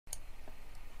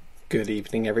Good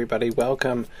evening, everybody.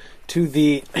 Welcome to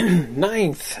the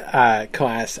ninth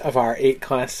class of our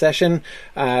 8-class session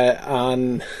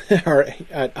on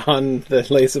the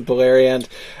Lace of Beleriand.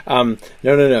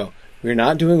 No. We're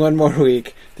not doing one more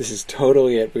week. This is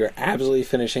totally it. We are absolutely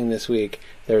finishing this week.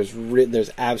 There's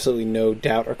absolutely no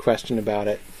doubt or question about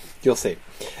it. You'll see.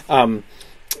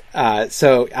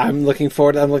 So I'm looking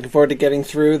forward to getting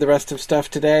through the rest of stuff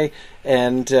today,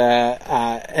 and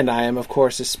I am, of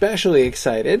course, especially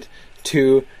excited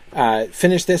to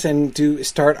finish this and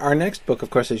start our next book. Of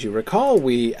course, as you recall,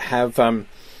 we have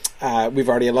we've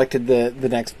already elected the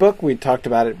next book. We talked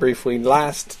about it briefly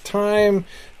last time.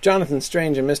 Jonathan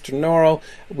Strange and Mr. Norrell.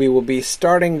 We will be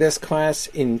starting this class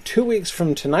in 2 weeks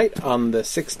from tonight on the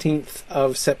 16th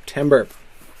of September.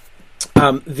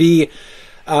 The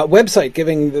website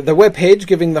the webpage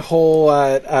giving the whole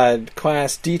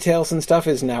class details and stuff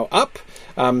is now up.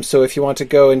 So if you want to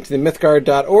go into the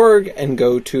mythgard.org and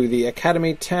go to the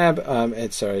Academy tab,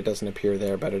 it doesn't appear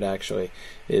there, but it actually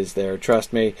is there.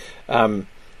 Trust me.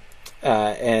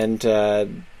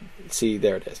 See,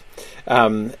 there it is.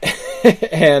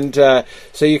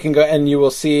 So you can go and you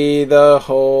will see the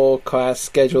whole class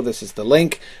schedule. This is the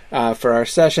link for our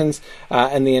sessions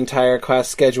and the entire class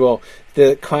schedule.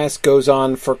 The class goes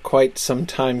on for quite some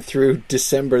time through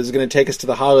December. It's going to take us to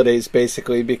the holidays,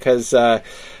 basically, because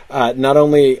not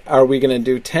only are we going to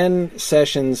do 10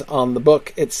 sessions on the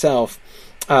book itself,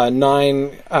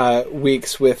 9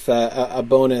 weeks with a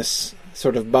bonus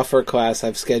sort of buffer class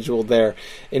I've scheduled there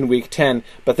in week 10,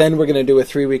 but then we're going to do a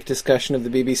 3-week discussion of the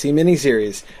BBC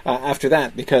miniseries after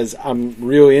that, because I'm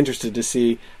really interested to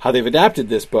see how they've adapted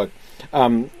this book.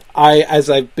 As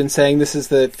I've been saying, this is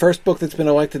the first book that's been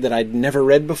elected that I'd never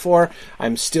read before.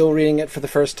 I'm still reading it for the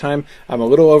first time. I'm a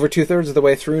little over 2/3 of the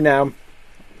way through now.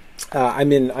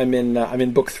 I'm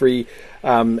in book 3,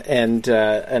 and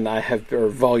I have, or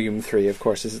volume 3, of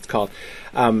course, as it's called.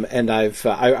 And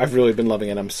I've really been loving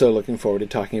it. I'm so looking forward to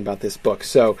talking about this book.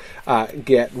 So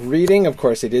get reading. Of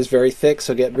course, it is very thick,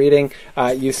 so get reading.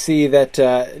 You see that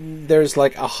there's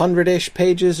like 100-ish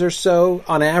pages or so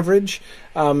on average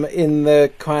in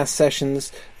the class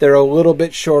sessions. They're a little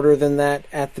bit shorter than that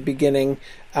at the beginning,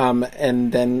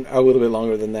 and then a little bit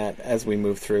longer than that as we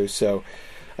move through. So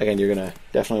again, you're going to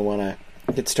definitely want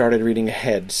to get started reading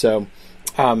ahead. So,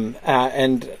 so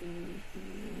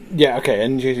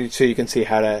you can see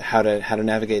how to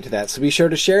navigate to that. So be sure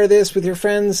to share this with your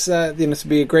friends. This will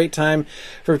be a great time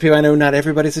for people. I know not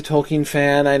everybody's a Tolkien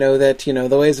fan. I know that the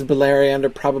Lays of Beleriand are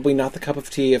probably not the cup of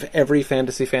tea of every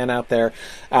fantasy fan out there.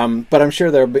 But I'm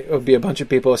sure there will be a bunch of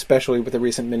people, especially with the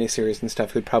recent miniseries and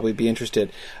stuff, who'd probably be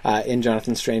interested in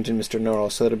Jonathan Strange and Mr.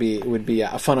 Norrell. So it would be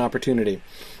a fun opportunity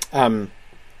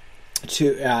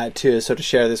to sort of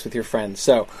share this with your friends.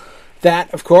 So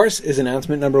that, of course, is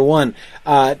announcement number 1.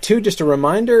 2, just a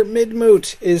reminder,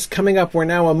 Midmoot is coming up. We're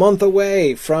now a month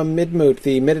away from Midmoot,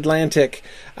 the Mid-Atlantic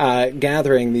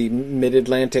gathering, the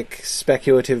Mid-Atlantic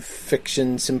Speculative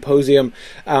Fiction Symposium,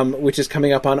 which is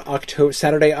coming up on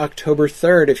Saturday, October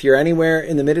 3rd. If you're anywhere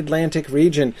in the Mid-Atlantic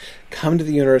region, come to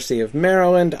the University of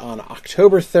Maryland on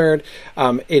October 3rd.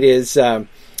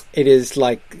 It is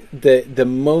like the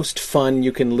most fun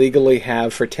you can legally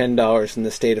have for $10 in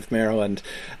the state of Maryland.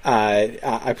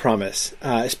 I promise,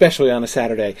 especially on a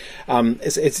Saturday.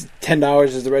 It's $10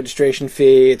 is the registration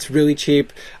fee. It's really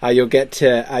cheap. You'll get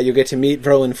to meet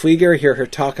Roland Flieger, hear her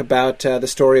talk about the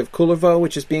story of Kullervo,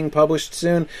 which is being published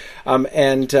soon.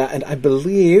 And I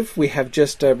believe we have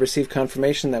just received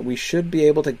confirmation that we should be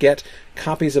able to get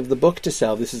copies of the book to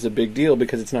sell. This is a big deal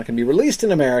because it's not going to be released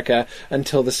in America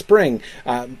until the spring.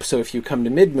 So if you come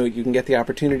to Midmoot, you can get the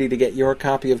opportunity to get your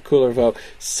copy of Kullervo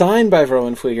signed by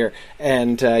Roland Flieger,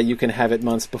 and you can have it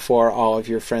months before all of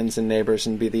your friends and neighbors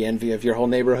and be the envy of your whole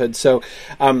neighborhood. So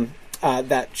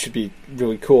that should be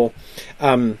really cool.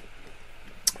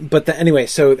 Anyway,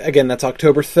 so again, that's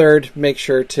October 3rd. Make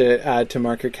sure to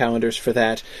mark your calendars for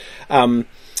that.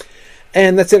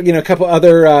 And that's it. A couple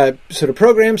other sort of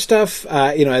program stuff.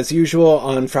 As usual,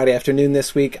 on Friday afternoon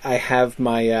this week, I have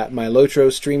my my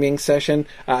Lotro streaming session.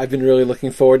 I've been really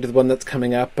looking forward to the one that's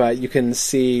coming up. You can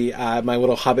see my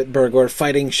little Hobbit burglar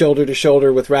fighting shoulder to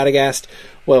shoulder with Radagast.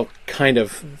 Well, kind of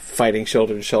fighting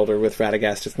shoulder to shoulder with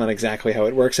Radagast. It's not exactly how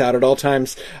it works out at all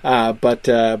times, but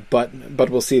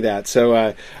we'll see that.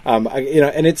 So,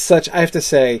 and it's such. I have to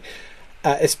say.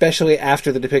 Especially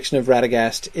after the depiction of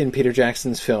Radagast in Peter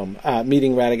Jackson's film.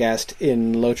 Meeting Radagast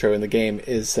in Lotro in the game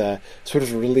is sort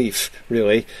of a relief,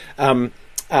 really.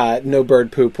 no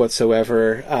bird poop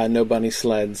whatsoever, no bunny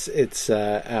sleds. It's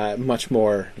much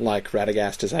more like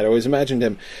Radagast as I'd always imagined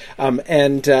him.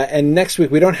 And next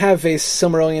week, we don't have a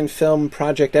Silmarillion Film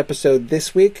Project episode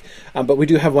this week, but we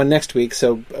do have one next week,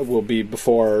 so we'll be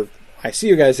before I see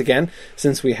you guys again,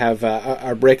 since we have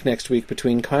our break next week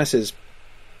between classes.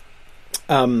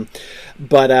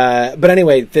 But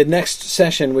anyway, the next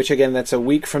session, which again, that's a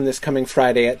week from this coming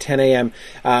Friday at 10 a.m.,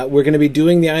 we're going to be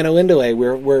doing the Ainulindale.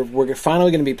 We're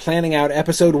finally going to be planning out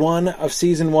episode 1 of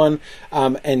season 1,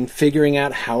 and figuring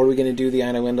out how are we going to do the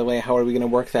Ainulindale, how are we going to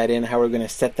work that in, how are we going to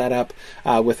set that up,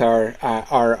 with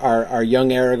our young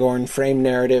Aragorn frame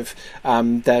narrative,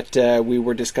 that we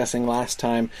were discussing last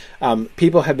time.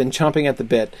 People have been chomping at the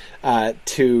bit,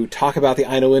 to talk about the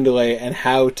Ainulindale and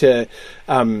how to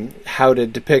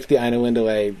depict the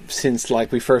Ainulindale since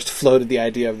we first floated the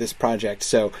idea of this project.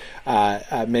 So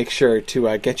make sure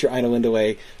to get your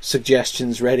Ainulindale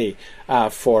suggestions ready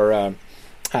for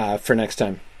next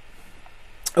time.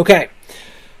 Okay,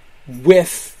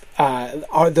 with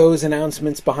are those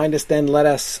announcements behind us, then let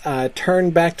us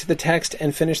turn back to the text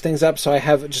and finish things up. So I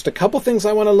have just a couple things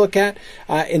I want to look at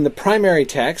in the primary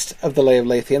text of the Lay of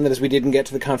Leithian. That is, we didn't get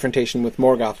to the confrontation with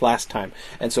Morgoth last time,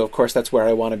 and so of course that's where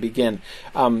I want to begin.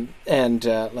 And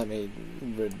let me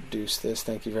reduce this.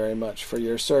 Thank you very much for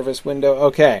your service window.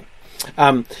 Okay.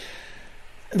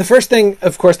 The first thing,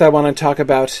 of course, that I want to talk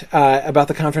about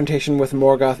the confrontation with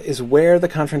Morgoth is where the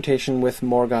confrontation with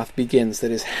Morgoth begins.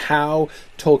 That is, how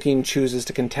Tolkien chooses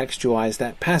to contextualize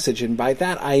that passage. And by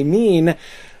that, I mean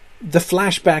the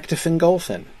flashback to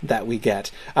Fingolfin that we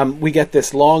get. We get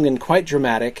this long and quite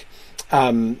dramatic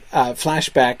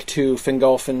flashback to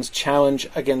Fingolfin's challenge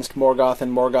against Morgoth,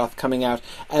 and Morgoth coming out.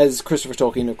 As Christopher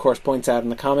Tolkien, of course, points out in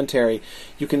the commentary,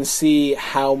 you can see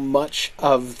how much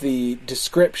of the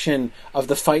description of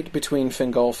the fight between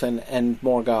Fingolfin and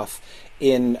Morgoth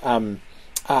in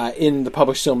the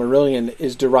published Silmarillion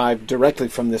is derived directly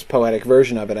from this poetic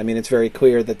version of it. I mean, it's very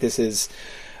clear that this is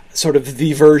sort of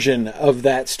the version of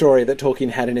that story that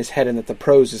Tolkien had in his head, and that the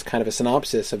prose is kind of a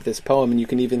synopsis of this poem, and you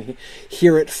can even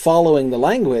hear it following the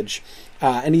language,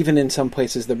 and even in some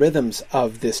places the rhythms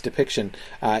of this depiction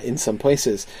in some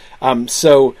places.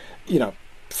 So,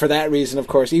 for that reason, of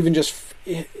course, even just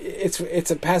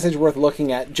it's a passage worth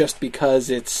looking at just because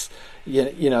it's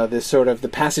this sort of the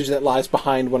passage that lies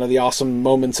behind one of the awesome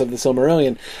moments of the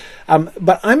Silmarillion.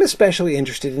 But I'm especially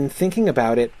interested in thinking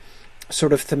about it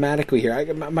sort of thematically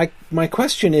here. My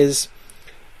question is,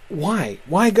 why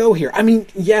go here? I mean,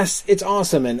 yes, it's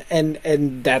awesome,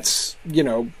 and that's,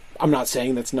 I'm not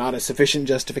saying that's not a sufficient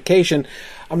justification.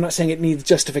 I'm not saying it needs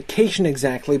justification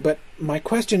exactly, but my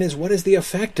question is, what is the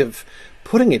effect of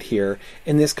putting it here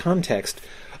in this context?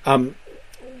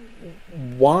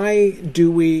 Why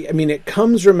do we... I mean, it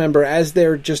comes, remember, as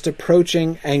they're just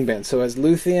approaching Angband. So as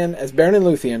Beren and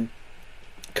Luthien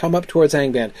come up towards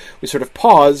Angband, we sort of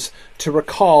pause to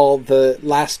recall the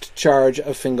last charge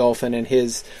of Fingolfin and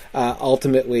his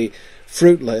ultimately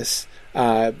fruitless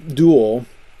duel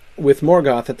with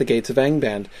Morgoth at the gates of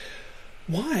Angband.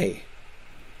 Why?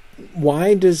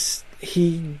 Why does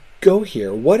he go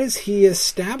here? What is he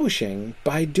establishing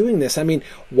by doing this? I mean,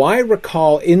 why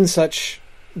recall in such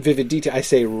vivid detail? I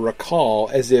say recall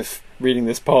as if reading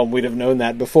this poem we'd have known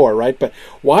that before, right? But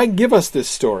why give us this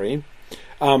story?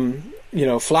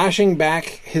 Flashing back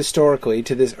historically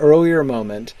to this earlier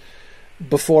moment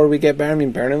before we get Beren. I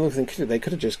mean, Beren and Luthien, they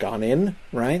could have just gone in,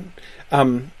 right?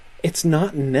 It's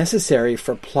not necessary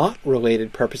for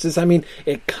plot-related purposes. I mean,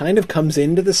 it kind of comes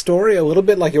into the story a little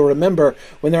bit. Like, you'll remember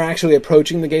when they're actually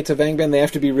approaching the gates of Angband, they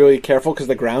have to be really careful because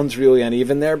the ground's really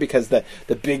uneven there, because the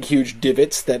big, huge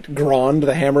divots that Grond,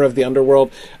 the hammer of the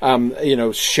underworld,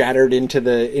 shattered into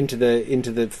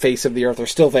the face of the earth are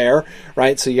still there,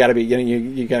 right? So you got to be,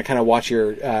 you got to kind of watch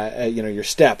your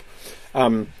step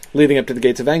leading up to the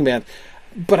gates of Angband.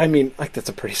 But I mean, that's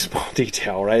a pretty small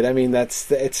detail, right? I mean,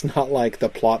 it's not like the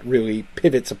plot really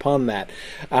pivots upon that.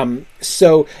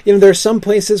 So, there are some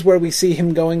places where we see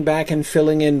him going back and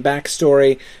filling in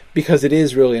backstory because it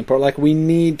is really important. Like, we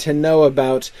need to know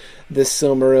about the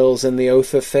Silmarils and the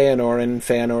Oath of Feanor and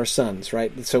Feanor's sons,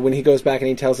 right? So when he goes back and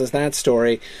he tells us that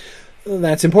story,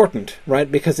 that's important,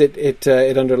 right? Because it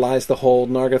underlies the whole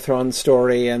Nargothrond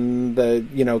story and the,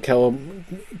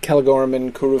 Celegorm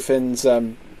and Curufin's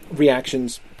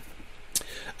reactions.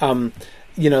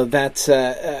 That's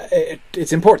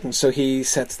it's important. So he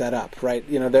sets that up, right?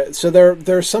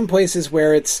 There are some places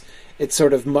where it's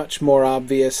sort of much more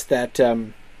obvious that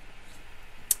that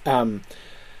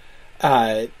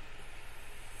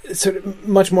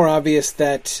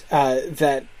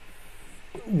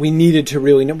we needed to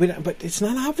really know, but it's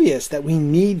not obvious that we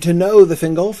need to know the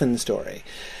Fingolfin story.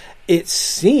 It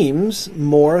seems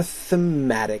more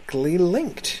thematically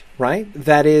linked, right?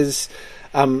 That is,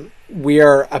 we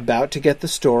are about to get the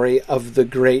story of the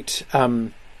great.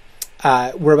 We're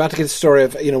about to get the story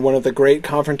of one of the great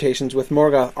confrontations with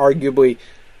Morgoth. Arguably,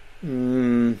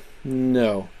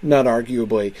 no, not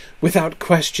arguably, without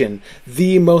question,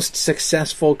 the most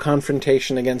successful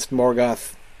confrontation against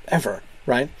Morgoth ever.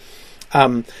 Right?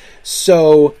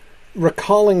 So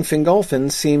recalling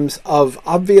Fingolfin seems of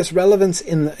obvious relevance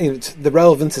the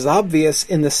relevance is obvious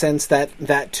in the sense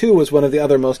that too was one of the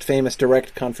other most famous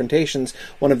direct confrontations,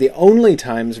 one of the only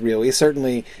times really,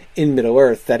 certainly in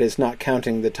Middle-earth, that is not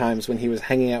counting the times when he was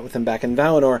hanging out with him back in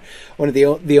Valinor, one of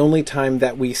the only time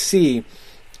that we see,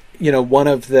 one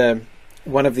of the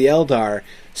Eldar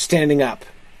standing up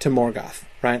to Morgoth,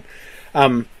 right?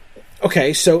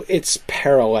 Okay, so it's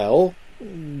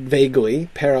vaguely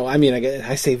parallel. I mean,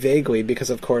 I say vaguely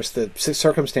because, of course, the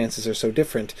circumstances are so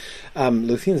different.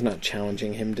 Luthien's not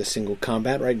challenging him to single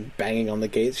combat, right? Banging on the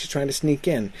gates. She's trying to sneak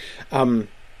in.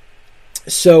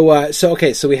 So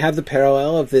we have the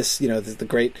parallel of this, the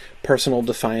great personal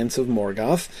defiance of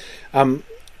Morgoth.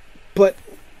 But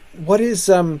what's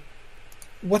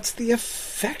the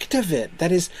effect of it?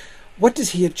 That is, what does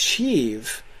he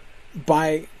achieve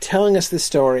by telling us the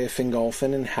story of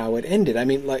Fingolfin and how it ended? I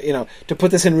mean, to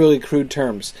put this in really crude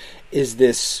terms, is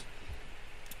this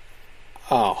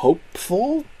a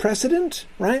hopeful precedent,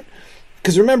 right?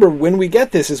 Because remember, when we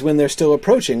get this is when they're still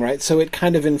approaching, right? So it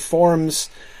kind of informs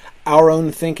our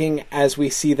own thinking as we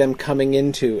see them coming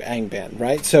into Angband,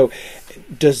 right? So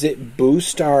does it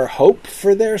boost our hope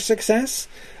for their success?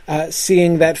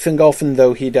 Seeing that Fingolfin,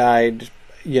 though he died,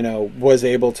 was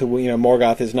able to,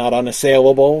 Morgoth is not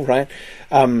unassailable, right?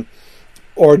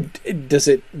 Or does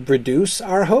it reduce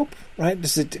our hope, right?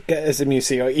 Does it, as you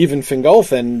see, even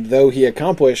Fingolfin, though he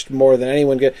accomplished more than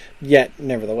anyone could, yet,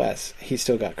 nevertheless, he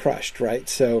still got crushed, right?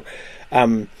 So,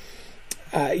 does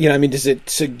it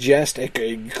suggest it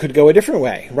could go a different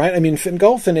way, right? I mean,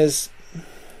 Fingolfin is,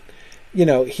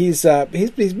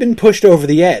 he's been pushed over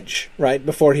the edge, right,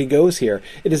 before he goes here.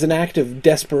 It is an act of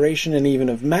desperation and even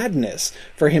of madness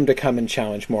for him to come and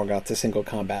challenge Morgoth to single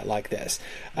combat like this.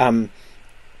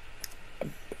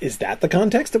 Is that the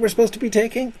context that we're supposed to be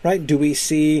taking, right? Do we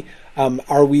see,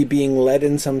 are we being led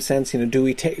in some sense? Do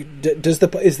we take, is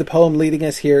the poem leading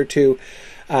us here to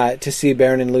see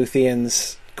Beren and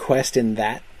Luthien's quest in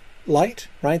that light,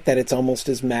 right? That it's almost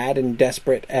as mad and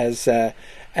desperate as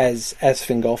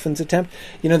Fingolfin's attempt.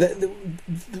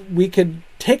 We could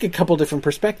take a couple different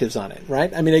perspectives on it,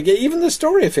 right? I mean, even the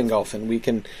story of Fingolfin, we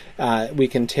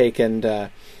can take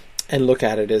and look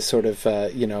at it as sort of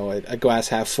a glass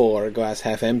half full or a glass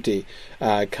half empty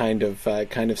kind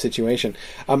of situation.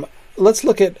 Let's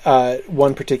look at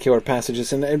one particular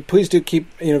passages, and please do keep,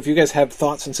 if you guys have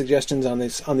thoughts and suggestions on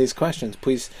these questions,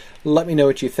 please let me know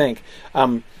what you think.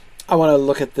 I want to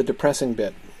look at the depressing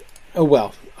bit. Oh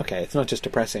well, okay, it's not just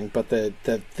depressing, but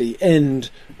the end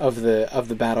of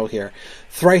the battle here.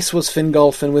 Thrice was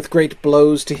Fingolfin with great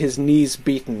blows to his knees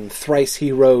beaten. Thrice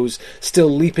he rose, still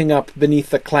leaping up beneath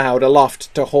the cloud,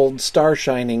 aloft to hold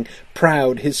star-shining,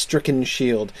 proud his stricken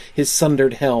shield, his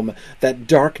sundered helm, that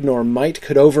dark nor might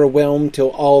could overwhelm, till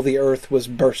all the earth was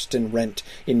burst and rent.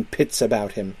 In pits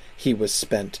about him he was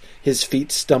spent. His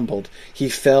feet stumbled. He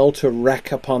fell to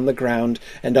wreck upon the ground,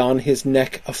 and on his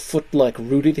neck a foot like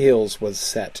rooted hills was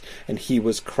set, and he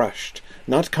was crushed,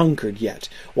 not conquered yet.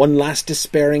 One last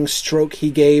despairing stroke he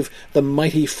gave, the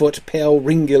mighty foot pale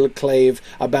Ringil clave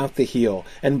about the heel,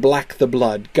 and black the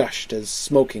blood gushed as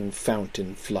smoking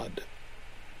fountain flood.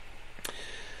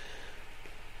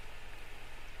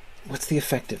 What's the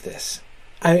effect of this?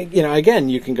 Again,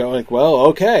 you can go like, well,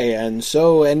 okay, and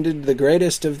so ended the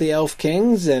greatest of the elf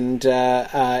kings, and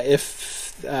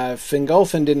if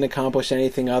Fingolfin didn't accomplish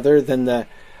anything other than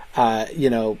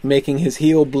making his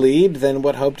heel bleed, then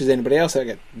what hope does anybody else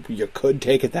have? You could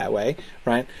take it that way,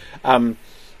 right?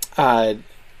 I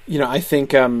think,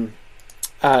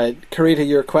 Karita,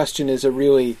 your question is a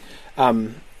really...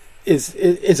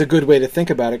 is a good way to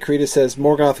think about it. Karita says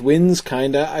Morgoth wins,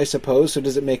 kinda, I suppose, so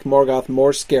does it make Morgoth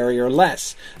more scary or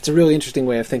less? It's a really interesting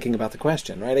way of thinking about the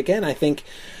question, right? Again, I think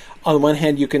on the one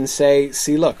hand you can say,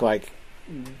 see, look, like,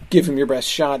 give him your best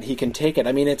shot, he can take it.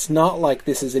 I mean, it's not like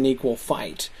this is an equal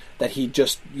fight that he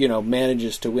just,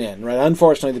 manages to win, right?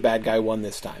 Unfortunately, the bad guy won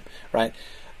this time, right?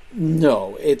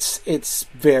 No, it's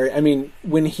very... I mean,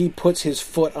 when he puts his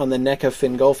foot on the neck of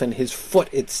Fingolfin, his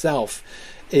foot itself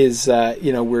is,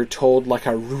 we're told, like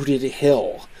a rooted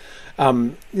hill.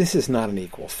 This is not an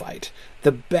equal fight.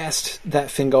 The best that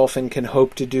Fingolfin can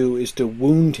hope to do is to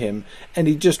wound him, and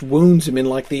he just wounds him in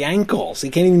like the ankles. He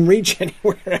can't even reach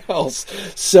anywhere else.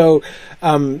 So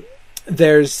so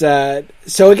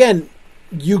again,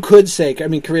 you could say, I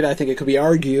mean, Karita, I think it could be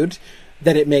argued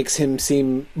that it makes him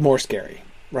seem more scary,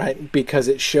 right? Because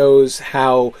it shows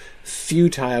how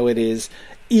futile it is,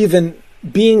 even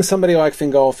being somebody like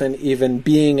Fingolfin, even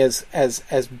being as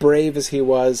brave as he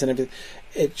was, and everything.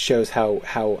 It shows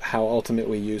how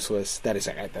ultimately useless that is.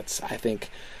 That's, I think,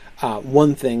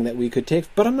 one thing that we could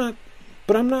take. But I'm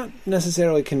not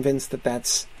necessarily convinced that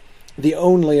that's the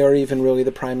only or even really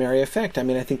the primary effect. I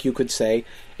mean, I think you could say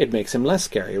it makes him less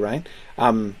scary, right?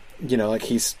 Like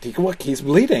he's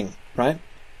bleeding, right?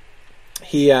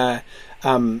 He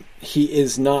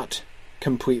is not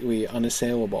completely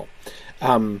unassailable.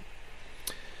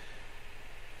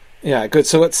 Yeah, good.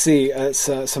 So let's see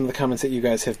some of the comments that you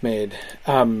guys have made.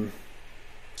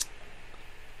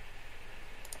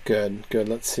 Good.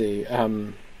 Let's see.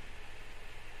 All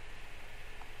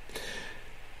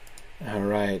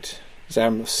right. So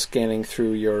I'm scanning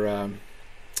through your...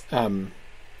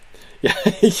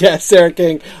 Yeah, Sarah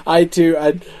King. I too.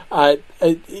 I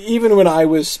even when I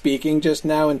was speaking just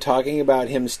now and talking about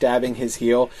him stabbing his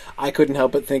heel, I couldn't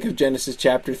help but think of Genesis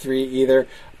chapter 3 either.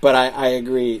 But I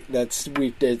agree. That's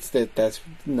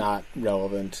not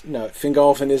relevant. No,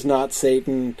 Fingolfin is not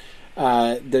Satan.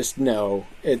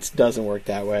 It doesn't work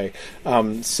that way.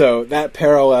 So that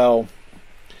parallel,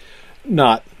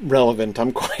 not relevant.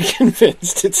 I'm quite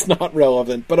convinced it's not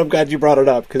relevant, but I'm glad you brought it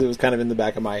up because it was kind of in the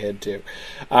back of my head too.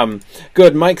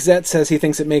 Good. Mike Zett says he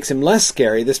thinks it makes him less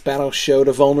scary. This battle showed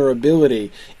a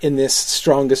vulnerability in this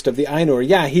strongest of the Ainur.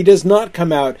 Yeah, he does not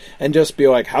come out and just be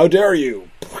like, "How dare you?"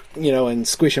 And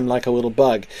squish him like a little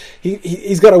bug.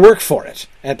 He's got to work for it,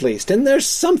 at least. And there's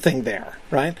something there,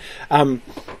 right?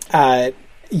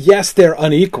 Yes, they're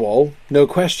unequal, no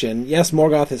question. Yes,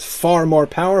 Morgoth is far more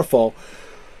powerful,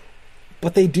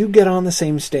 but they do get on the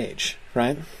same stage,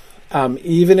 right?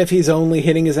 Even if he's only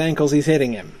hitting his ankles, he's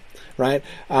hitting him, right?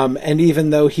 And even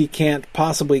though he can't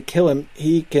possibly kill him,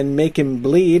 he can make him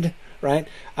bleed, right?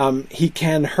 He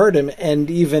can hurt him, and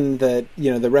even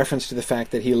the reference to the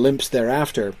fact that he limps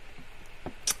thereafter,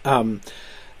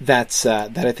 that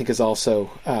I think is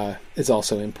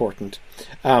also important.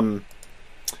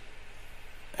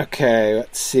 Okay,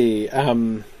 let's see.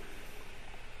 All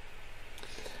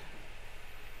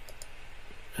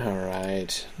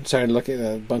right. I'm sorry to look at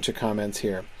a bunch of comments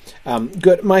here.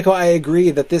 Good. Michael, I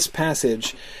agree that this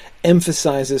passage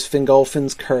emphasizes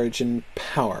Fingolfin's courage and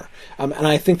power. And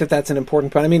I think that that's an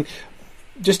important point. I mean,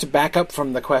 just to back up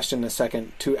from the question a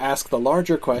second, to ask the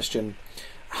larger question,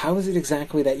 how is it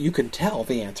exactly that you can tell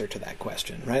the answer to that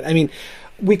question, right? I mean,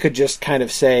 we could just kind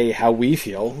of say how we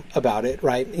feel about it,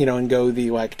 right? And go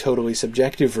the totally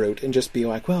subjective route and just be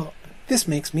like, well, this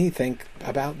makes me think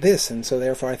about this, and so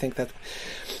therefore I think that.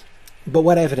 But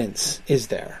what evidence is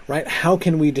there, right? How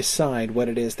can we decide what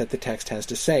it is that the text has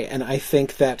to say? And I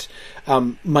think that,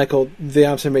 Michael, the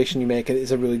observation you make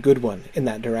is a really good one in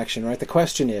that direction, right? The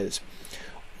question is,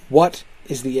 what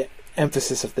is the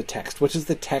emphasis of the text? What does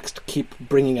the text keep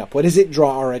bringing up? What does it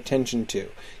draw our attention to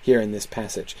here in this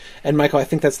passage? And Michael, I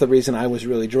think that's the reason I was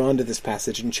really drawn to this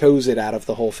passage and chose it out of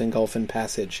the whole Fingolfin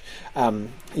passage,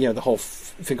 the whole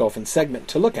Fingolfin segment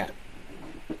to look at.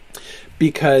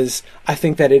 Because I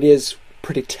think that it is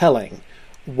pretty telling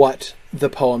what the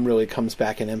poem really comes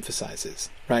back and emphasizes,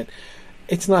 right?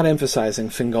 It's not emphasizing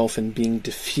Fingolfin being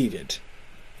defeated.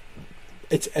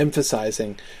 It's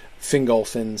emphasizing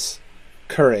Fingolfin's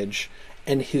courage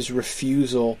and his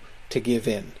refusal to give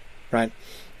in, right?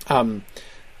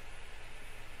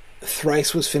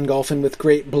 Thrice was Fingolfin with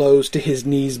great blows to his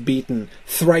knees beaten.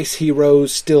 Thrice he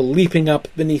rose, still leaping up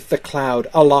beneath the cloud,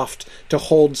 aloft to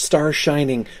hold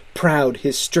star-shining, proud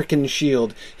his stricken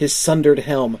shield, his sundered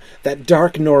helm, that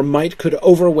dark nor might could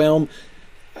overwhelm.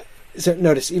 So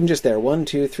notice, even just there, 1,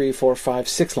 2, 3, 4, 5,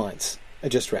 6 lines I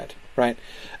just read, right?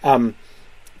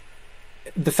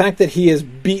 The fact that he is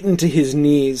beaten to his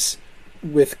knees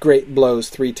with great blows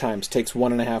 3 times takes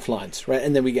 1.5 lines, right?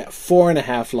 And then we get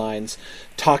 4.5 lines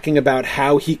talking about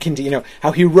how he can,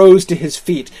 how he rose to his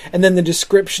feet, and then the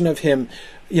description of him,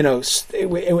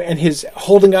 and his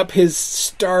holding up his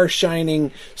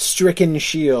star-shining, stricken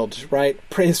shield, right?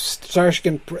 His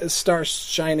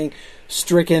star-shining,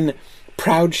 stricken,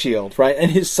 proud shield, right?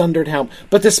 And his sundered helm.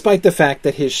 But despite the fact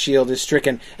that his shield is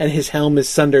stricken and his helm is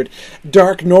sundered,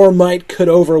 dark nor might could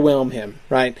overwhelm him,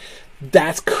 right?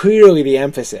 That's clearly the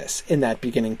emphasis in that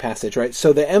beginning passage, right?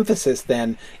 So the emphasis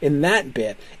then in that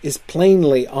bit is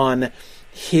plainly on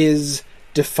his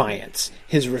defiance,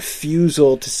 his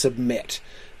refusal to submit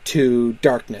to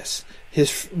darkness,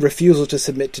 his refusal to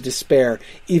submit to despair,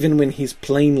 even when he's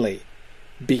plainly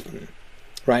beaten,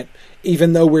 right?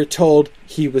 Even though we're told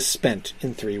he was spent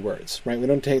in 3 words, right? We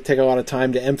don't take a lot of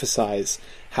time to emphasize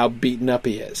how beaten up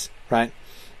he is, right?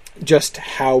 Just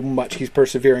how much he's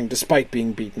persevering despite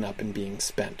being beaten up and being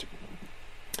spent.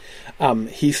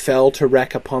 He fell to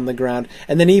wreck upon the ground,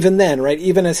 and then even then, right,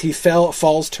 even as he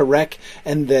falls to wreck,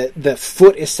 and the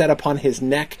foot is set upon his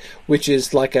neck, which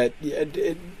is like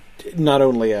not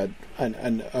only an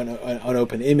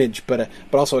open image, but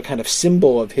also a kind of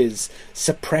symbol of his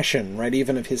suppression, right,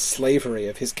 even of his slavery,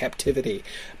 of his captivity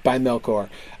by Melkor.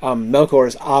 Melkor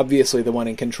is obviously the one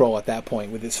in control at that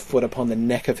point, with his foot upon the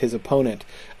neck of his opponent,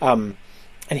 and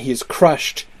he is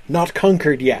crushed, not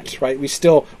conquered yet, right? We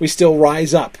still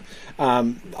rise up.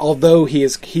 Although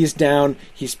he's down,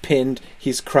 he's pinned,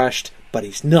 he's crushed, but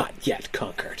he's not yet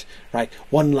conquered, right?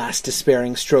 One last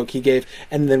despairing stroke he gave,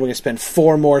 and then we're going to spend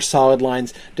 4 more solid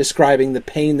lines describing the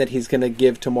pain that he's going to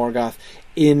give to Morgoth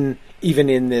even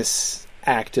in this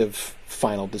act of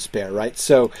final despair, right?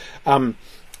 So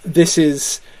this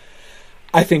is,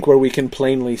 I think, where we can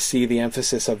plainly see the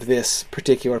emphasis of this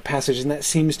particular passage, and that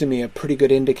seems to me a pretty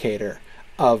good indicator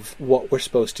of what we're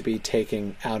supposed to be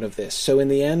taking out of this. So in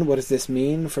the end, what does this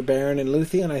mean for Beren and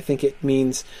Luthien? I think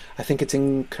it's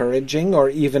encouraging, or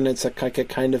even it's a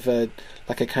kind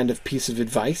of piece of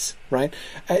advice, right?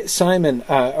 Simon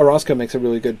Orozco makes a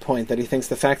really good point, that he thinks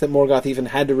the fact that Morgoth even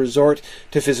had to resort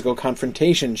to physical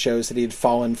confrontation shows that he'd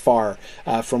fallen far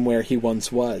from where he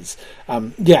once was. I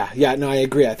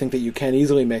agree. I think that you can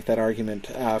easily make that argument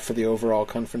for the overall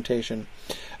confrontation.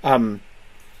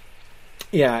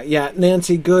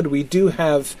 Nancy, good. We do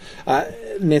have,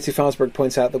 Nancy Fosberg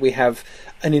points out that we have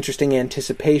an interesting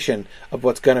anticipation of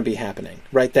what's going to be happening,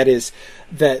 right? That is,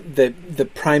 that the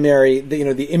primary,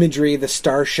 the imagery, the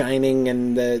star shining,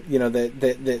 and the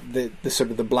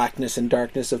sort of the blackness and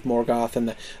darkness of Morgoth,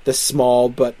 and the small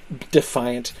but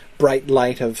defiant bright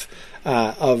light of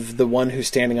the one who's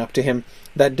standing up to him.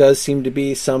 That does seem to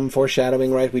be some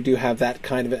foreshadowing, right? We do have that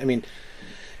kind of,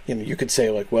 you could say,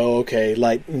 like, well, okay,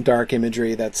 light and dark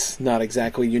imagery, that's not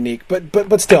exactly unique,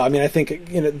 but still, I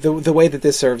think, the way that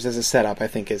this serves as a setup, I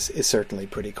think, is certainly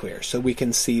pretty clear. So we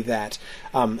can see that.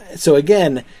 So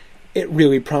again, it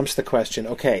really prompts the question,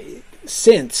 okay,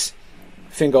 since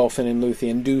Fingolfin and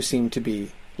Luthien do seem to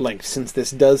be linked, since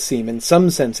this does seem, in some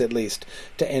sense at least,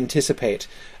 to anticipate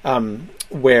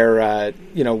where,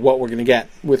 what we're going to get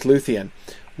with Luthien,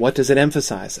 what does it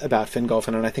emphasize about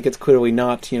Fingolfin? And I think it's clearly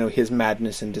not, his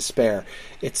madness and despair.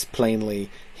 It's plainly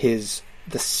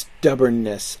the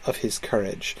stubbornness of his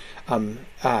courage.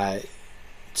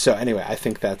 So anyway, I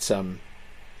think that's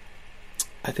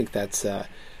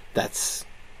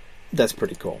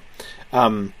pretty cool.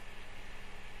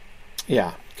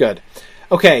 Good.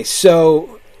 Okay,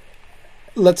 so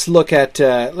let's look at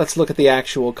the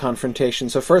actual confrontation.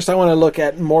 So first, I want to look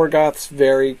at Morgoth's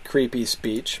very creepy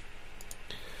speech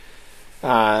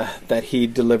that he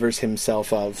delivers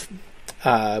himself of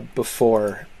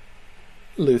before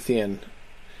Luthien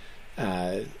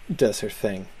does her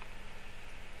thing.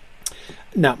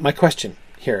 Now, my question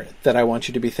here that I want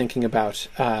you to be thinking about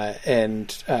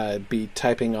and be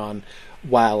typing on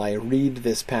while I read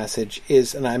this passage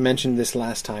is, and I mentioned this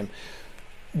last time,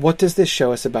 what does this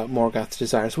show us about Morgoth's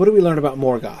desires? What do we learn about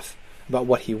Morgoth? About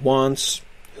what he wants,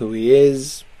 who he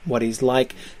is, what he's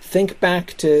like? Think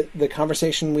back to the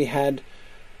conversation we had,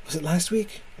 was it last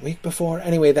week? Week before?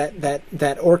 Anyway, that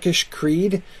orcish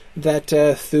creed that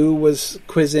Thu was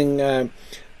quizzing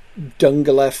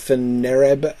Dungalef and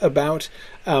Nereb about.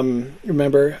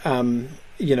 Remember?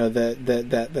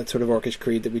 That sort of orcish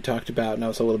creed that we talked about, and I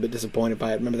was a little bit disappointed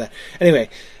by it. Remember that? Anyway,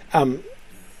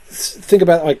 think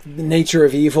about, like, the nature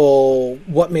of evil,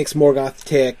 what makes Morgoth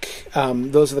tick.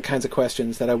 Those are the kinds of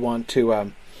questions that I want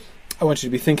you to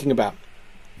be thinking about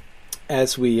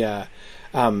as we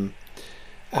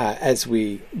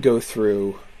go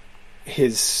through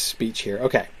his speech here.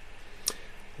 Okay.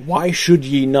 Why should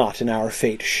ye not in our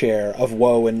fate share of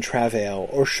woe and travail,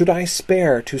 or should I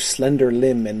spare to slender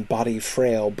limb and body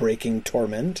frail breaking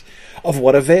torment? Of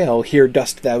what avail here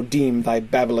dost thou deem thy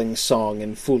babbling song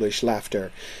and foolish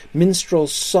laughter?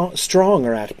 Minstrels strong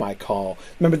are at my call.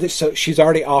 Remember this, so she's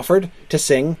already offered to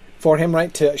sing for him,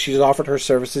 right? She's offered her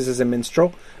services as a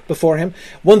minstrel before him.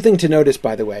 One thing to notice,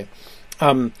 by the way,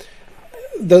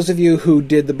 those of you who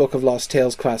did the Book of Lost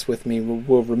Tales class with me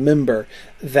will remember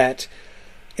that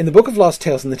in the Book of Lost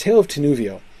Tales, in the Tale of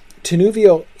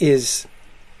Tinuviel is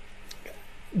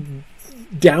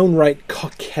downright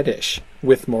coquettish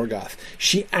with Morgoth.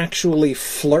 She actually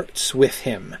flirts with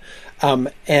him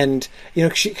And,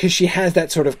 because she has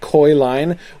that sort of coy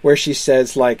line where she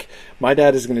says, like, my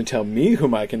dad is going to tell me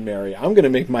whom I can marry. I'm going to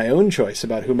make my own choice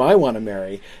about whom I want to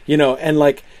marry, and,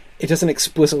 like, it doesn't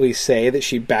explicitly say that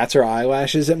she bats her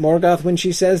eyelashes at Morgoth when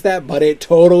she says that, but it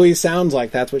totally sounds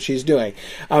like that's what she's doing.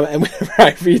 And whenever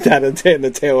I read that in the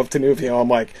Tale of Tenufio, I'm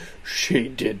like, she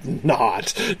did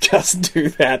not just do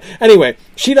that. Anyway,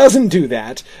 she doesn't do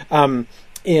that.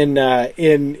 In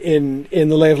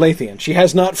the Lay of Leithian, she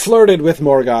has not flirted with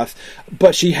Morgoth,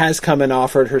 but she has come and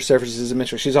offered her services as a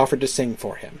minstrel. She's offered to sing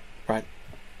for him, right?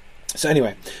 So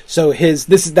anyway,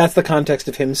 that's the context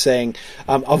of him saying,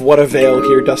 "Of what avail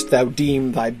here dost thou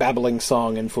deem thy babbling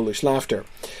song and foolish laughter?"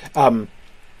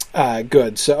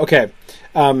 Good. So okay.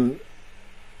 Good.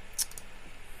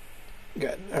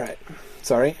 All right.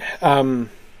 Sorry. All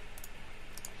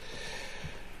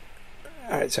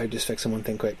right. Sorry. Just fixing one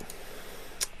thing quick.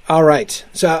 All right,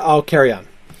 so I'll carry on.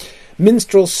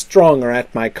 Minstrels strong are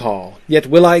at my call, yet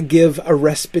will I give a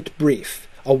respite brief,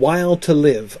 a while to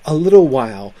live, a little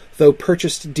while, though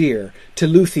purchased dear, to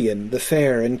Luthien the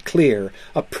fair and clear,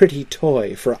 a pretty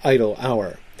toy for idle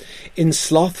hour. In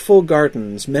slothful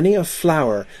gardens many a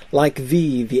flower, like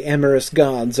thee the amorous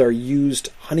gods are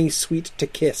used honey-sweet to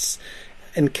kiss,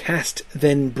 and cast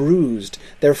then bruised,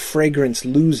 their fragrance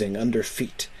losing under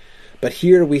feet. But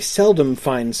here we seldom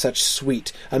find such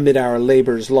sweet, amid our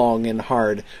labours long and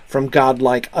hard, from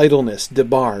godlike idleness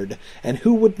debarred. And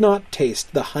who would not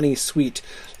taste the honey sweet,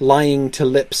 lying to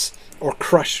lips, or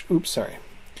crush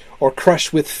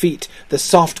with feet the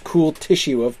soft cool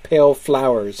tissue of pale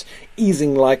flowers,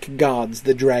 easing like gods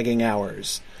the dragging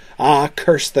hours? Ah,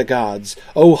 curse the gods!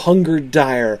 O hunger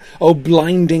dire! O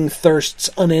blinding thirst's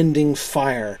unending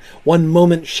fire! One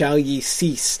moment shall ye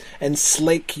cease, and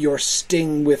slake your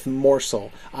sting with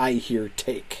morsel I here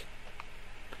take.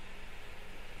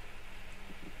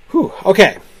 Whew,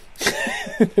 okay.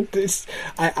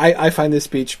 I find this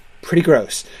speech pretty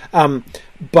gross.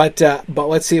 But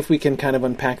let's see if we can kind of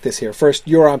unpack this here. First,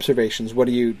 your observations. What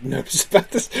do you notice about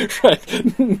this?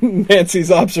 Right. Nancy's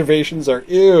observations are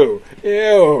ew.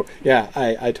 Yeah,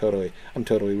 I'm totally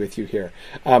with you here.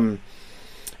 Okay.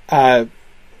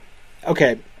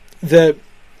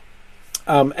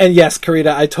 And yes,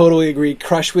 Karita, I totally agree.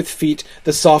 Crush with feet,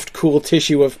 the soft, cool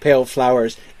tissue of pale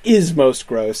flowers is most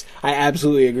gross. I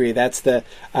absolutely agree. That's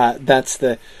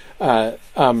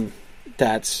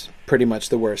pretty much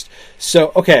the worst.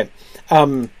 So, okay.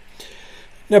 Now,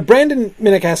 Brandon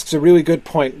Minnick asks a really good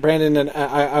point. Brandon, and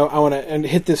I want to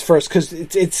hit this first because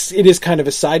it is kind of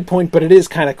a side point, but it is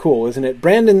kind of cool, isn't it?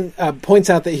 Brandon points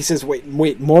out that he says, wait,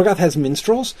 Morgoth has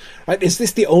minstrels? Right? Is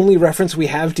this the only reference we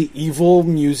have to evil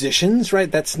musicians?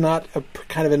 Right? That's not a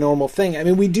kind of a normal thing. I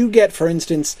mean, we do get, for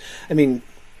instance,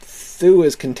 Thu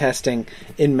is contesting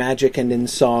in magic and in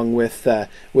song with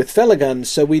Felagund,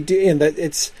 so we do, and that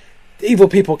it's evil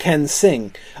people can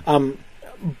sing.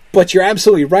 But you're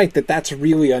absolutely right that that's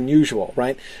really unusual,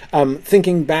 right?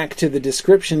 Thinking back to the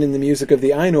description in the music of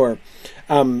the Ainur,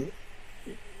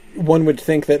 one would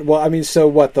think that, so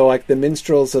what though? Like the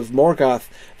minstrels of Morgoth,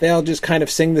 they all just kind of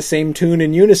sing the same tune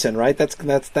in unison, right? That's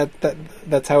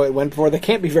how it went before. They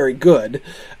can't be very good,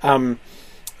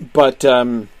 but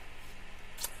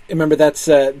remember that's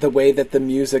the way that the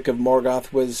music of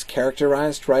Morgoth was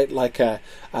characterized, right? Like a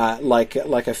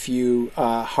few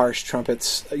harsh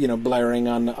trumpets, blaring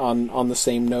on the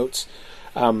same notes.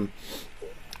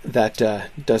 That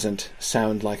doesn't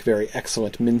sound like very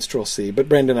excellent minstrelsy. But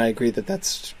Brandon, I agree that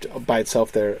that's by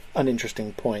itself there an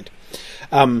interesting point.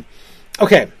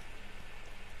 Okay,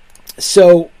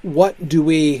 so what do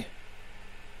we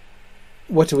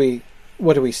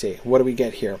see? What do we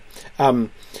get here?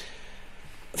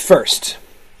 First,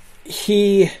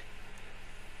 he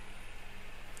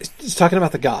is talking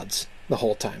about the gods the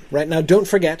whole time. Right now, don't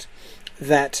forget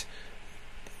that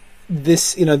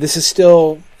this is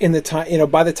still in the time.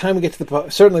 By the time we get to the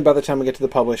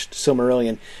published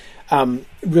Silmarillion,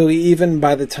 really, even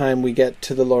by the time we get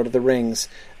to the Lord of the Rings,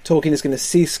 Tolkien is going to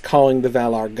cease calling the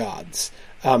Valar gods.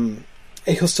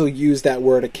 He'll still use that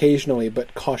word occasionally,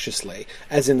 but cautiously,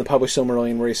 as in the published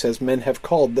Silmarillion, where he says many have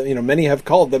called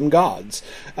them gods.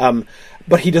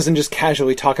 But he doesn't just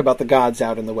casually talk about the gods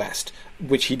out in the West,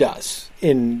 which he does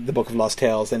in the Book of Lost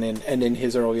Tales and in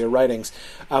his earlier writings.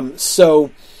 Morgoth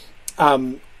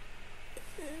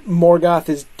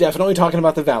is definitely talking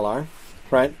about the Valar,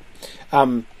 right?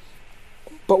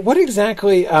 But what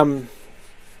exactly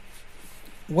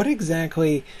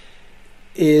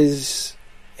is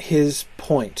his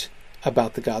point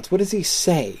about the gods? What does he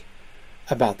say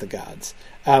about the gods?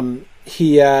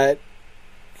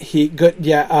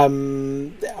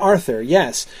 Arthur,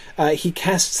 yes. He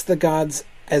casts the gods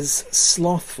as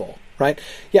slothful, right?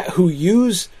 Yeah, who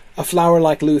use a flower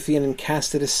like Luthien and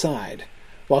cast it aside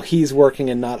while he's working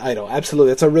and not idle. Absolutely,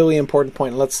 that's a really important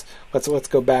point. Let's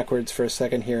go backwards for a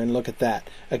second here and look at that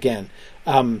again.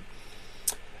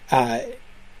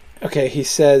 Okay, he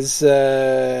says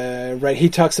right. He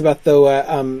talks about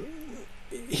though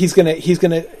he's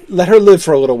gonna let her live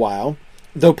for a little while,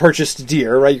 though purchased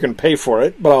dear. Right, you're gonna pay for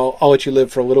it, but I'll let you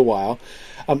live for a little while.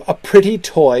 A pretty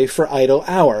toy for idle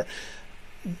hour,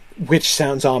 which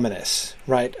sounds ominous,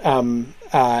 right? And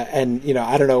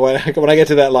I don't know when I get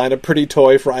to that line, a pretty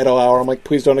toy for idle hour. I'm like,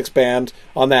 please don't expand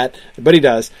on that, but he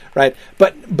does, right?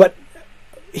 But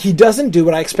he doesn't do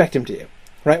what I expect him to do.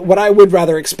 Right, what I would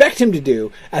rather expect him to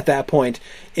do at that point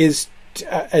is,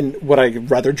 and what I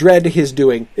rather dread his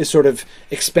doing is sort of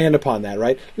expand upon that.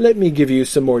 Right, let me give you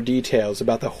some more details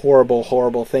about the horrible,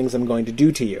 horrible things I'm going to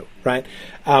do to you. Right,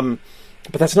 but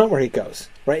that's not where he goes.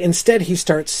 Right, instead he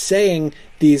starts saying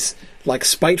these like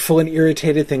spiteful and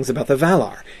irritated things about the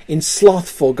Valar. In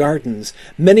slothful gardens,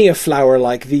 many a flower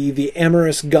like thee, the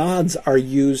amorous gods are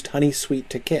used honey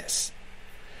sweet to kiss.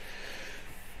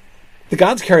 The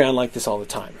gods carry on like this all the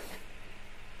time.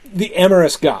 The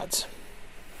amorous gods,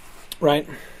 right?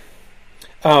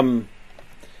 And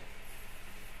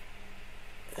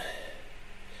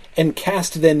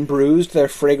cast then bruised, their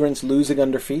fragrance losing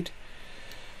under feet.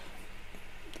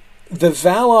 The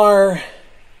Valar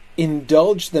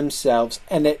indulge themselves,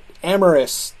 and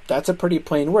amorous, that's a pretty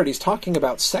plain word. He's talking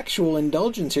about sexual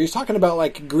indulgence here. He's talking about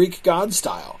like Greek god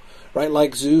style, right?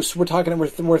 Like Zeus.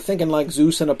 We're thinking like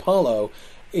Zeus and Apollo,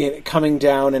 coming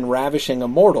down and ravishing a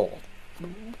mortal.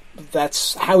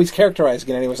 That's how he's characterizing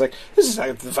it. And he was like, this is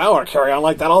like the Valar carry on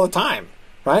like that all the time,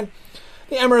 right?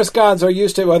 The amorous gods are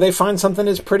used to, well, they find something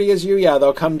as pretty as you, yeah,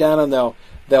 they'll come down and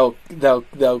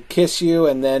they'll kiss you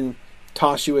and then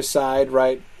toss you aside,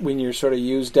 right, when you're sort of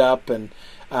used up and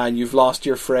you've lost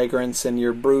your fragrance and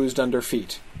you're bruised under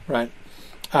feet, right?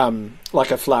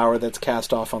 Like a flower that's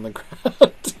cast off on the ground.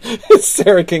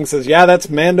 Sarah King says, yeah, that's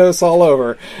Mandos all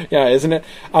over. Yeah, isn't it?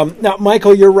 Now,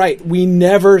 Michael, you're right. We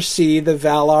never see the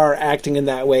Valar acting in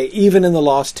that way, even in the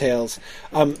Lost Tales.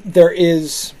 There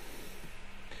is,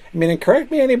 and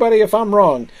correct me anybody if I'm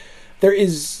wrong, there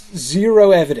is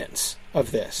zero evidence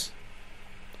of this.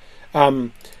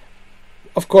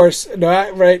 Of course,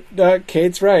 no, right,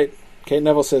 Kate's right. Kate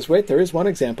Neville says, wait, there is one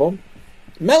example.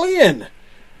 Melian!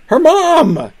 Her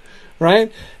mom,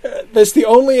 right? That's the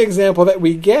only example that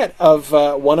we get of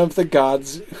one of the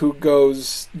gods who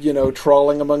goes,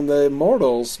 trawling among the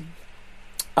mortals.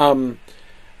 And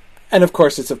of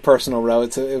course, it's a personal row.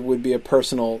 It would be a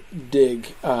personal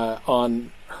dig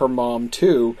on her mom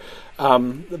too.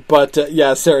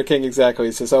 Yeah, Sarah King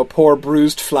exactly says, "Oh, poor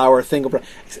bruised flower thing."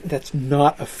 That's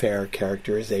not a fair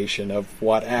characterization of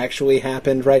what actually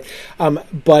happened, right?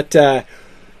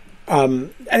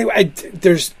 Anyway,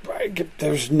 there's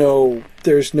no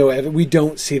evidence. We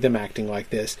don't see them acting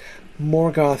like this.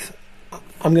 Morgoth,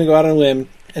 I'm going to go out on a limb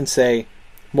and say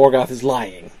Morgoth is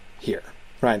lying here,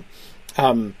 right?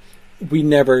 We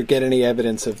never get any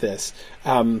evidence of this.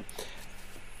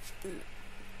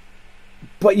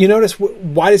 But you notice,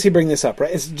 why does he bring this up,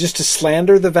 right? It's just to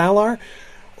slander the Valar?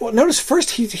 Well, notice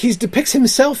first he depicts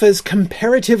himself as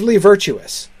comparatively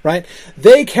virtuous, right?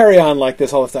 They carry on like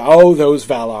this all the time. Oh, those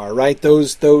Valar, right?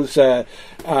 Those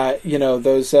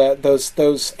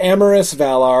amorous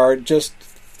Valar, just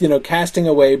casting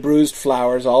away bruised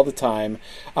flowers all the time.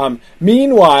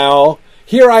 Meanwhile,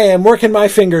 here I am working my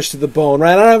fingers to the bone,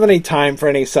 right? I don't have any time for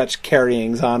any such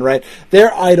carryings on, right?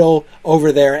 They're idle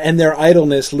over there, and their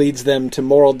idleness leads them to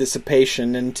moral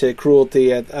dissipation and to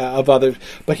cruelty of others.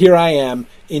 But here I am,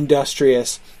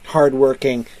 industrious,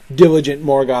 hardworking, diligent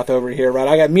Morgoth over here,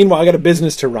 right? Meanwhile, I got a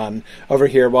business to run over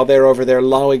here while they're over there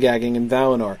lollygagging in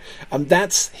Valinor.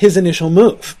 That's his initial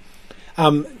move,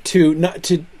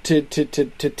 to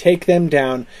take them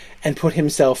down and put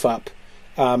himself up.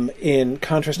 In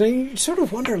contrast, now you sort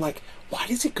of wonder, like, why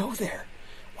does he go there?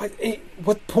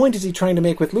 What point is he trying to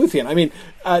make with Luthien?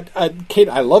 Kate,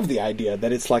 I love the idea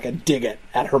that it's like a dig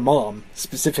at her mom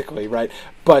specifically, right?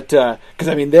 But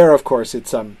because there, of course,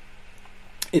 it's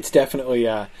definitely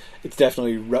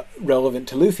relevant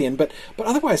to Luthien, but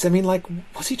otherwise,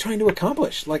 what's he trying to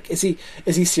accomplish? Like, is he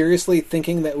seriously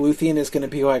thinking that Luthien is going to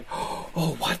be like,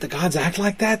 oh, what, the gods act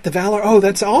like that? The Valar, oh,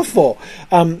 that's awful.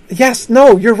 Yes,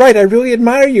 no, you're right. I really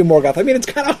admire you, Morgoth. It's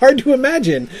kind of hard to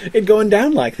imagine it going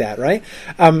down like that, right?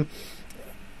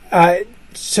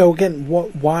 So again,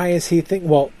 why is he thinking?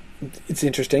 Well, it's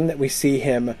interesting that we see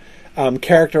him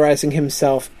characterizing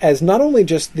himself as not only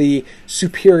just the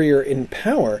superior in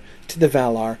power to the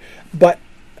Valar, but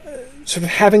sort of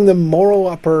having the moral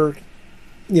upper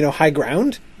high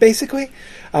ground, basically.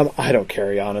 I don't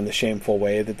carry on in the shameful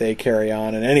way that they carry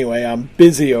on, and anyway, I'm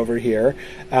busy over here.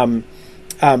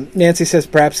 Nancy says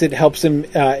perhaps it helps him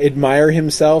admire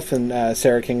himself, and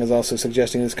Sarah King is also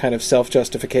suggesting this kind of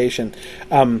self-justification.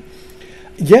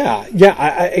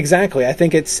 Exactly. I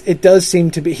think it does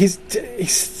seem to be. It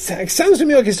sounds to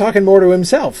me like he's talking more to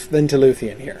himself than to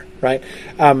Luthien here, right?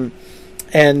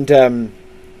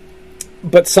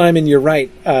 But Simon, you're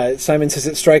right. Simon says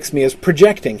it strikes me as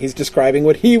projecting. He's describing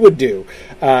what he would do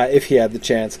if he had the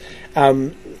chance. I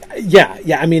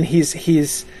mean,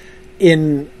 he's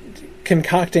in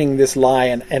concocting this lie,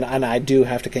 and I do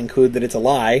have to conclude that it's a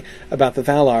lie about the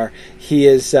Valar. He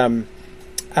is.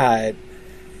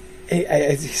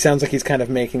 He sounds like he's kind of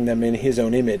making them in his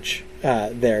own image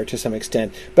there to some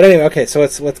extent. But anyway, okay, so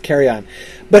let's carry on.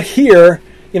 But here,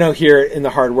 here in the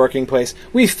hard-working place,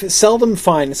 we seldom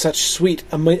find such sweet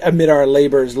amid our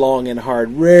labors long and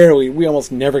hard. Rarely, we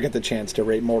almost never get the chance to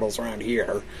rape mortals around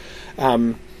here.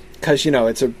 Because,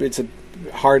 it's a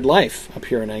hard life up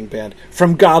here in Angband.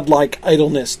 From godlike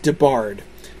idleness debarred.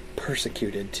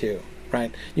 Persecuted, too.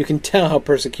 Right, you can tell how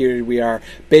persecuted we are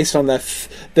based on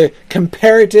the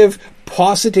comparative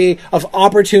paucity of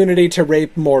opportunity to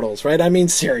rape mortals. Right, I mean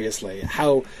seriously,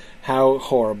 how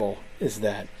horrible is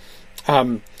that?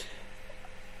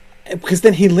 Because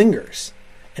then he lingers,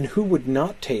 and who would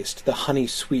not taste the honey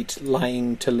sweet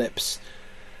lying to lips,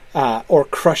 or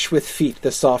crush with feet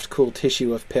the soft cool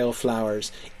tissue of pale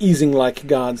flowers, easing like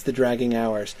gods the dragging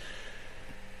hours?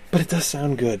 But it does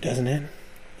sound good, doesn't it?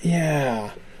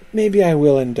 Yeah. Maybe I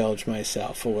will indulge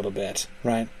myself a little bit,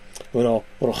 right? Little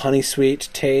honey sweet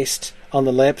taste on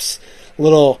the lips,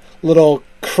 little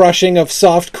crushing of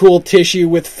soft, cool tissue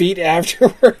with feet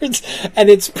afterwards, and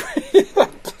it's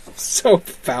so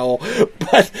foul.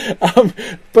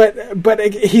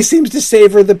 But he seems to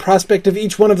savor the prospect of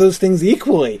each one of those things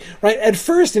equally, right? At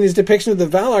first, in his depiction of the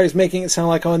Valar, he's making it sound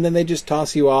like, and then they just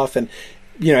toss you off and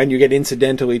you get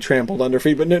incidentally trampled under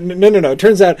feet. But no. It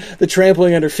turns out the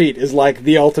trampling under feet is like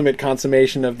the ultimate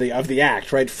consummation of the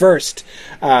act, right? First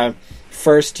you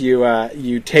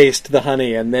taste the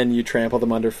honey, and then you trample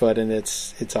them underfoot, and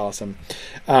it's awesome.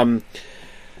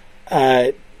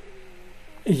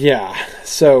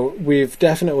 So we've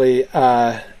definitely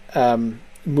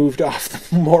moved off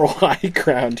the moral high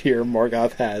ground here.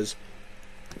 Morgoth has,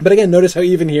 but again, notice how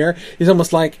even here he's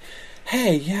almost like,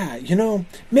 hey,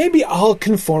 maybe I'll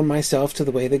conform myself to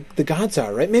the way the gods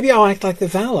are, right? Maybe I'll act like the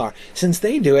Valar. Since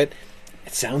they do it,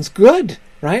 it sounds good,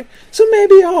 right? So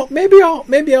maybe I'll do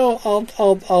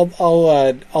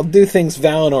things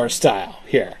Valinor style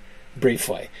here,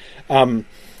 briefly. And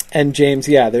James,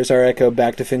 there's our echo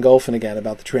back to Fingolfin again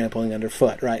about the trampling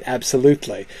underfoot, right?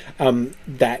 Absolutely.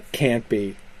 That can't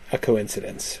be a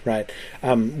coincidence, right?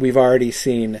 We've already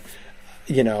seen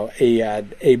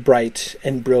a bright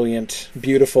and brilliant,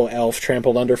 beautiful elf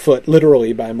trampled underfoot,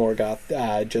 literally by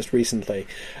Morgoth, just recently.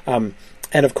 And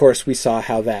of course, we saw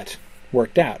how that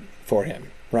worked out for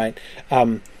him, right?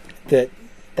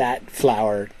 That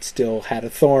flower still had a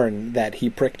thorn that he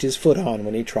pricked his foot on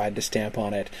when he tried to stamp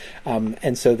on it.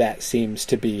 And so that seems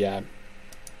to be... and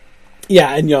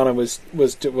Yana was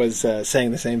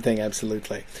saying the same thing,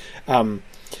 absolutely. And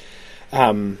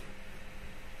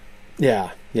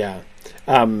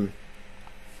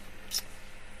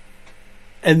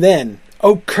then,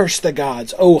 oh, curse the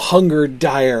gods, oh, hunger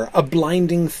dire,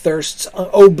 blinding thirsts,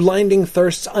 unending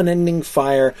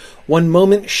fire, one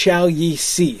moment shall ye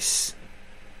cease,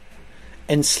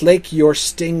 and slake your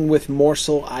sting with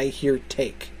morsel I here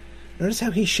take. Notice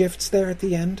how he shifts there at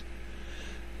the end?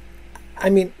 I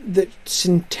mean, the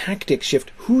syntactic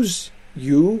shift. Who's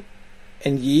you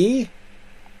and ye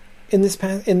in this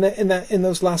in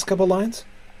those last couple lines?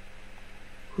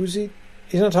 Who's he?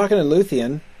 He's not talking to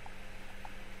Luthien.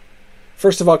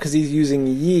 First of all, because he's using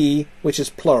ye, which is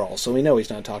plural, so we know he's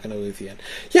not talking to Luthien.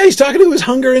 Yeah, he's talking to his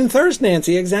hunger and thirst,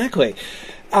 Nancy, exactly.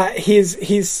 Oh,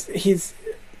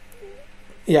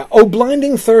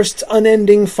 blinding thirsts,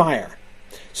 unending fire.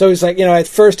 So he's like, at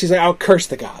first he's like, I'll curse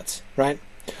the gods, right?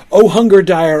 Oh, hunger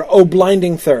dire, oh,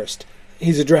 blinding thirst.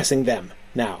 He's addressing them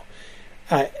now.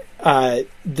 The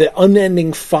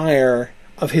unending fire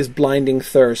of his blinding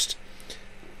thirst.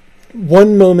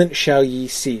 One moment shall ye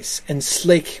cease, and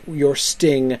slake your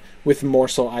sting with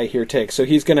morsel I here take. So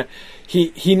he's gonna,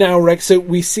 he now, so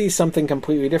we see something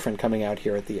completely different coming out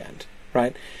here at the end,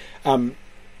 right?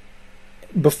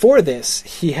 Before this,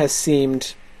 he has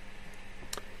seemed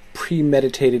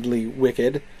premeditatedly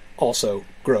wicked, also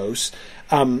gross,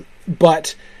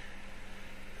 but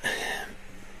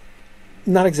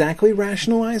not exactly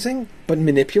rationalizing, but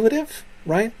manipulative,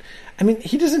 right? I mean,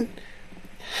 he doesn't...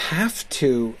 have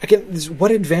to, again,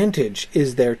 what advantage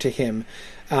is there to him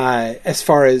as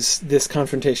far as this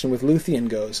confrontation with Luthien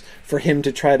goes, for him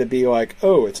to try to be like,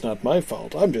 oh, it's not my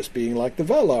fault, I'm just being like the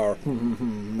Valar,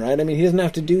 right? I mean, he doesn't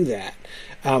have to do that.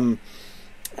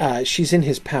 She's in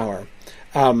his power.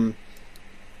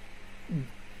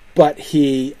 But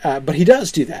he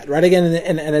does do that, right? Again,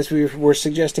 and as we were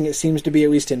suggesting, it seems to be, at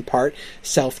least in part,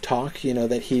 self-talk,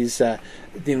 that he's, the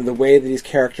way that he's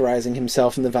characterizing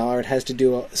himself in the Valar, it has to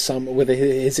do some with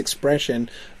his expression,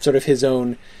 sort of his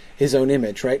own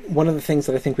image, right? One of the things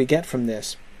that I think we get from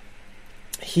this,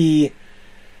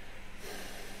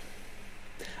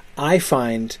 I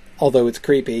find, although it's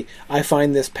creepy, I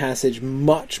find this passage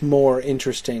much more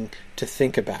interesting to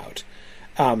think about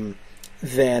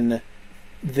than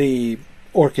the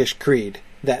Orcish Creed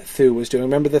that Thu was doing.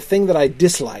 Remember, the thing that I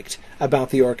disliked about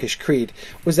the Orcish Creed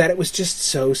was that it was just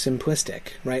so simplistic,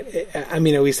 right? I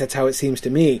mean, at least that's how it seems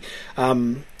to me,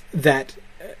 that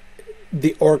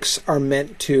the orcs are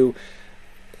meant to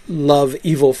love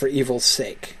evil for evil's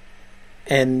sake.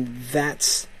 And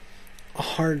that's a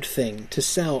hard thing to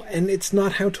sell. And it's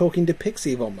not how Tolkien depicts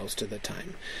evil most of the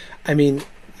time. I mean,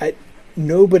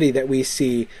 nobody that we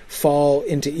see fall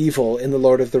into evil in The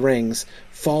Lord of the Rings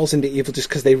falls into evil just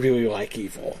because they really like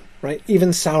evil, right? Even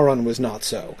Sauron was not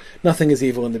so. Nothing is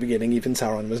evil in the beginning, even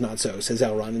Sauron was not so, says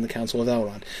Elrond in the Council of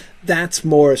Elrond. That's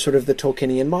more sort of the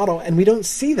Tolkienian model, and we don't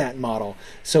see that model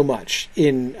so much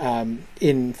in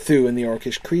Thu and the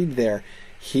Orcish Creed there.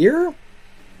 Here,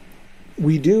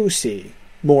 we do see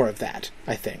more of that,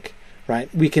 I think,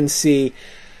 right? We can see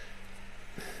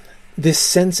this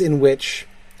sense in which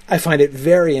I find it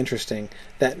very interesting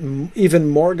that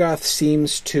even Morgoth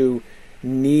seems to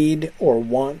need or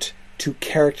want to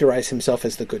characterize himself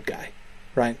as the good guy,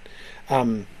 right?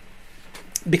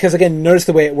 Because, again, notice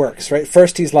the way it works, right?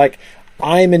 First he's like,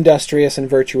 I'm industrious and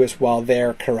virtuous while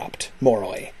they're corrupt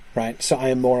morally, right? So I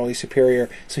am morally superior,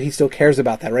 so he still cares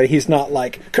about that, right? He's not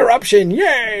like, corruption,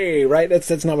 yay, right?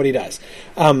 That's not what he does.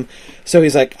 So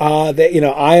he's like,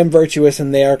 I am virtuous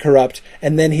and they are corrupt,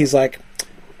 and then he's like,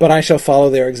 but I shall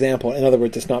follow their example. In other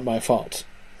words, it's not my fault,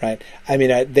 right? I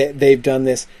mean, they've done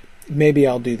this. Maybe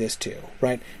I'll do this too,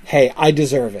 right? Hey, I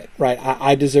deserve it, right?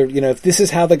 I deserve, if this is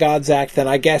how the gods act, then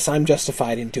I guess I'm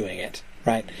justified in doing it,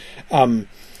 right? And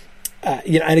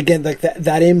again, like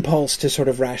that impulse to sort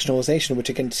of rationalization, which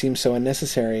again seems so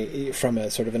unnecessary from a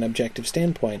sort of an objective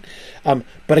standpoint.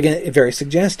 But again, very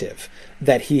suggestive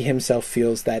that he himself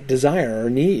feels that desire or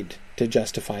need to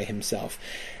justify himself.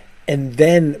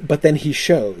 But then he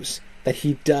shows that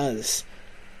he does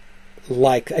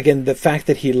like, again, the fact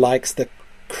that he likes the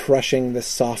crushing the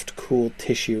soft, cool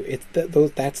tissue.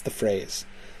 That's the phrase.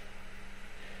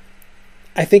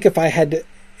 I think if I had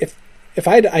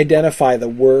to identify the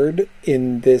word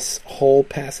in this whole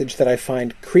passage that I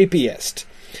find creepiest,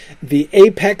 the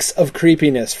apex of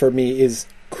creepiness for me is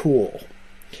cool.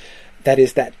 That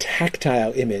is that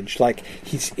tactile image. Like,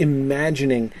 he's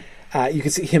imagining, you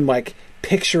can see him like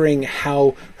picturing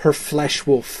how her flesh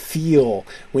will feel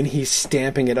when he's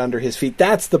stamping it under his feet.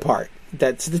 That's the part.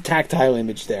 That's the tactile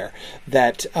image there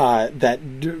that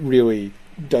really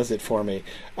does it for me.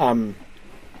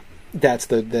 That's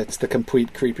the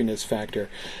complete creepiness factor.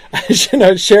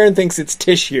 Sharon thinks it's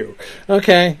tissue.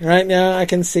 Okay, right now I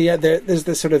can see it. There's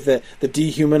the sort of the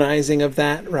dehumanizing of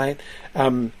that, right?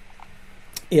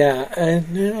 Yeah,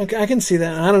 I can see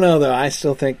that. I don't know though. I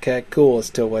still think cool is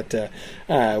still what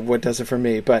does it for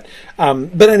me. But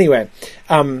anyway,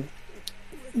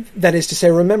 that is to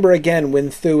say, remember again when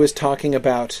Thu is talking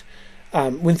about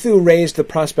when Thu raised the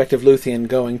prospect of Luthien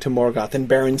going to Morgoth, and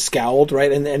Beren scowled,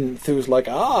 right? And Thu's like,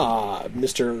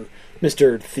 Mr.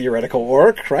 Theoretical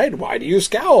Orc, right? Why do you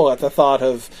scowl at the thought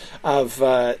of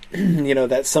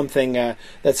that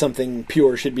something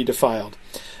pure should be defiled?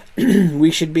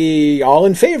 We should be all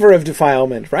in favor of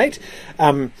defilement, right?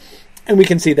 And we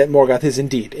can see that Morgoth is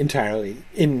indeed entirely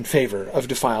in favor of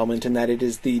defilement, and that it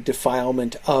is the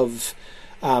defilement of,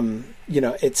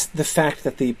 it's the fact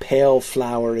that the pale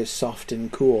flower is soft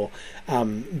and cool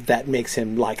that makes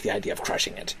him like the idea of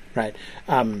crushing it, right?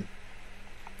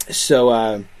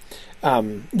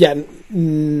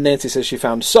 Nancy says she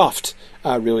found soft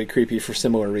really creepy for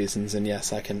similar reasons, and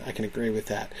yes, I can agree with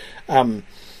that.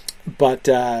 But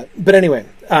anyway,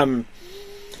 and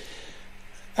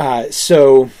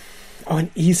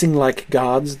easing like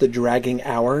gods, the dragging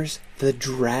hours,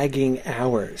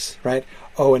 right?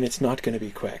 Oh, and it's not going to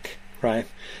be quick, right?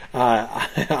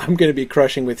 I'm going to be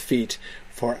crushing with feet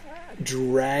for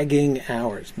dragging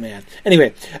hours, man.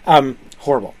 Anyway,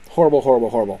 horrible.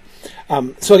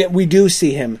 So again, we do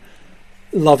see him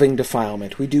loving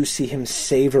defilement. We do see him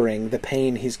savoring the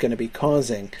pain he's going to be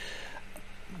causing.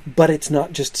 But it's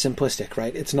not just simplistic,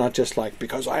 right? It's not just like,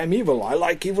 because I am evil, I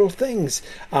like evil things.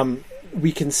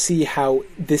 We can see how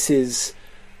this is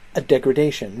a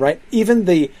degradation, right? Even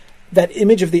that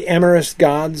image of the amorous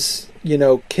gods,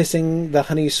 kissing the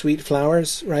honey sweet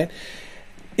flowers, right,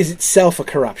 is itself a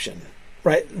corruption,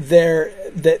 right?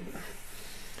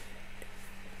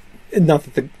 Not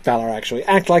that the Valar actually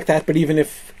act like that, but even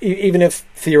if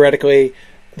theoretically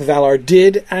the Valar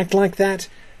did act like that,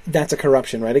 that's a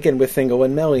corruption, right? Again, with Thingol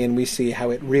and Melian, we see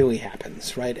how it really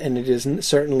happens, right? And it is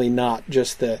certainly not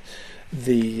just the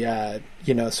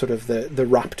sort of the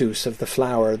raptus of the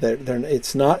flower.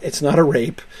 It's not a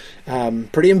rape,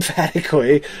 pretty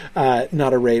emphatically,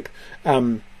 not a rape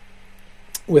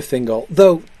with Thingol.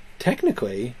 Though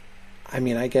technically,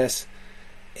 I guess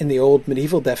in the old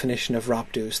medieval definition of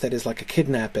raptus, that is like a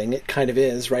kidnapping. It kind of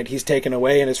is, right? He's taken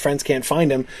away and his friends can't find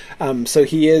him, so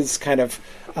he is kind of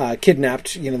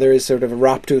kidnapped. There is sort of a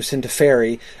raptus into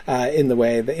fairy in the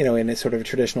way that, in a sort of a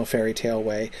traditional fairy tale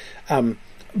way.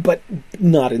 But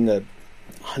not in the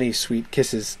honey sweet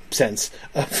kisses sense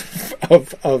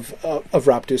of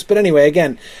raptus. But anyway,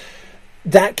 again,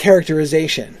 that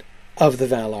characterization of the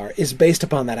Valar is based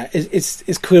upon that.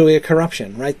 Is clearly a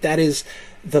corruption, right? That is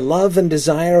the love and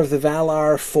desire of the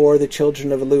Valar for the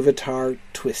children of Iluvatar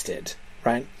twisted,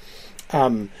 right?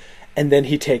 And then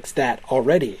he takes that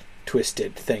already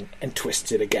twisted thing and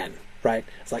twists it again, right?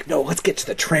 It's like, no, let's get to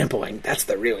the trampling. That's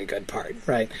the really good part,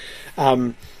 right?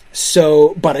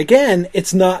 But again,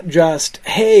 it's not just,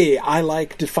 hey, I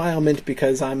like defilement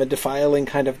because I'm a defiling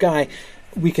kind of guy.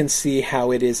 We can see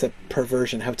how it is a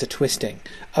perversion, how it's a twisting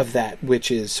of that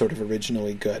which is sort of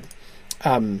originally good.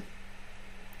 But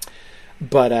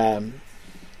then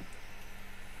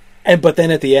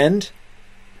at the end,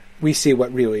 we see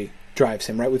what really drives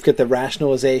him, right? We've got the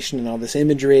rationalization and all this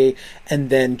imagery, and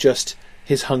then just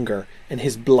his hunger and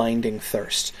his blinding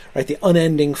thirst, right? The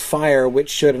unending fire, which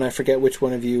should, and I forget which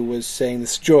one of you was saying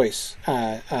this, Joyce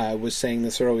was saying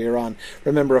this earlier on.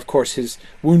 Remember, of course, his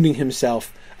wounding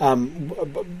himself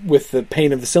with the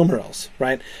pain of the Silmarils,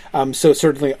 right? So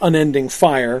certainly unending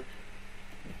fire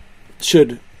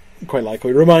should quite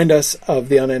likely remind us of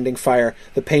the unending fire,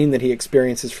 the pain that he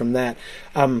experiences from that.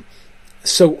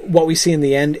 So what we see in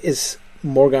the end is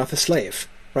Morgoth a slave,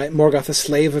 right? Morgoth a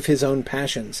slave of his own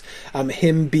passions.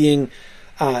 Him being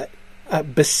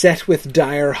beset with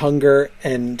dire hunger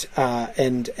and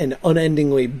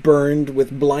unendingly burned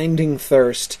with blinding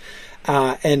thirst,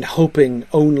 and hoping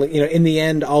only, in the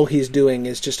end, all he's doing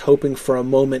is just hoping for a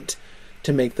moment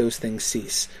to make those things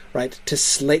cease, right? To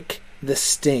slake the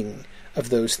sting of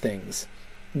those things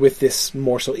with this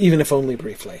morsel, even if only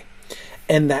briefly.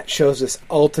 And that shows us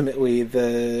ultimately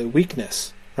the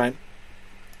weakness, right?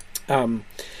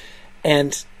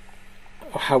 And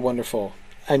how wonderful.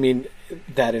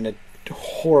 That in a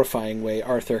horrifying way,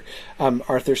 Arthur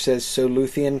says, so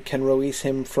Luthien can release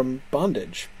him from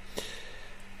bondage.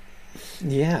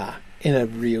 Yeah, in a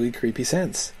really creepy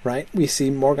sense, right? We see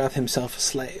Morgoth himself a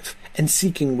slave and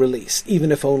seeking release,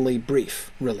 even if only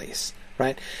brief release,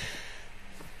 right?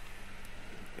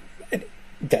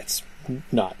 That's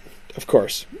not, of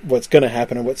course, what's going to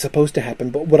happen or what's supposed to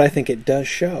happen, but what I think it does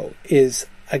show is,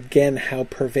 again, how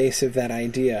pervasive that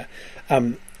idea,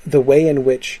 the way in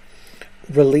which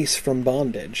release from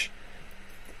bondage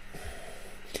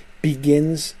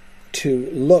begins to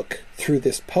look through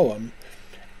this poem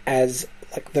as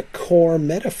like the core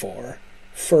metaphor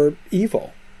for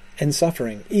evil and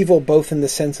suffering. Evil both in the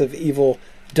sense of evil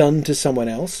done to someone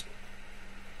else,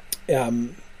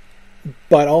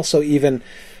 but also even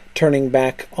turning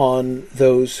back on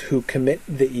those who commit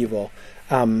the evil,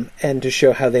 and to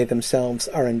show how they themselves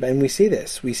are in. And we see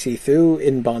this. We see Thu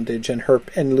in bondage and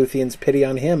Luthien's pity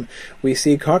on him. We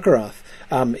see Karkaroth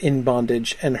in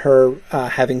bondage and her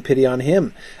having pity on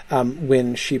him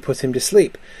when she puts him to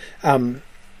sleep.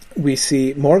 We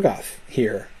see Morgoth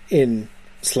here in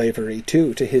slavery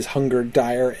too, to his hunger,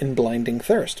 dire and blinding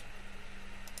thirst.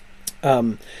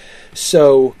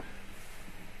 So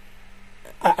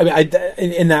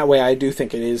in that way, I do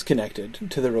think it is connected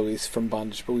to the release from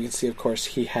bondage. But we can see, of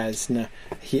course,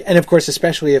 and of course,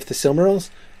 especially if the Silmarils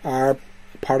are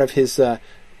part of his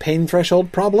pain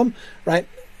threshold problem, right?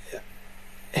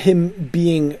 Him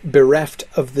being bereft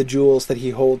of the jewels that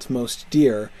he holds most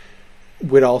dear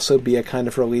would also be a kind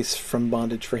of release from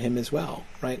bondage for him as well,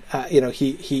 right?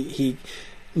 He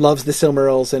loves the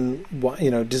Silmarils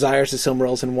and desires the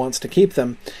Silmarils and wants to keep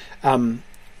them,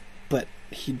 but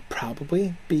he'd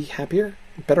probably be happier,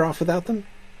 better off without them,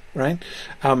 right?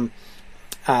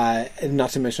 Not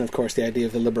to mention, of course, the idea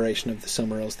of the liberation of the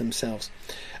Silmarils themselves.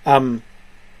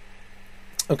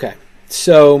 Okay,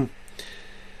 so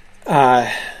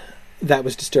that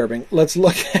was disturbing. Let's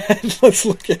look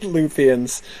at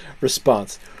Luthien's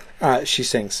response. She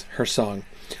sings her song.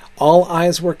 All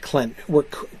eyes were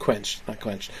quenched,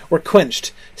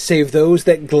 save those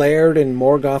that glared in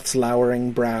Morgoth's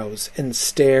lowering brows, and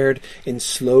stared in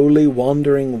slowly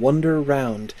wandering wonder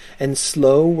round, and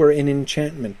slow were in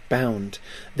enchantment bound.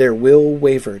 Their will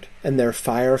wavered, and their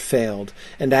fire failed,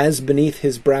 and as beneath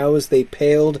his brows they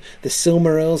paled, the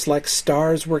Silmarils like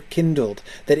stars were kindled,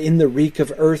 that in the reek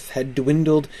of earth had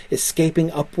dwindled, escaping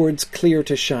upwards clear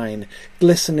to shine,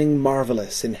 glistening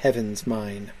marvellous in heaven's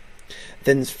mine.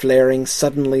 Then flaring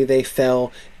suddenly they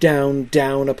fell, down,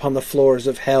 down upon the floors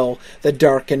of hell. The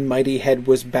dark and mighty head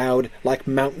was bowed, like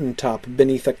mountain top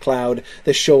beneath a cloud.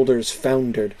 The shoulders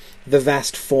foundered, the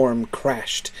vast form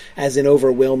crashed, as in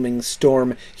overwhelming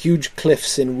storm huge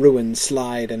cliffs in ruin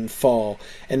slide and fall,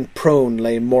 and prone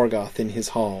lay Morgoth in his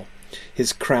hall.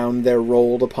 His crown there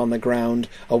rolled upon the ground,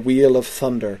 a wheel of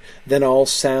thunder. Then all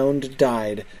sound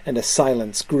died, and a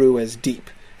silence grew as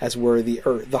deep as were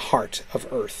the heart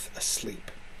of earth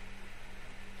asleep.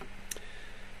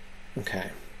 Okay.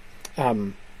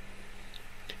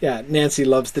 Nancy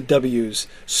loves the W's.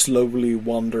 Slowly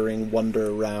wandering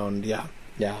wonder round. Yeah,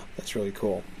 that's really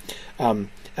cool.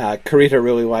 Karita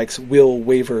really likes will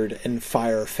wavered and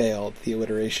fire failed, the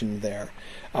alliteration there.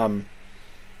 Very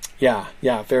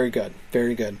good.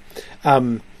 Very good.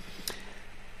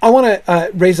 I want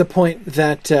to raise a point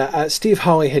that Steve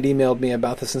Hawley had emailed me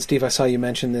about this, and Steve, I saw you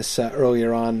mention this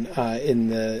earlier on in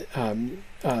the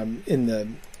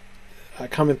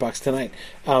comment box tonight.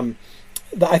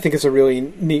 I think it's a really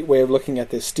neat way of looking at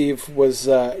this. Steve was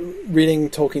reading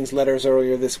Tolkien's letters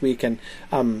earlier this week, and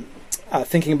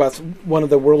thinking about one of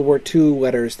the World War II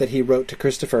letters that he wrote to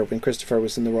Christopher when Christopher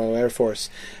was in the Royal Air Force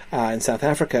in South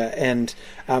Africa, and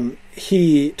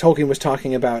Tolkien was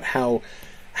talking about how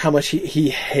much he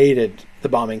hated the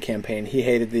bombing campaign. He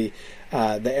hated the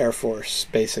Air Force,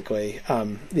 basically,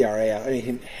 the RAF. I mean,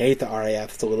 he didn't hate the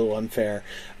RAF. It's a little unfair,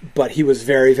 but he was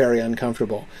very, very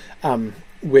uncomfortable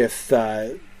with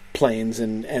planes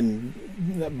and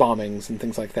bombings and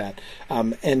things like that.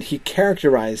 And he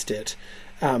characterized it,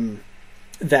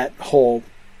 that whole,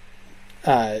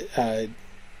 the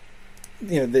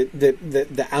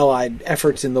Allied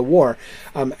efforts in the war,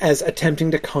 as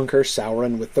attempting to conquer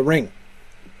Sauron with the ring.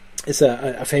 It's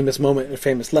a famous moment, a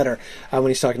famous letter when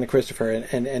he's talking to Christopher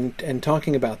and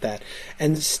talking about that.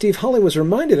 And Steve Hawley was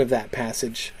reminded of that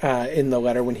passage in the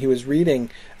letter when he was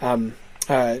rereading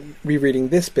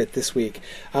this bit this week,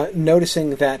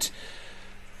 noticing that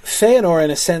Feanor,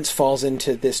 in a sense, falls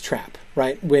into this trap,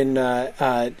 right? When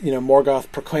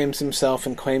Morgoth proclaims himself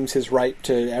and claims his right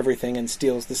to everything and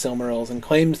steals the Silmarils and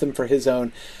claims them for his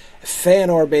own,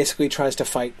 Feanor basically tries to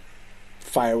fight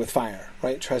fire with fire,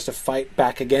 right? Tries to fight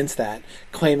back against that,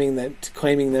 claiming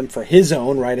them for his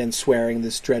own, right, and swearing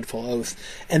this dreadful oath,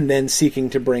 and then seeking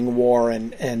to bring war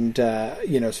and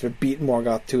sort of beat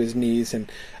Morgoth to his knees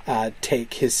and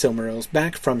take his Silmarils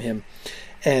back from him.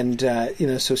 And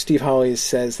so Steve Hawley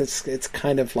says it's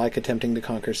kind of like attempting to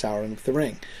conquer Sauron with the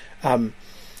ring,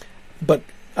 but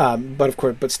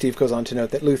Steve goes on to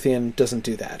note that Luthien doesn't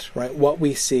do that, right? What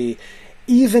we see,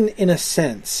 even in a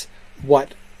sense,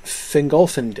 what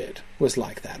Fingolfin did was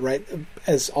like that, right?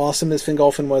 As awesome as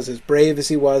Fingolfin was, as brave as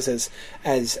he was,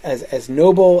 as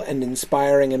noble and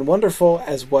inspiring and wonderful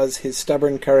as was his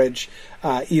stubborn courage,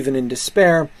 even in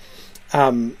despair,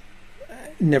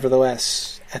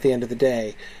 nevertheless, at the end of the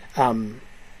day,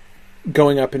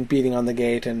 going up and beating on the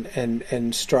gate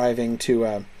and striving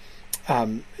to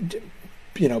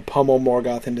pummel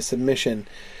Morgoth into submission,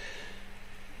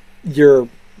 you're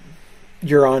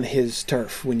on his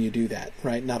turf when you do that,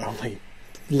 right? Not only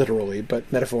literally,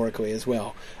 but metaphorically as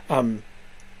well.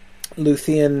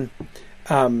 Luthien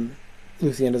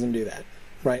doesn't do that,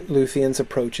 right? Luthien's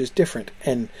approach is different.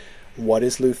 And what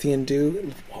does Luthien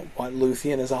do? What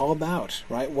Luthien is all about,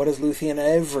 right? What does Luthien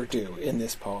ever do in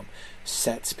this poem?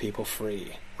 Sets people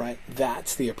free, right?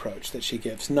 That's the approach that she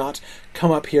gives. Not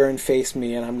come up here and face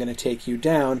me and I'm going to take you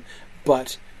down,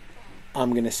 but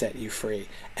I'm going to set you free.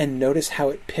 And notice how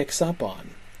it picks up on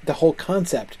the whole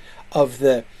concept of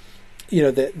the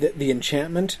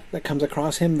enchantment that comes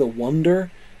across him, the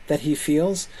wonder that he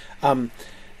feels.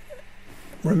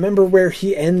 Remember where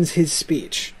he ends his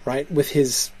speech, right? With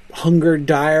his hunger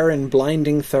dire and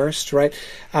blinding thirst, right?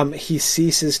 He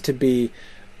ceases to be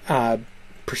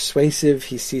persuasive,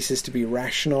 he ceases to be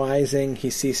rationalizing, he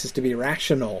ceases to be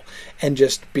rational, and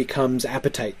just becomes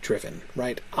appetite-driven,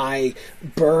 right? I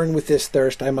burn with this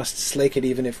thirst, I must slake it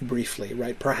even if briefly,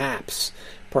 right? Perhaps,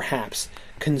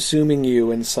 consuming you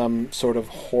in some sort of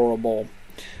horrible,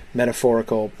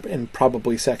 metaphorical, and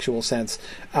probably sexual sense,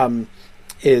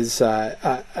 is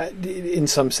in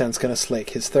some sense going to slake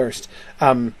his thirst.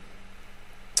 And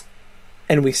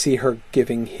we see her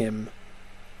giving him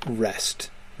rest,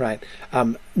 right?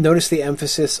 Notice the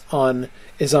emphasis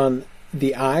is on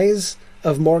the eyes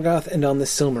of Morgoth and on the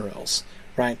Silmarils,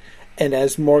 right? And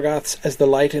as the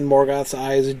light in Morgoth's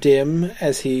eyes dim,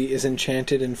 as he is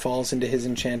enchanted and falls into his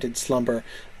enchanted slumber,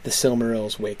 the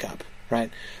Silmarils wake up, right?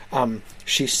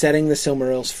 She's setting the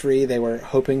Silmarils free. They were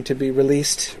hoping to be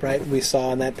released, right? We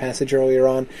saw in that passage earlier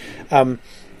on.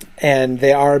 And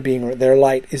their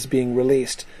light is being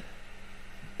released.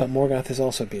 But Morgoth is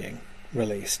also being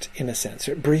released, in a sense,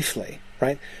 briefly,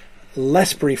 right?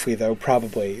 Less briefly, though,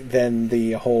 probably, than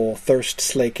the whole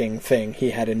thirst-slaking thing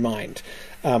he had in mind.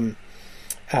 Or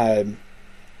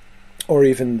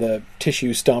even the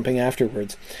tissue stomping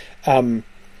afterwards.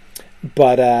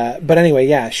 But anyway,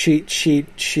 yeah,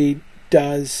 she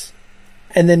does.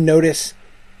 And then notice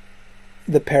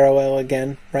the parallel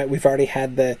again, right? We've already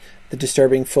had the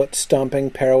disturbing foot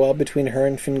stomping parallel between her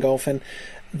and Fingolfin.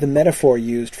 The metaphor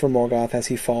used for Morgoth as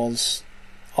he falls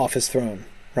off his throne,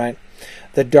 right?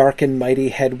 The dark and mighty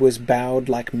head was bowed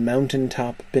like mountain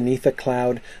top beneath a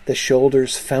cloud. The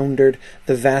shoulders foundered.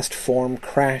 The vast form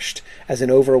crashed as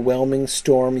an overwhelming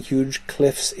storm. Huge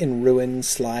cliffs in ruin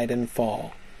slide and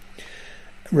fall.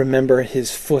 Remember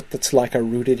his foot that's like a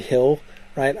rooted hill,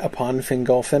 right, upon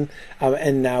Fingolfin.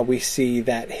 And now we see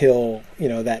that hill,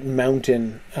 that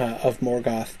mountain of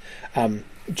Morgoth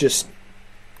just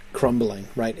crumbling,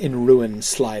 right, in ruin,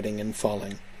 sliding and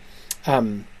falling.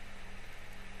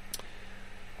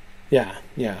 Yeah.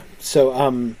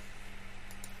 So,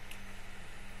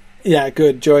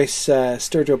 good. Joyce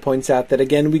Sturgill points out that,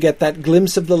 again, we get that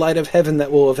glimpse of the light of heaven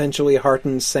that will eventually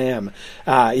hearten Sam.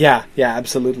 Yeah,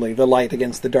 absolutely. The light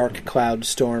against the dark cloud,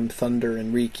 storm, thunder,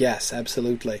 and reek. Yes,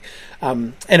 absolutely.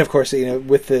 And of course, so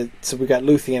we've got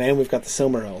Luthien and we've got the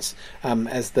Silmarils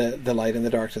as the light in the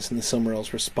darkness, and the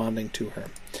Silmarils responding to her.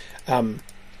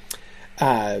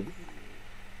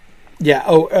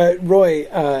 Roy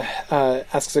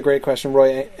asks a great question.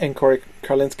 Roy and Corey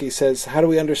Karlinski says, how do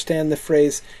we understand the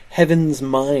phrase, heaven's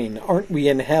mine? Aren't we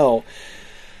in hell?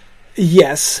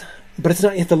 Yes, but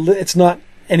it's not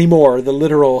anymore the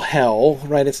literal hell,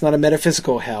 right? It's not a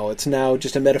metaphysical hell. It's now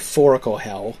just a metaphorical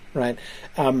hell, right?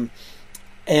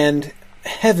 And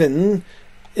heaven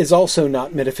is also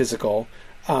not metaphysical,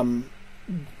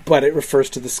 but it refers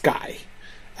to the sky.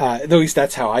 At least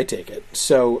that's how I take it.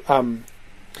 So,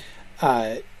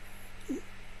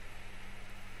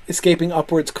 escaping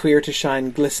upwards, clear to shine,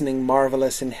 glistening,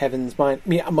 marvelous in heaven's mind,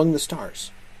 among the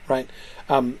stars, right?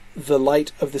 The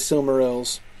light of the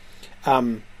Silmarils.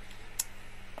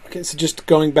 Okay, so just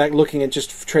going back, looking at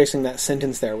just tracing that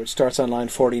sentence there, which starts on line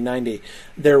 4090.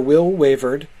 Their will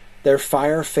wavered, their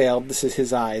fire failed, this is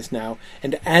his eyes now,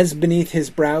 and as beneath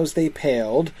his brows they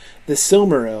paled, the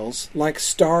Silmarils, like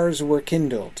stars were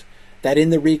kindled, that in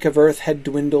the reek of earth had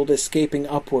dwindled, escaping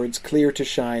upwards, clear to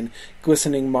shine,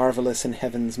 glistening marvelous in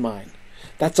heaven's mine.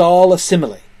 That's all a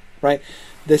simile, right?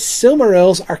 The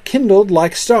Silmarils are kindled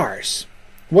like stars.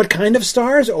 What kind of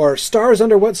stars, or stars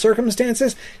under what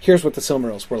circumstances? Here's what the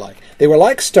Silmarils were like. They were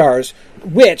like stars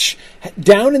which,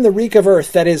 down in the reek of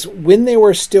earth, that is, when they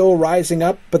were still rising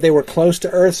up, but they were close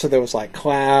to earth, so there was like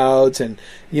clouds and,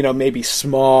 maybe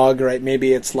smog, right?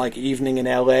 Maybe it's like evening in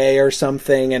LA or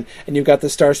something, and you've got the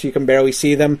stars so you can barely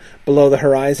see them below the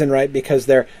horizon, right? Because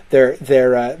they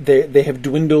have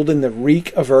dwindled in the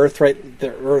reek of earth, right?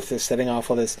 The earth is setting off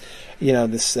all this,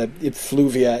 this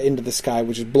effluvia into the sky,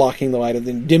 which is blocking the light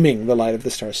of dimming the light of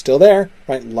the stars. Still there,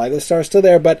 right? The light of the stars still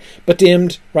there, but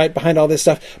dimmed, right, behind all this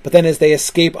stuff. But then as they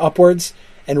escape upwards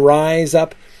and rise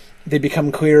up, they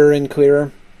become clearer and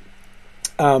clearer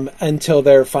until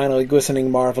they're finally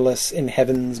glistening marvelous in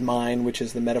heaven's mine, which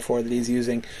is the metaphor that he's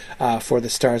using for the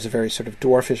stars, a very sort of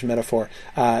dwarfish metaphor,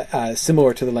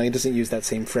 similar to the language. It doesn't use that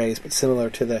same phrase, but similar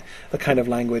to the kind of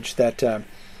language that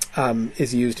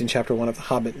is used in Chapter 1 of The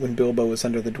Hobbit when Bilbo was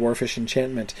under the dwarfish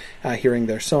enchantment, hearing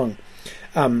their song.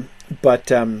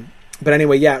 But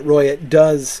anyway, yeah, Roy, it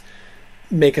does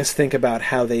make us think about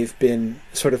how they've been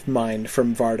sort of mined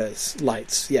from Varda's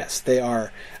lights. Yes, they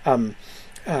are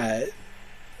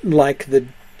like the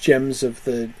gems of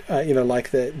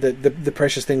like the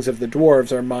precious things of the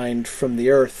dwarves are mined from the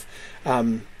earth,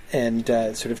 and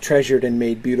sort of treasured and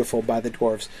made beautiful by the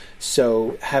dwarves.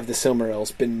 So have the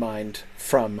Silmarils been mined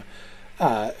from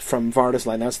Varda's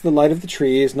light. Now it's the light of the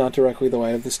trees, not directly the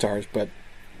light of the stars, but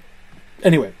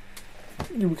anyway,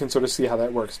 you can sort of see how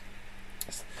that works.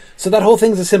 So that whole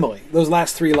thing's a simile. Those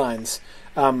last 3 lines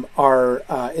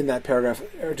are in that paragraph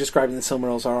describing the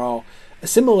Silmarils are all a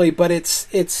simile, but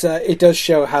it does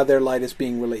show how their light is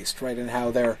being released, right, and how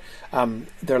their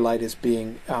light is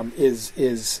being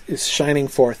is shining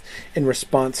forth in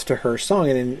response to her song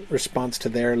and in response to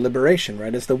their liberation,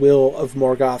 right, as the will of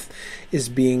Morgoth is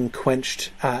being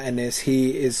quenched and as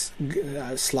he is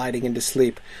sliding into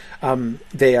sleep,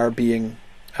 they are being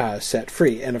set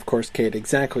free. And of course, Kate,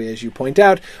 exactly as you point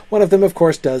out, one of them, of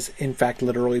course, does in fact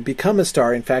literally become a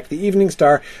star. In fact, the evening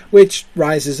star, which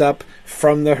rises up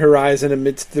from the horizon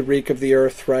amidst the reek of the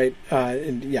earth, right?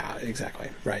 And yeah, exactly,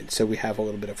 right. So we have a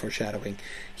little bit of foreshadowing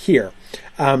here.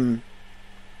 The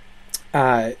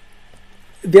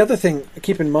other thing,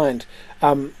 keep in mind,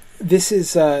 this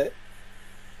is the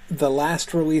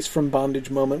last release from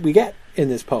bondage moment we get in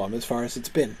this poem, as far as it's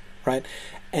been, right?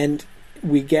 And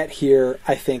we get here,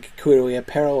 I think, clearly a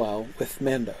parallel with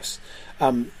Mandos.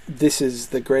 This is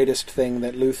the greatest thing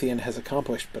that Luthien has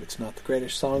accomplished, but it's not the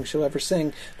greatest song she'll ever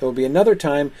sing. There will be another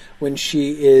time when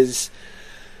she is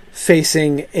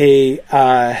facing a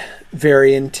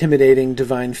very intimidating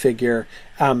divine figure,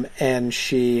 and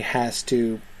she has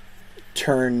to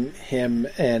turn him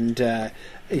and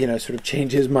sort of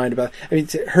change his mind about. I mean,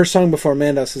 her song before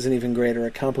Mandos is an even greater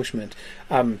accomplishment.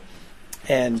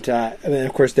 And then,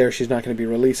 of course, there she's not going to be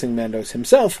releasing Mandos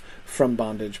himself from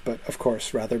bondage, but, of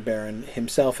course, rather Beren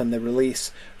himself, and the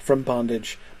release from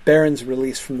bondage, Beren's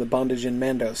release from the bondage in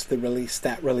Mandos,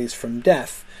 that release from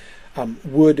death,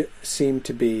 would seem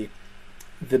to be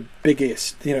the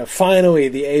biggest, finally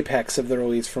the apex of the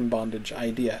release from bondage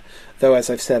idea. Though, as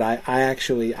I've said,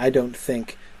 I don't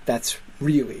think that's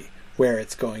really where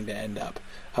it's going to end up.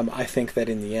 I think that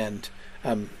in the end,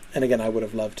 and again, I would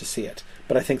have loved to see it,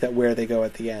 but I think that where they go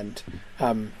at the end,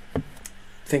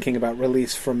 thinking about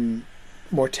release from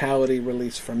mortality,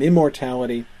 release from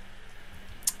immortality,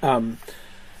 I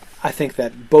think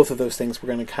that both of those things were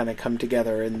going to kind of come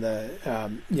together in the,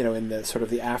 in the sort of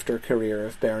the after career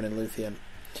of Beren and Luthien.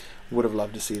 Would have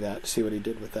loved to see that, see what he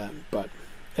did with that. But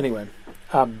anyway,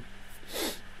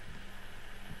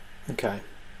 okay.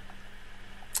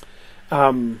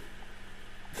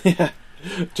 Yeah.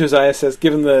 Josiah says,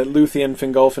 given the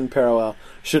Luthien-Fingolfin parallel,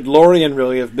 should Lorien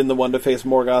really have been the one to face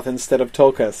Morgoth instead of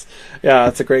Tulkas? Yeah,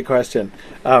 that's a great question.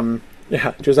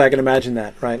 Yeah, Josiah can imagine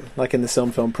that, right? Like in the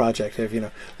Film Project, if,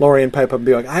 Lorien pipe up and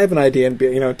be like, I have an idea, and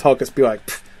Tulkas be like,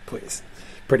 please,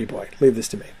 pretty boy, leave this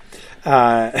to me.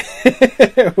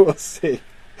 We'll see.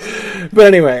 But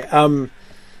anyway,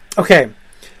 okay.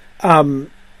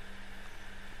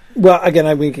 Well,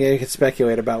 again, we can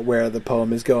speculate about where the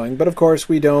poem is going, but of course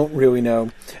we don't really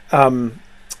know. There's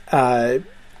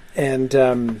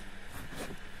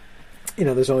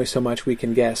only so much we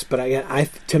can guess. But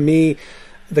to me,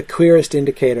 the clearest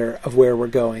indicator of where we're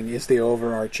going is the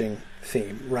overarching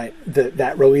theme, right?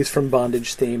 That release from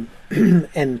bondage theme,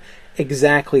 and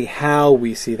exactly how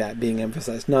we see that being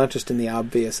emphasized, not just in the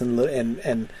obvious and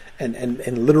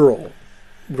literal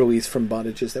release from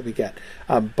bondages that we get,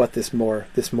 but this more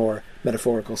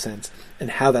metaphorical sense,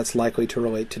 and how that's likely to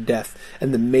relate to death.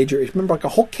 And the major, remember, like a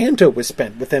whole canto was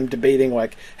spent with them debating,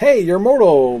 like, hey, you're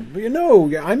mortal,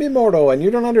 I'm immortal, and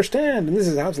you don't understand, and this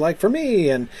is how it's like for me.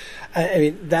 And I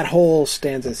mean, that whole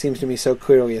stanza seems to me so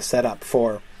clearly a setup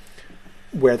for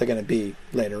where they're going to be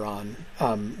later on,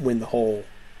 when the whole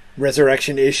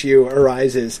resurrection issue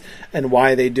arises, and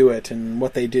why they do it, and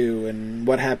what they do, and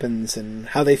what happens, and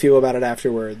how they feel about it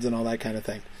afterwards, and all that kind of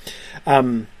thing.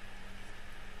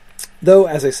 Though,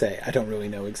 as I say, I don't really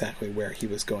know exactly where he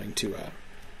was going to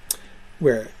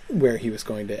where he was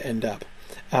going to end up.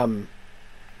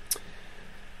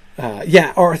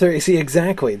 Arthur, you see,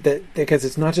 exactly, that, because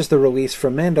it's not just the release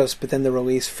from Mandos, but then the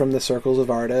release from the circles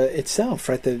of Arda itself,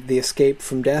 right? The escape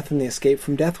from death and the escape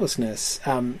from deathlessness.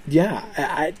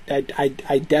 I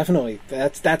definitely,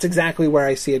 that's exactly where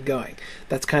I see it going.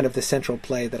 That's kind of the central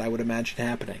play that I would imagine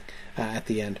happening at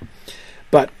the end.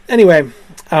 But anyway,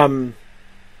 all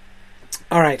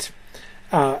right,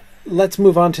 let's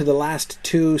move on to the last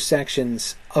 2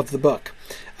 sections of the book.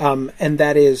 And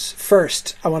that is,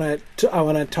 first, I want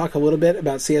to talk a little bit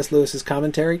about C.S. Lewis's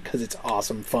commentary, because it's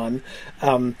awesome fun.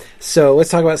 So let's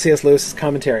talk about C.S. Lewis's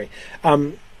commentary.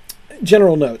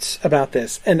 General notes about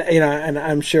this, and and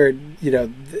I'm sure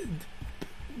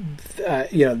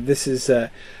this is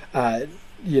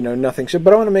nothing should.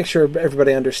 But I want to make sure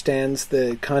everybody understands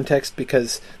the context,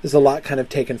 because there's a lot kind of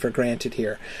taken for granted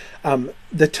here.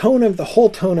 The whole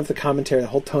tone of the commentary, the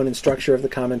whole tone and structure of the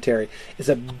commentary is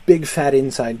a big fat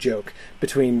inside joke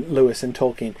between Lewis and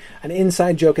Tolkien. An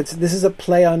inside joke. This is a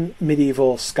play on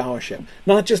medieval scholarship,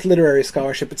 not just literary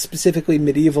scholarship, but specifically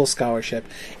medieval scholarship.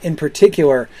 In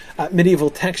particular, medieval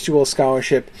textual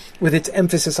scholarship, with its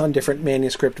emphasis on different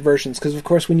manuscript versions. Because of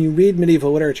course, when you read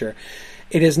medieval literature,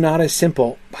 it is not as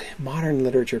simple. Modern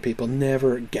literature people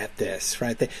never get this,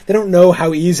 right? They don't know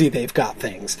how easy they've got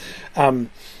things.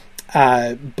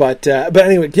 But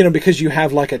anyway, because you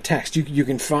have like a text, you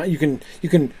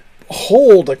can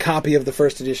hold a copy of the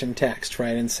first edition text,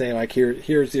 right, and say like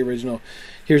here's the original,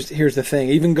 here's the thing.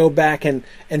 Even go back and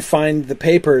find the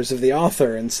papers of the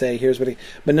author and say here's what he.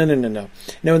 But no.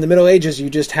 No, in the Middle Ages, you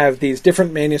just have these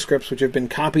different manuscripts which have been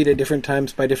copied at different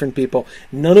times by different people.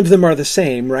 None of them are the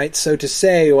same, right? So to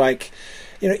say like,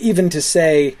 even to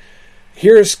say,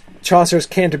 here's Chaucer's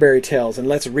Canterbury Tales and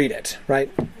let's read it,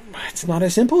 right? It's not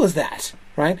as simple as that,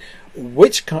 right?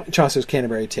 Which Chaucer's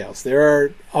Canterbury Tales? There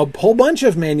are a whole bunch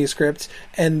of manuscripts,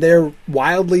 and they're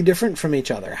wildly different from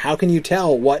each other. How can you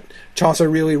tell what Chaucer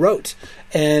really wrote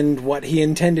and what he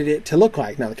intended it to look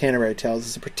like? Now, the Canterbury Tales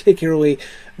is a particularly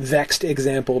vexed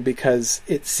example because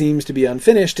it seems to be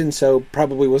unfinished, and so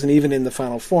probably wasn't even in the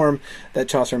final form that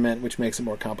Chaucer meant, which makes it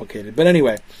more complicated. But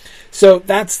anyway, so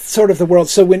that's sort of the world.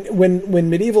 So when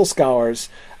medieval scholars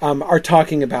are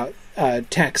talking about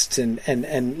texts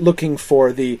and looking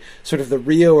for the sort of the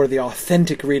real or the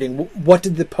authentic reading, what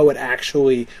did the poet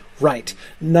actually write?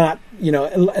 Not,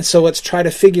 and so let's try to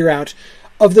figure out,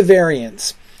 of the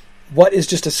variants, what is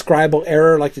just a scribal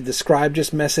error? Like, did the scribe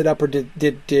just mess it up, or did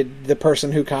the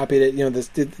person who copied it,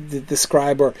 did the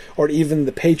scribe or even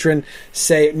the patron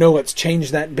say, no, let's change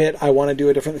that bit, I want to do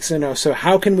a different thing? So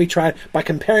how can we try, by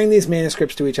comparing these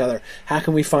manuscripts to each other, how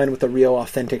can we find what the real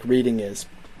authentic reading is?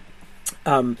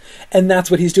 And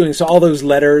that's what he's doing. So all those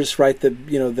letters, right? The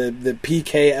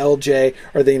PKLJ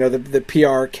or the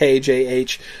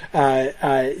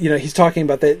PRKJH. He's talking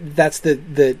about that. That's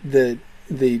the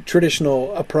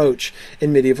traditional approach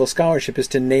in medieval scholarship, is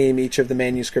to name each of the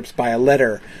manuscripts by a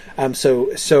letter.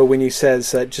 So when he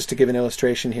says, just to give an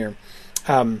illustration here,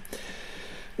 when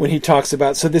he talks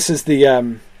about, so this is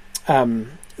the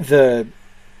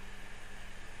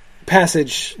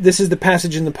passage. This is the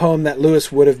passage in the poem that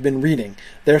Lewis would have been reading.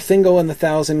 There Thingol in the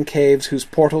thousand caves, whose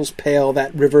portals pale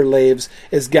that river laves,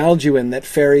 is Galduin that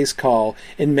fairies call,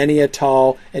 in many a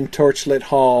tall and torchlit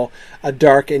hall, a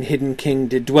dark and hidden king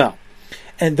did dwell.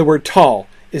 And the word tall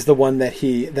is the one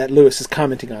that Lewis is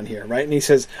commenting on here, right? And he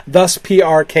says, thus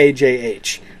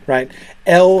PRKJH, right?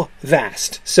 L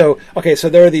vast. So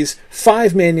there are these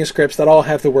 5 manuscripts that all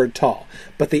have the word tall.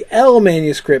 But the L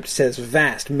manuscript says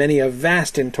vast, many a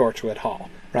vast in torchlit hall,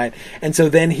 right? And so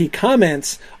then he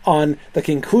comments on the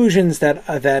conclusions that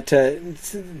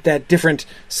different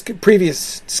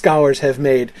previous scholars have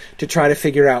made to try to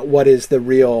figure out what is the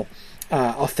real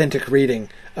authentic reading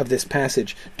of this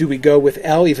passage. Do we go with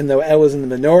L, even though L is in the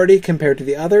minority compared to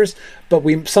the others?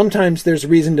 But sometimes there's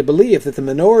reason to believe that the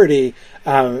minority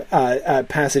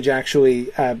passage actually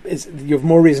is. You have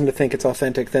more reason to think it's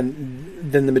authentic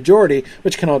than the majority,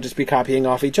 which can all just be copying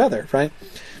off each other, right?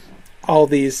 All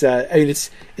these, it's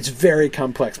very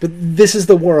complex. But this is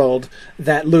the world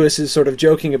that Lewis is sort of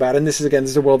joking about, and this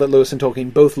is the world that Lewis and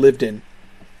Tolkien both lived in.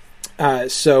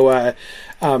 So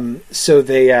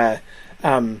they.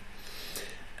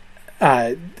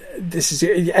 This is,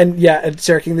 and yeah,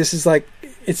 Sarah King, this is like,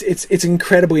 it's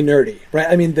incredibly nerdy, right?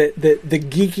 I mean, the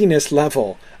geekiness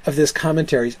level of this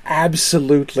commentary is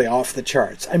absolutely off the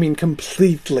charts. I mean,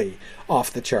 completely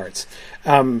off the charts.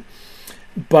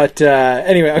 But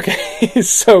anyway, okay.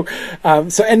 So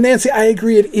and Nancy, I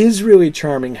agree, it is really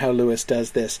charming how Lewis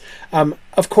does this.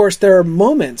 Of course, there are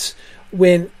moments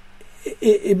when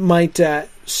it might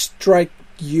strike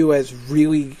you as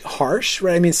really harsh,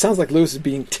 right? I mean, it sounds like Lewis is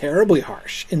being terribly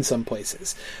harsh in some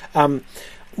places.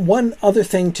 One other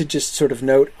thing to just sort of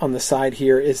note on the side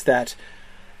here is that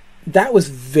was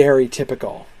very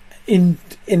typical. In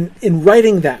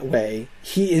writing that way,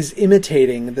 he is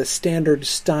imitating the standard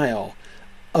style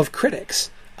of critics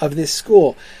of this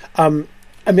school. I mean,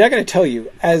 I got to tell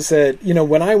you, as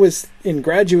when I was in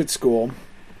graduate school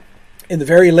in the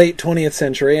very late 20th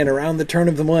century and around the turn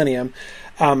of the millennium,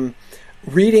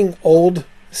 reading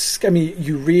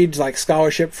you read like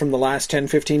scholarship from the last 10,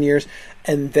 15 years,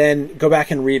 and then go back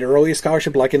and read early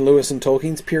scholarship, like in Lewis and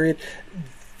Tolkien's period.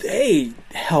 They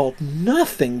held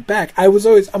nothing back.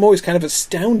 I'm always kind of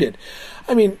astounded.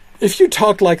 I mean, if you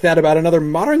talked like that about another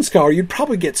modern scholar, you'd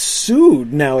probably get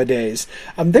sued nowadays.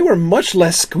 They were much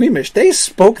less squeamish. They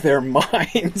spoke their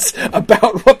minds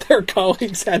about what their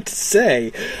colleagues had to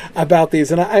say about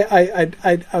these. And I'm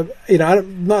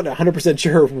not 100%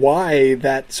 sure why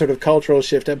that sort of cultural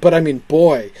shift. But I mean,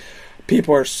 boy,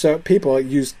 people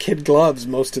use kid gloves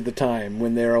most of the time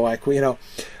when they're like,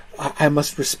 I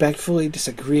must respectfully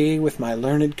disagree with my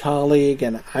learned colleague,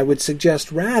 and I would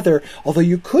suggest rather, although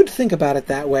you could think about it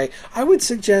that way, I would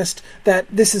suggest that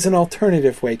this is an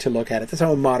alternative way to look at it. That's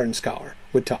how a modern scholar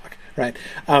would talk, right?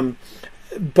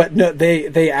 But no,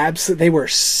 they were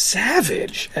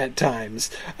savage at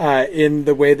times in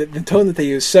the way that the tone that they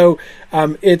use. So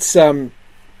it's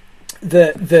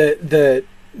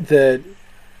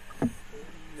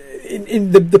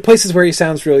in the places where he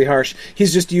sounds really harsh,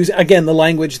 he's just using, again, the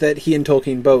language that he and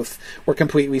Tolkien both were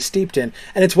completely steeped in.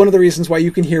 And it's one of the reasons why you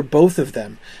can hear both of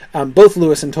them, both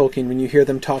Lewis and Tolkien, when you hear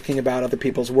them talking about other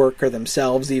people's work or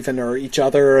themselves even, or each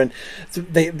other, and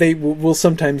they will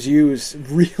sometimes use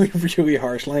really, really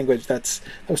harsh language. That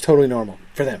was totally normal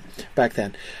for them back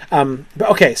then.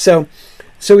 But okay, so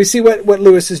we see what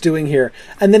Lewis is doing here.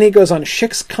 And then he goes on,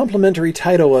 Schick's complimentary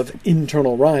title of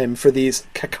internal rhyme for these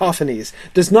cacophonies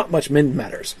does not much mend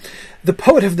matters. The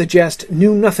poet of the jest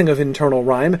knew nothing of internal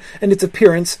rhyme, and its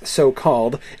appearance, so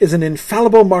called, is an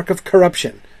infallible mark of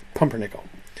corruption. Pumpernickel.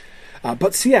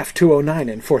 But cf. 209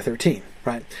 and 413,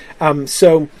 right?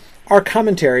 So our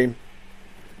commentary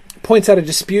points out a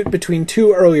dispute between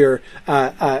two earlier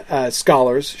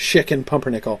scholars, Schick and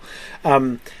Pumpernickel,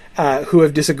 who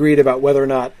have disagreed about whether or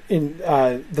not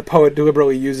the poet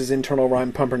deliberately uses internal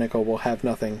rhyme. Pumpernickel will have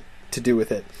nothing to do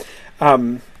with it.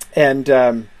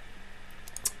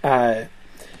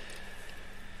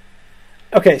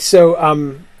 Okay,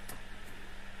 so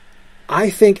I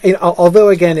think, although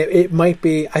again, it might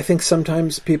be, I think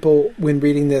sometimes people, when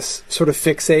reading this, sort of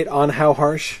fixate on how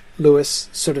harsh Lewis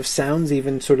sort of sounds,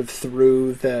 even sort of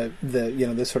through the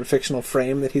sort of fictional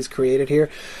frame that he's created here.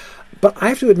 But I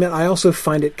have to admit, I also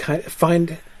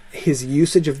find his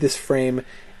usage of this frame,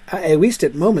 at least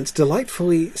at moments,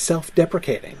 delightfully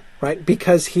self-deprecating, right?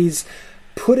 Because he's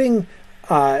putting,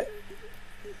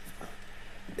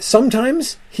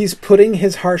 sometimes he's putting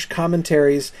his harsh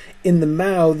commentaries in the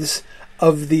mouths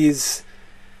of these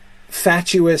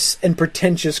fatuous and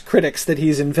pretentious critics that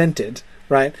he's invented,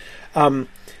 right?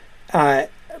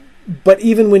 But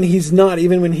even when he's not,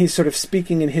 even when he's sort of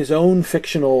speaking in his own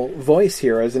fictional voice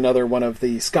here, as another one of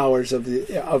the scholars of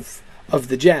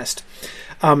the jest,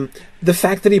 the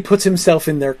fact that he puts himself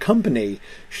in their company,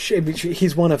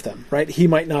 he's one of them, right? He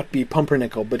might not be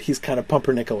Pumpernickel, but he's kind of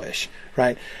Pumpernickel-ish,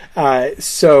 right?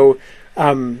 It's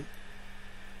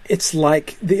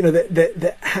like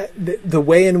the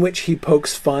way in which he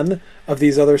pokes fun of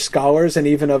these other scholars and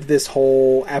even of this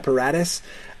whole apparatus.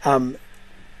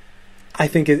 I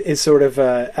think it is sort of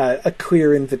a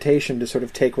clear invitation to sort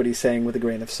of take what he's saying with a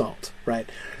grain of salt, right?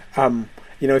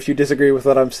 If you disagree with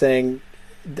what I'm saying,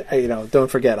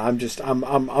 don't forget,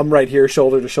 I'm right here,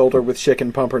 shoulder to shoulder with Schick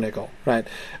and Pumpernickel, right?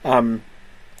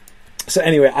 So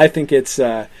anyway, I think it's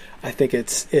really,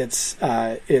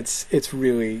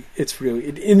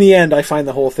 in the end, I find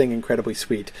the whole thing incredibly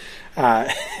sweet.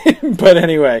 But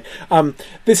anyway,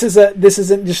 this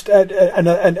isn't just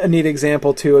a neat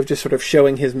example too of just sort of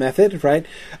showing his method, right?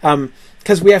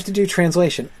 Because we have to do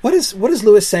translation. What is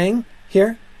Lewis saying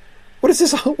here? What does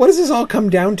this all come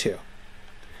down to?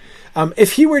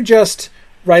 If he were just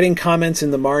writing comments in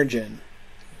the margin,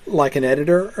 like an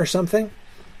editor or something,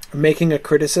 making a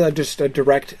criticism, just a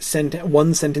direct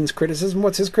one sentence criticism,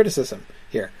 what's his criticism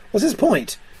here? What's his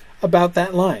point about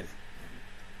that line?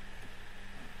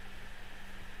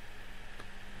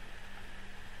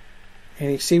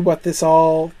 And you see what this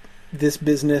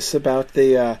business about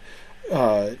the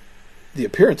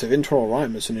appearance of internal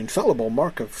rhyme is an infallible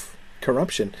mark of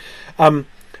corruption. Yeah,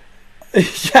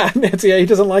 Nancy, he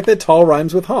doesn't like that tall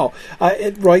rhymes with Hall.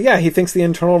 He thinks the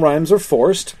internal rhymes are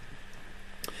forced.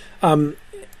 So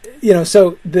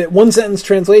the one sentence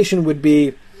translation would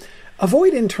be,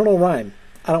 avoid internal rhyme.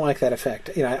 I don't like that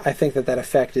effect. I think that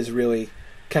effect is really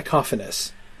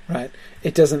cacophonous, right?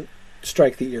 It doesn't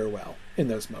strike the ear well in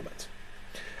those moments.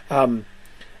 And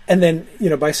then,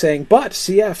 by saying, but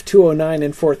cf. 209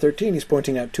 and 413, he's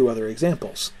pointing out two other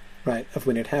examples, right, of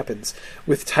when it happens.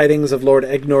 With tidings of Lord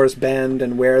Egnor's band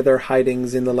and where their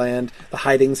hidings in the land, the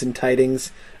hidings and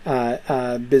tidings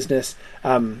business.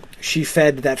 She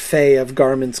fed that fay of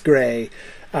garments grey.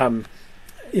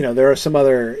 There are some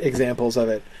other examples of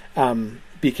it.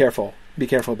 Be careful. be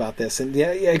careful about this. And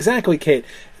yeah, exactly, Kate.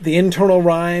 The internal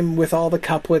rhyme with all the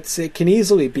couplets, it can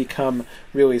easily become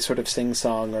really sort of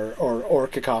sing-song or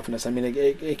cacophonous. I mean,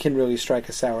 it can really strike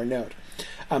a sour note.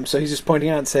 So he's just pointing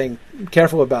out and saying,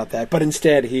 careful about that. But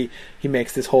instead, he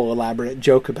makes this whole elaborate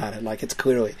joke about it, like it's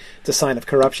a sign of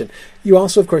corruption. You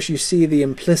also, of course, you see the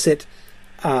implicit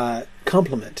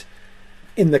compliment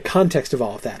in the context of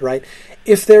all of that, right?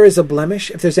 If there is a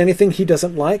blemish, if there's anything he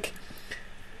doesn't like,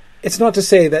 it's not to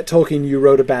say that Tolkien, you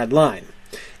wrote a bad line.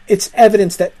 It's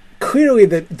evidence that clearly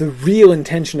the real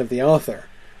intention of the author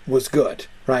was good,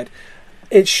 right?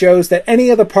 It shows that any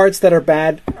of the parts that are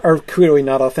bad are clearly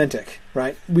not authentic,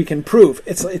 right? We can prove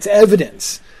it's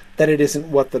evidence that it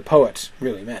isn't what the poet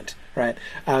really meant, right?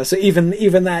 So even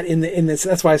that in this,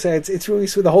 that's why I say it's really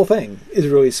sweet. The whole thing is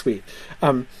really sweet,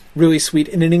 really sweet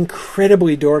in an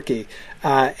incredibly dorky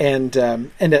and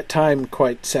at time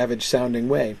quite savage sounding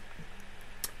way.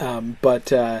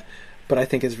 But I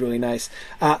think is really nice.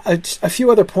 A few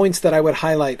other points that I would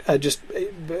highlight, just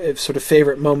sort of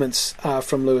favorite moments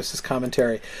from Lewis's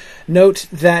commentary. Note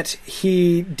that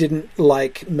he didn't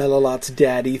like Melilot's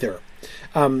dad either.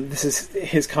 This is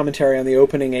his commentary on the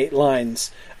opening 8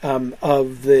 lines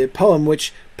of the poem,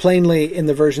 which plainly in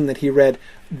the version that he read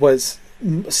was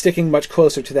sticking much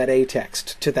closer to that A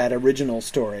text, to that original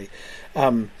story.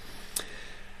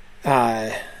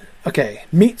 Okay,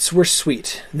 meats were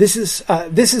sweet. This is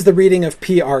the reading of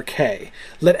PRK.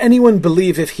 Let anyone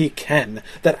believe if he can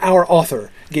that our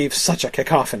author gave such a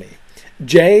cacophony.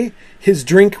 J, his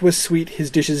drink was sweet,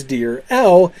 his dishes dear.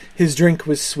 L, his drink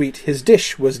was sweet, his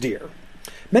dish was dear.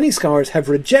 Many scholars have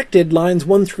rejected lines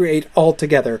 1 through 8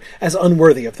 altogether as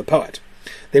unworthy of the poet.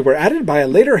 They were added by a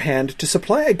later hand to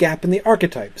supply a gap in the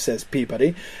archetype, says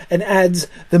Peabody, and adds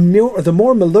the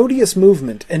more melodious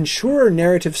movement and surer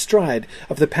narrative stride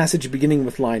of the passage beginning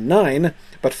with line 9,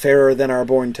 but fairer than are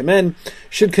born to men,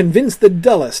 should convince the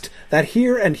dullest that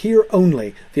here and here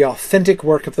only the authentic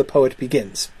work of the poet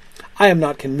begins. I am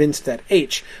not convinced that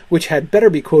H, which had better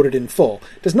be quoted in full,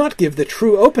 does not give the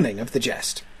true opening of the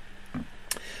jest.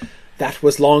 That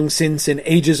was long since, in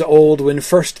ages old, when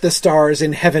first the stars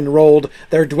in heaven rolled,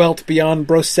 there dwelt beyond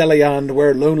Broceliand,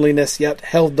 where loneliness yet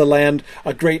held the land,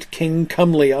 a great king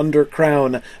comely under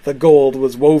crown. The gold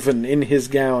was woven in his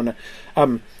gown.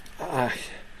 I'm not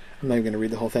even going to read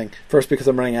the whole thing. First, because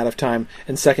I'm running out of time,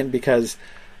 and second, because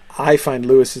I find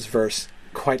Lewis's verse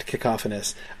quite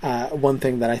cacophonous. One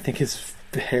thing that I think is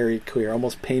very clear,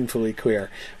 almost painfully clear,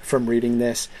 from reading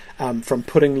this, from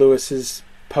putting Lewis's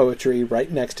poetry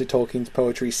right next to Tolkien's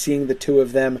poetry, seeing the two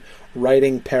of them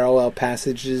writing parallel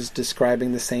passages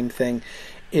describing the same thing.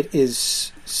 It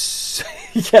is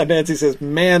yeah, Nancy says,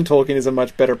 man, Tolkien is a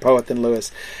much better poet than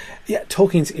Lewis. Yeah,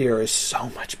 Tolkien's ear is so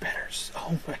much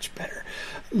better.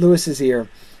 Lewis's ear,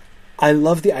 I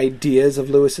love the ideas of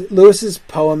Lewis's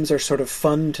poems are sort of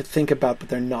fun to think about, but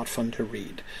they're not fun to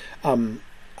read.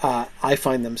 I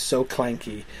find them so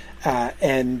clanky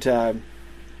and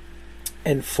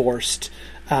forced.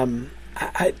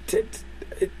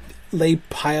 Lay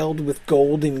piled with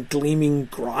gold in gleaming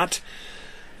grot.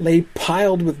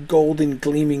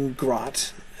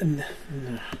 And,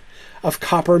 of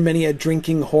copper many a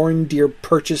drinking horn, dear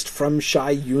purchased from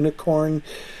shy unicorn.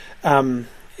 No.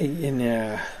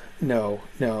 Yeah,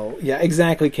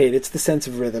 exactly, Kate. It's the sense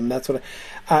of rhythm. That's what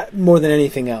more than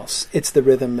anything else. It's the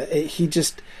rhythm. He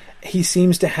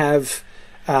seems to have,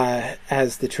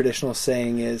 as the traditional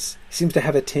saying is, he seems to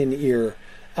have a tin ear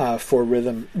for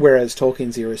rhythm, whereas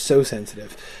Tolkien's ear is so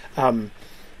sensitive.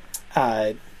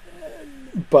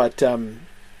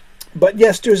 But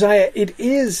yes, Josiah, it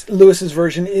is, Lewis's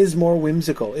version is more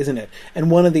whimsical, isn't it? And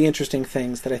one of the interesting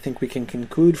things that I think we can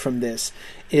conclude from this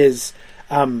is,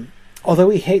 although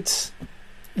he hates,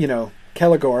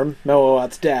 Celegorm,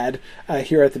 Melilot's dad,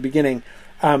 here at the beginning,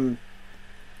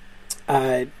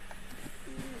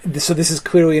 so this is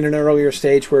clearly in an earlier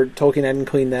stage where Tolkien hadn't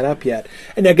cleaned that up yet.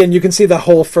 And again, you can see the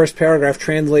whole first paragraph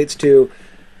translates to,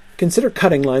 consider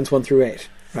cutting lines 1 through 8,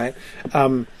 right?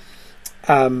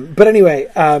 But anyway,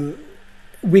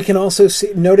 we can also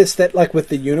notice that, like with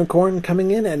the unicorn coming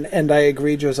in, and I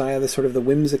agree, Josiah, the sort of the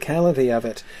whimsicality of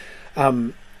it,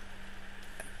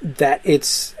 that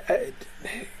it's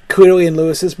clearly in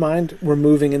Lewis's mind, we're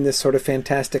moving in this sort of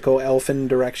fantastical elfin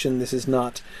direction. This is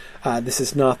not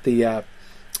the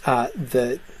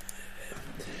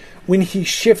when he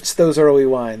shifts those early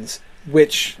lines,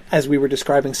 which, as we were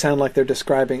describing, sound like they're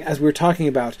describing, as we were talking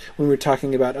about when we were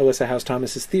talking about Alyssa House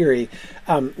Thomas's theory,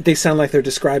 they sound like they're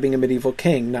describing a medieval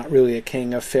king, not really a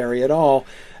king of fairy at all.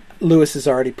 Lewis is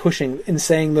already pushing in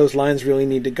saying those lines really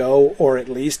need to go, or at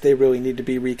least they really need to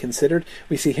be reconsidered.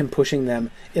 We see him pushing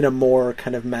them in a more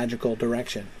kind of magical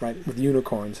direction, right, with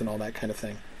unicorns and all that kind of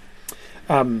thing.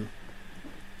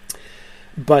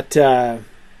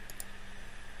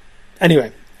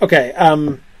 Anyway,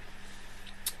 okay.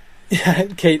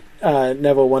 Kate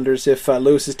Neville wonders if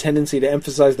Lewis's tendency to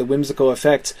emphasize the whimsical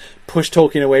effects pushed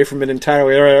Tolkien away from it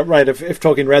entirely. Right, if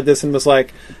Tolkien read this and was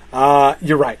like,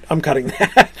 you're right, I'm cutting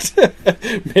that.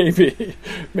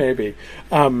 maybe.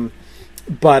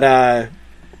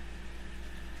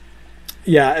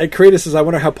 Karita says, I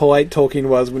wonder how polite Tolkien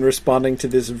was when responding to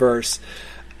this verse.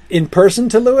 In person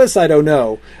to Lewis, I don't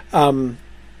know.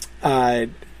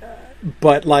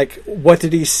 But, like, what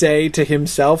did he say to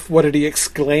himself? What did he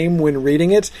exclaim when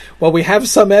reading it? Well, we have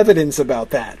some evidence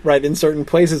about that, right, in certain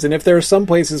places. And if there are some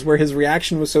places where his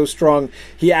reaction was so strong,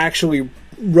 he actually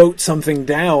wrote something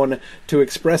down to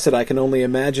express it. I can only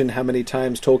imagine how many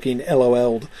times Tolkien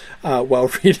LOL'd while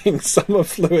reading some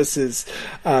of Lewis's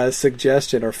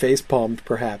suggestion, or facepalmed,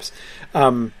 perhaps.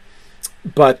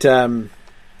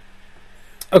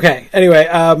 Okay, anyway,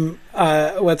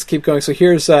 let's keep going. So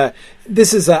here's, I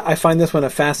find this one a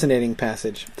fascinating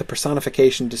passage, the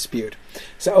personification dispute.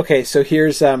 So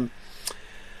here's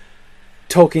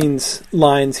Tolkien's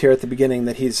lines here at the beginning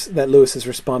that Lewis is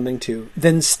responding to.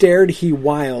 Then stared he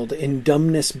wild, in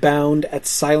dumbness bound, at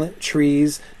silent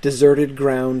trees, deserted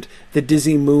ground. The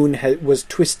dizzy moon was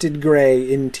twisted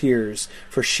grey in tears,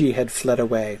 for she had fled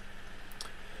away.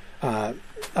 And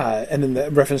then the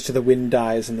reference to the wind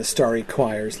dies and the starry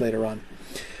choirs later on.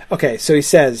 Okay, so he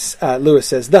says, Lewis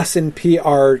says, thus in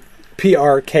PRKJ,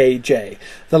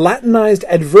 the Latinized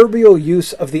adverbial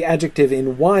use of the adjective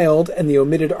in wild and the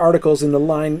omitted articles in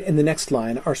the next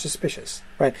line are suspicious.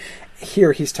 Right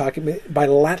here, he's talking by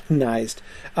Latinized.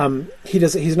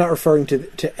 He's not referring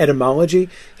to etymology.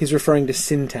 He's referring to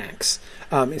syntax.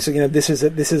 So this is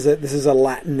a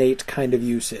Latinate kind of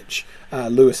usage.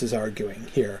 Lewis is arguing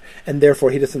here, and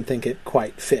therefore he doesn't think it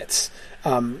quite fits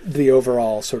the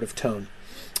overall sort of tone.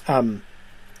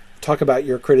 Talk about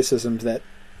your criticisms that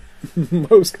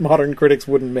most modern critics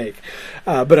wouldn't make.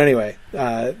 But anyway,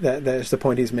 that's the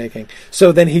point he's making.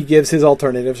 So then he gives his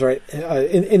alternatives, right?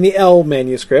 In the L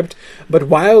manuscript, but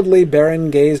wildly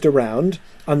Beren gazed around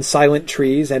on silent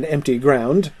trees and empty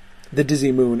ground, the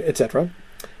dizzy moon, etc.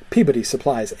 Peabody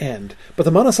supplies end. But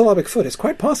the monosyllabic foot is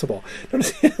quite possible.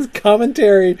 Notice his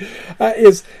commentary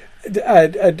is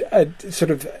a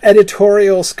sort of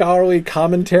editorial, scholarly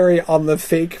commentary on the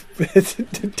fake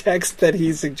text that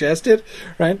he suggested,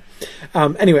 right?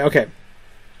 Anyway, okay.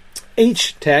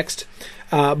 H text.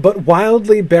 But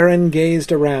wildly Beren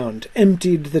gazed around.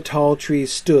 Emptied the tall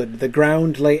trees stood. The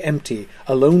ground lay empty.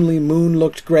 A lonely moon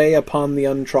looked grey upon the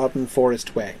untrodden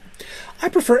forest way. I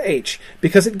prefer H,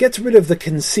 because it gets rid of the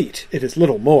conceit, it is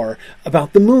little more,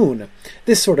 about the moon.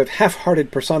 This sort of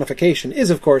half-hearted personification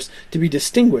is, of course, to be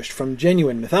distinguished from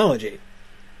genuine mythology.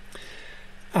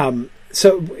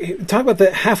 So, talk about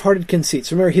the half-hearted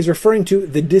conceits. Remember, he's referring to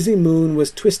the dizzy moon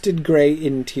was twisted grey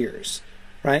in tears,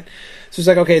 right? So it's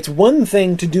like, okay, it's one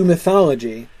thing to do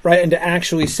mythology, right, and to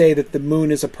actually say that the moon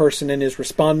is a person and is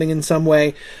responding in some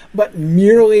way, but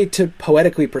merely to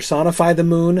poetically personify the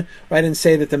moon, right, and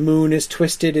say that the moon is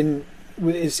twisted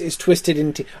is twisted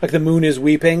into, like the moon is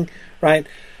weeping, right?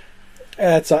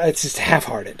 It's just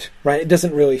half-hearted, right? It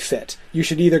doesn't really fit. You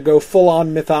should either go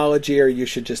full-on mythology, or you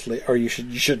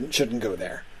shouldn't go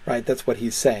there, right? That's what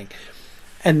he's saying.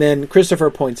 And then Christopher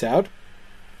points out,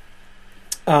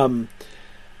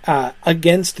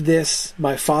 against this,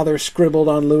 my father scribbled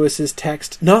on Lewis's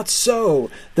text, not so.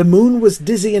 The moon was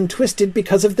dizzy and twisted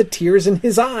because of the tears in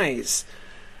his eyes.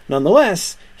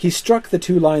 Nonetheless, he struck the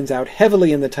two lines out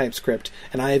heavily in the typescript,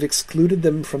 and I have excluded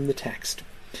them from the text.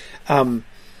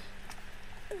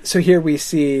 So here we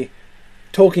see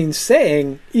Tolkien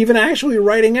saying, even actually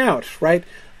writing out, right?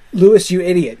 Lewis, you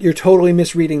idiot, you're totally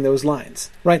misreading those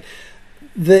lines, right?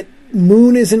 The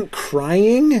moon isn't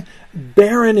crying.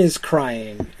 Beren is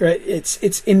crying, right? It's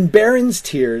in Beren's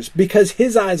tears, because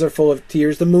his eyes are full of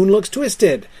tears. The moon looks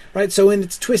twisted, right? So when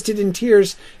it's twisted in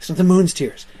tears, it's not the moon's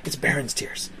tears, it's Beren's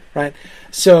tears, right?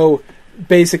 So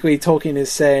basically Tolkien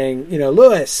is saying,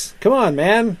 Lewis, come on,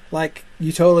 man, like,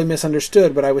 you totally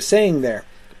misunderstood what I was saying there.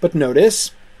 But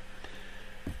notice,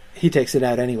 he takes it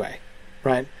out anyway,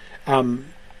 right?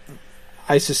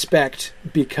 I suspect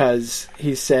because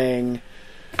he's saying,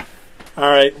 all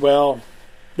right, well,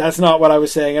 that's not what I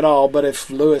was saying at all, but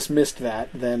if Lewis missed that,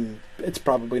 then it's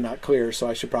probably not clear, so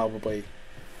I should probably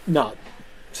not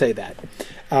say that.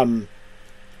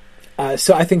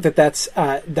 So I think that's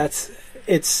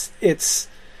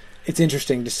it's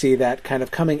interesting to see that kind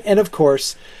of coming. And of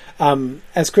course,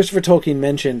 as Christopher Tolkien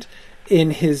mentioned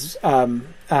in his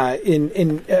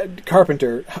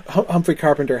Carpenter, Humphrey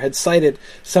Carpenter had cited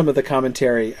some of the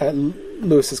commentary,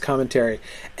 Lewis's commentary,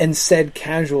 and said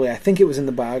casually, I think it was in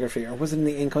the biography, or was it in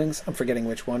the Inklings? I'm forgetting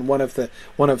which one. One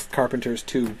of Carpenter's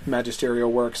two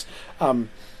magisterial works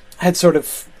had sort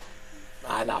of,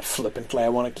 not flippantly, I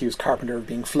won't accuse Carpenter of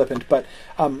being flippant, but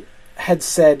had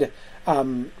said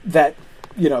that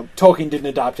Tolkien didn't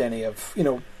adopt any of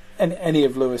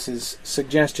Lewis's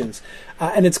suggestions,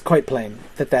 and it's quite plain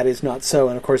that is not so.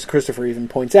 And of course, Christopher even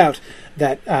points out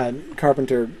that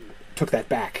Carpenter took that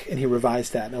back and he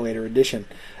revised that in a later edition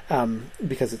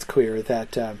because it's clear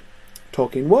that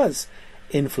Tolkien was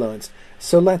influenced.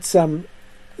 So let's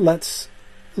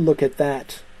look at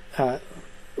that.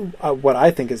 What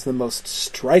I think is the most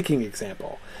striking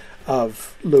example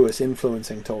of Lewis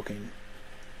influencing Tolkien.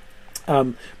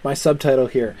 My subtitle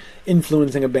here,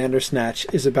 "Influencing a Bandersnatch,"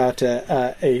 is about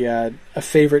a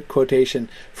favorite quotation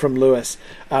from Lewis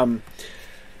in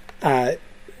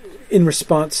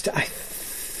response to,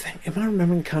 am I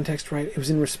remembering the context right? It was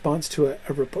in response to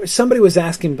a report. Somebody was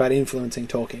asking about influencing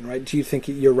Tolkien, right? Do you think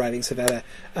your writings have had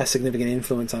a significant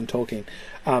influence on Tolkien?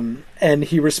 And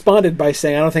he responded by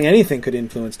saying, I don't think anything could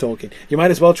influence Tolkien. You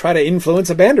might as well try to influence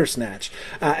a Bandersnatch.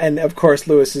 And of course,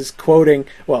 Lewis is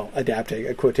adapting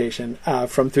a quotation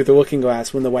from Through the Looking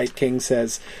Glass when the White King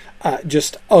says,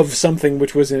 just of something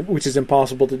which is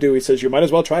impossible to do, he says, you might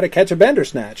as well try to catch a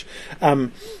Bandersnatch. So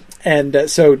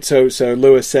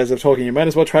Lewis says of Tolkien, you might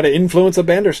as well try to influence a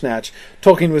Bandersnatch.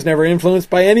 Tolkien was never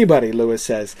influenced by anybody, Lewis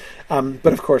says.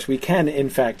 But of course, we can in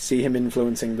fact see him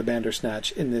influencing the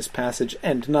Bandersnatch in this passage,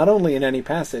 and not only in any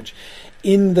passage,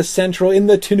 in the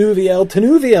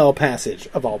Tinuviel passage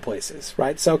of all places,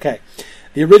 right? So, okay,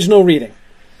 the original reading.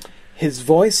 His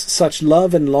voice such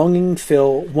love and longing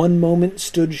fill, one moment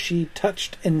stood she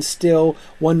touched and still,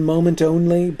 one moment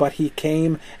only, but he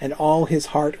came, and all his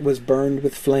heart was burned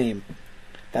with flame.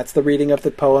 That's the reading of the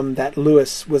poem that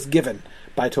Lewis was given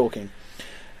by Tolkien.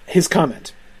 His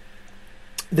comment.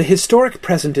 The historic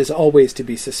present is always to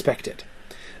be suspected.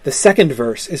 The second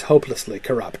verse is hopelessly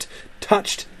corrupt.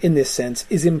 Touched, in this sense,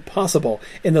 is impossible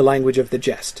in the language of the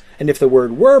jest, and if the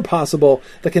word were possible,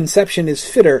 the conception is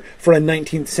fitter for a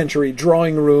 19th century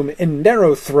drawing room in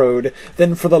narrow-throwed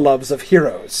than for the loves of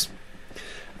heroes.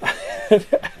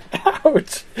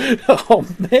 Ouch! Oh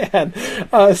man!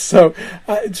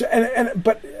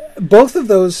 But both of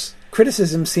those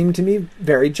criticisms seem to me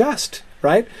very just,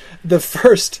 right? The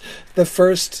first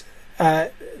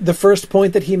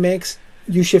point that he makes,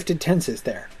 you shifted tenses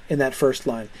there in that first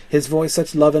line. His voice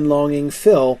such love and longing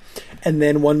fill, and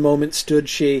then one moment stood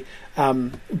she,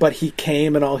 but he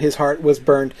came and all his heart was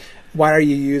burned. Why are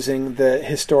you using the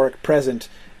historic present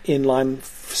in line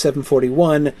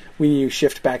 741 when you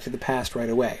shift back to the past right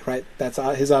away, right? That's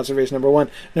his observation number one.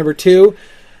 Number two,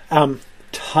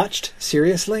 touched?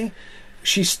 Seriously?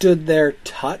 She stood there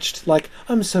touched? Like,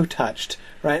 I'm so touched,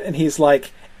 right? And he's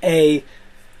like,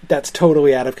 that's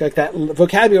totally out of, like, that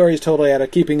vocabulary is totally out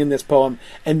of keeping in this poem,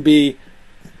 and B,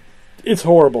 it's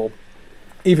horrible,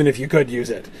 even if you could use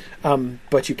it,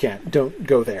 but you can't. Don't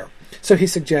go there. So he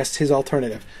suggests his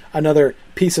alternative, another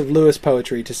piece of Lewis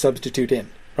poetry to substitute in,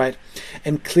 right?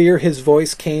 And clear his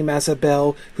voice came as a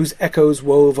bell, whose echoes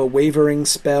wove a wavering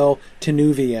spell,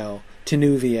 Tinuviel,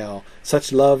 Tinuviel.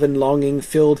 Such love and longing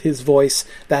filled his voice,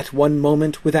 that one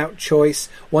moment without choice,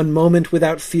 one moment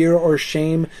without fear or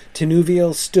shame,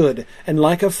 Tinuviel stood, and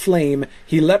like a flame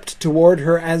he leapt toward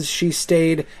her as she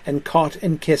stayed, and caught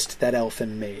and kissed that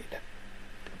elfin maid.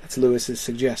 That's Lewis's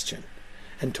suggestion.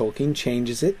 And Tolkien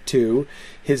changes it to,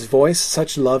 his voice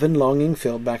such love and longing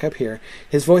filled, back up here,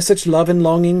 his voice such love and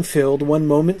longing filled, one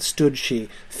moment stood she,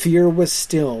 fear was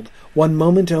stilled, one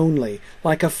moment only,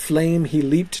 like a flame he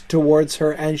leaped towards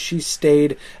her as she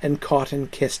stayed, and caught and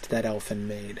kissed that elfin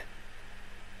maid.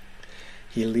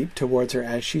 He leaped towards her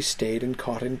as she stayed, and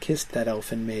caught and kissed that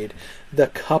elfin maid. The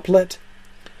couplet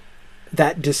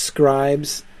that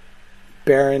describes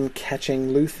Beren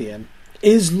catching Luthien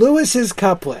is Lewis's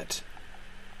couplet.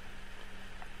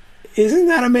 Isn't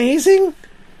that amazing?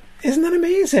 Isn't that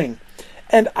amazing?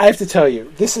 And I have to tell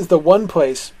you, this is the one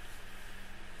place,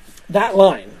 that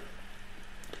line,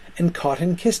 and caught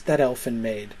and kissed that elfin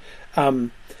maid. I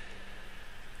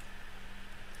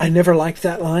never liked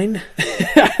that line.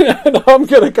 I'm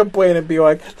going to complain and be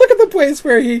like, look at the place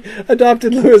where he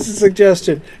adopted Lewis's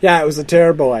suggestion. Yeah, it was a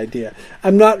terrible idea.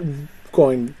 I'm not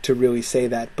going to really say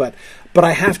that, but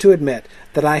I have to admit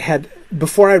that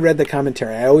before I read the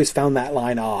commentary, I always found that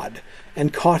line odd.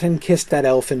 And caught and kissed that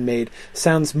elfin maid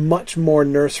sounds much more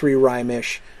nursery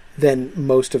rhyme-ish than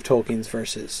most of Tolkien's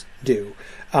verses do.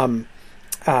 I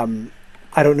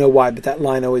don't know why, but that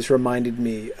line always reminded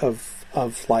me of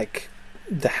like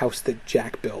the house that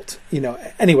Jack built.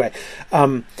 Anyway,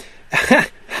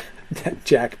 that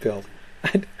Jack built.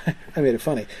 I made it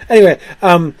funny. Anyway,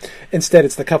 instead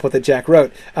it's the couple that Jack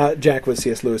wrote. Jack was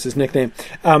C.S. Lewis's nickname.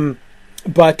 And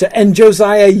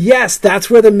Josiah, yes, that's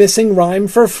where the missing rhyme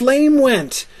for flame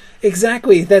went.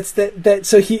 Exactly. That's that.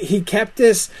 So he kept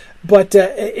this, but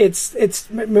we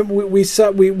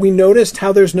noticed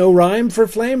how there's no rhyme for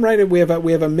flame, right? We have a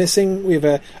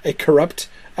corrupt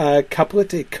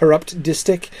couplet, a corrupt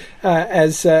distich,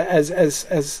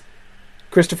 as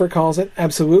Christopher calls it.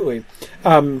 Absolutely.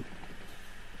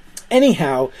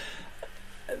 Anyhow,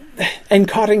 and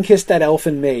caught and kissed that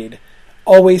elfin maid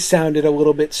always sounded a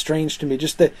little bit strange to me.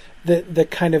 Just the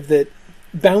kind of the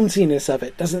bounciness of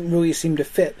it doesn't really seem to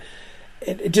fit.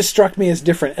 It just struck me as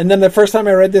different. And then the first time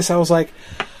I read this, I was like,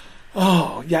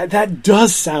 oh, yeah, that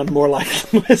does sound more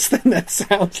like Lewis than that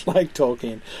sounds like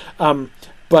Tolkien.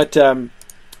 But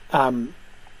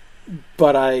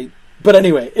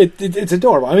anyway, it's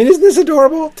adorable. I mean, isn't this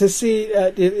adorable to see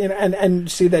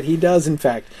and see that he does in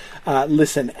fact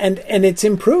listen and it's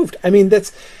improved. I mean,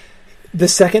 that's the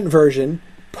second version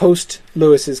post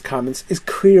Lewis's comments is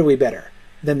clearly better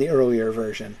than the earlier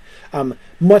version.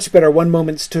 Much better. One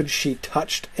moment stood she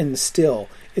touched and still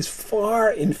is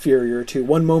far inferior to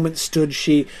one moment stood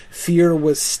she, fear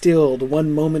was stilled,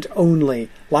 one moment only,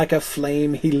 like a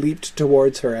flame he leaped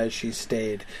towards her as she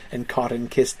stayed, and caught and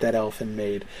kissed that elfin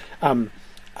maid.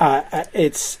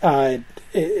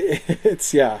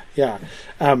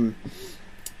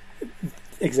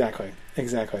 Exactly.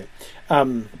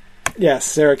 Yes,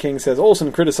 Sarah King says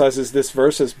Olson criticizes this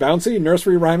verse as bouncy,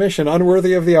 nursery rhymish, and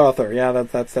unworthy of the author. Yeah,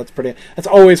 that's pretty. That's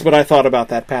always what I thought about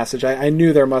that passage. I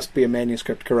knew there must be a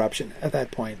manuscript corruption at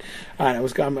that point. I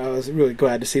was really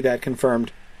glad to see that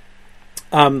confirmed.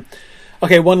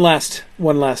 Okay, one last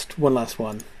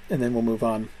one, and then we'll move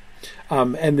on.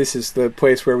 And this is the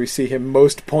place where we see him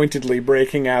most pointedly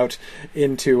breaking out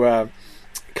into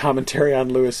commentary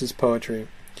on Lewis's poetry.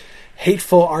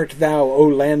 Hateful art thou, O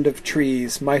land of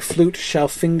trees! My flute shall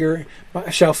finger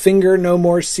no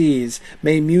more seas.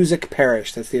 May music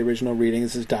perish. That's the original reading.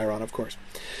 This is Dairon, of course.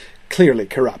 Clearly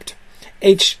corrupt.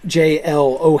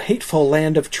 HJL, O hateful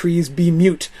land of trees, be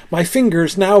mute. My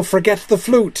fingers now forget the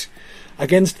flute.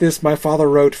 Against this my father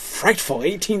wrote, frightful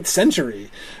 18th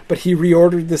century, but he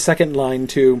reordered the second line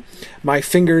to, my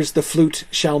fingers the flute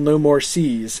shall no more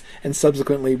seize, and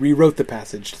subsequently rewrote the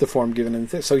passage to the form given in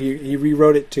this. So he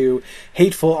rewrote it to,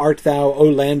 hateful art thou, O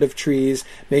land of trees,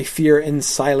 may fear in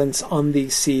silence on thee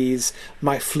seize,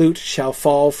 my flute shall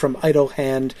fall from idle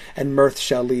hand, and mirth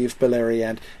shall leave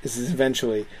Beleriand. This is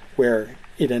eventually where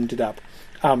it ended up.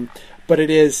 But it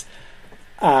is,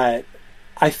 I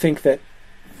think that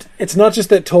it's not just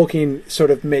that Tolkien sort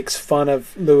of makes fun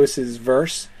of Lewis's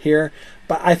verse here,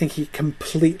 but I think he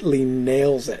completely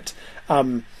nails it.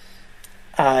 Again,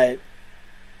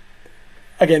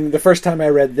 the first time I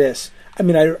read this, I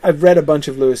mean, I've read a bunch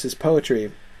of Lewis's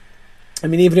poetry. I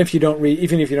mean, even if you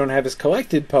don't have his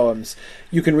collected poems,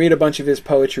 you can read a bunch of his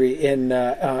poetry in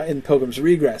Pilgrim's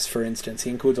Regress, for instance.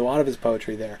 He includes a lot of his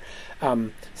poetry there.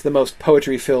 It's the most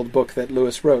poetry-filled book that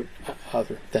Lewis wrote,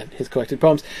 other than his collected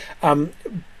poems.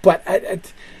 But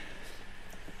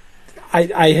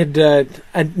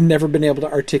I'd never been able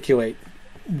to articulate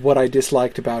what I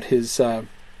disliked about his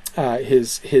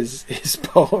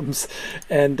poems,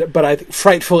 but I think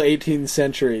frightful 18th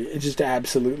century, it just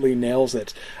absolutely nails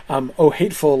it. O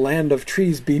hateful land of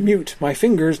trees, be mute. My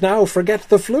fingers now forget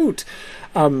the flute.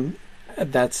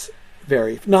 That's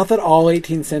very, not that all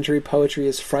 18th century poetry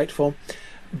is frightful,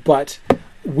 but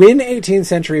when 18th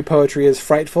century poetry is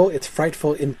frightful, it's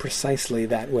frightful in precisely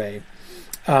that way.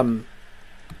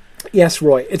 Yes,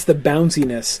 Roy, it's the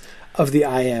bounciness of the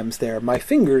I ams there. My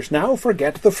fingers now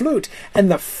forget the flute,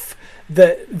 and the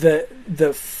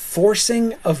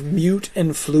forcing of mute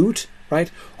and flute, right?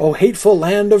 Oh, hateful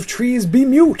land of trees, be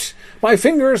mute. My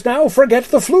fingers now forget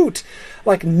the flute.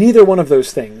 Like neither one of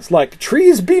those things. Like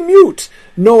trees be mute,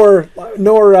 nor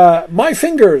my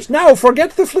fingers now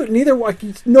forget the flute.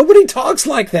 Nobody talks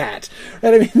like that.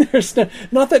 Right? I mean, there's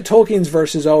not that Tolkien's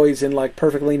verse is always in like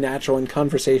perfectly natural and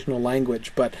conversational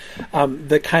language, but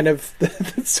the kind of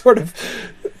the sort of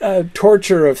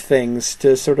torture of things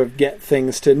to sort of get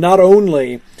things to not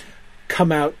only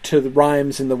come out to the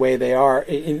rhymes in the way they are,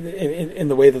 in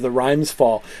the way that the rhymes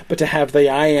fall, but to have the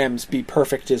iams be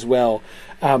perfect as well.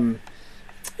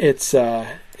 It's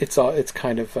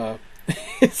kind of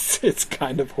it's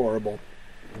kind of horrible.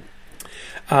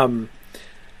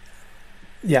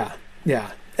 Yeah.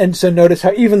 And so notice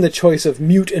how even the choice of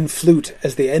mute and flute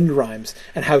as the end rhymes,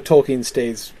 and how Tolkien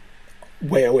stays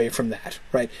way away from that,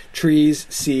 right? Trees,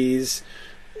 seas,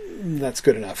 that's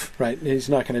good enough, right? He's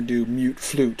not going to do mute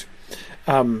flute.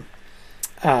 Right,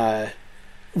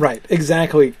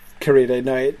 exactly, Carita.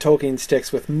 Now, Tolkien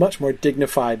sticks with much more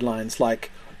dignified lines like,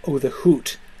 oh the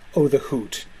hoot,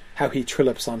 how he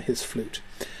trillips on his flute.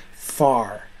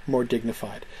 Far more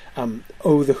dignified.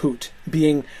 Oh the hoot,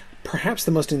 being perhaps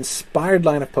the most inspired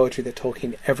line of poetry that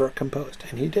Tolkien ever composed,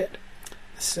 and he did.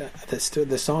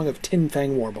 The Song of Tin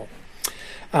Fang Warble.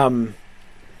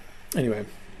 Anyway,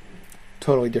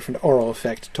 totally different oral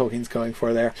effect Tolkien's going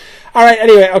for there. All right,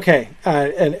 anyway, okay,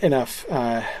 enough.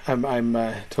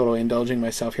 I'm totally indulging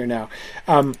myself here now.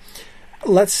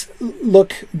 Let's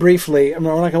look briefly, we're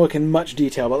not going to look in much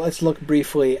detail, but let's look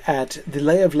briefly at The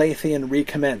Lay of Leithian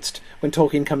Recommenced, when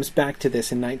Tolkien comes back to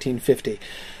this in 1950.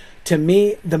 To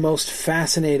me, the most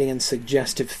fascinating and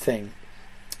suggestive thing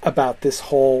about this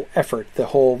whole effort, the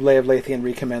whole Lay of Leithian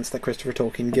Recommenced that Christopher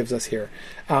Tolkien gives us here,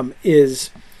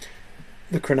 is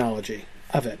the chronology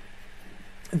of it.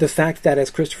 The fact that,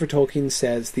 as Christopher Tolkien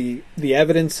says, the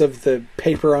evidence of the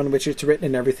paper on which it's written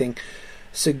and everything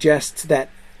suggests that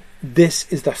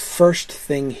this is the first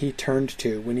thing he turned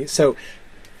to. So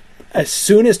as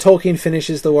soon as Tolkien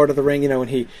finishes The Lord of the Ring, and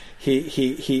he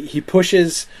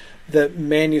pushes the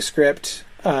manuscript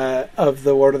of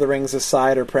The Lord of the Rings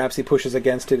aside, or perhaps he pushes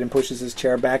against it and pushes his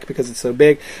chair back because it's so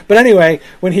big. But anyway,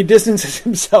 when he distances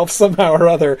himself somehow or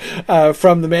other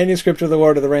from the manuscript of The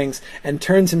Lord of the Rings and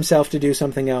turns himself to do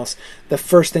something else, the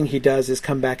first thing he does is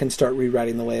come back and start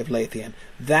rewriting The Lay of Leithian.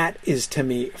 That is, to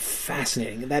me,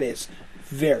 fascinating. That is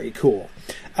very cool.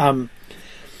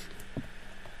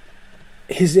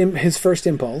 His first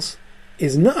impulse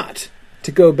is not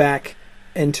to go back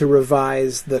and to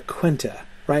revise the Quenta,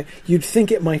 right? You'd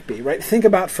think it might be, right? Think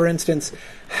about, for instance,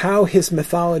 how his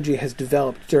mythology has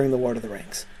developed during The Lord of the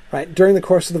Rings, right? During the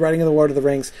course of the writing of The Lord of the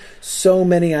Rings, so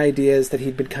many ideas that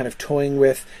he'd been kind of toying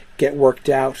with get worked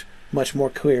out much more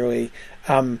clearly.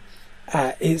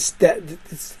 Is that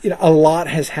a lot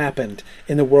has happened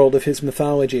in the world of his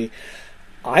mythology.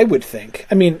 I would think,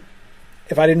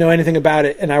 if I didn't know anything about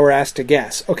it and I were asked to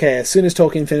guess, okay, as soon as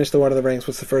Tolkien finished The Lord of the Rings,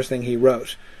 what's the first thing he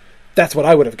wrote? That's what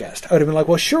I would have guessed. I would have been like,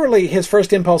 well, surely his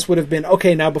first impulse would have been,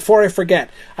 okay, now before I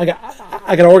forget, I got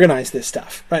to organize this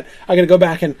stuff, right? I got to go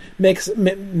back and make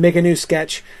a new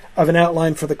sketch of an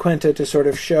outline for the Quenta to sort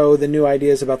of show the new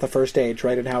ideas about the First Age,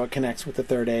 right, and how it connects with the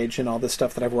Third Age and all this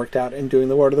stuff that I've worked out in doing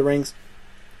The Lord of the Rings.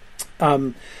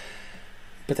 But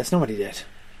that's not what he did,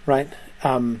 right?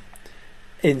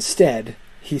 Instead,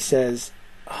 he says,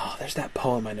 oh, there's that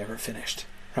poem I never finished,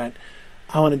 right?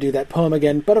 I want to do that poem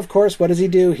again. But of course, what does he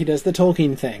do? He does the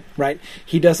Tolkien thing, right?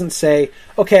 He doesn't say,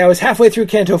 okay, I was halfway through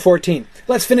Canto 14.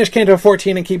 Let's finish Canto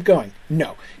 14 and keep going.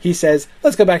 No. He says,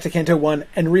 let's go back to Canto 1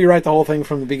 and rewrite the whole thing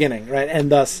from the beginning, right? And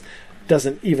thus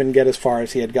doesn't even get as far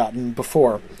as he had gotten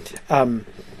before.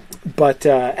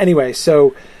 Anyway,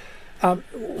 so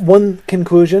one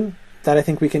conclusion that I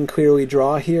think we can clearly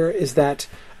draw here is that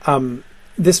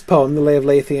this poem, The Lay of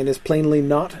Leithian, is plainly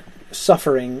not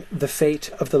suffering the fate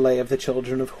of the Lay of the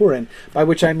Children of Húrin. By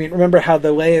which I mean, remember how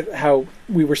the Lay of the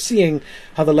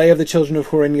Children of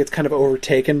Húrin gets kind of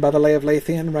overtaken by the Lay of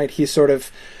Leithian, right? He's sort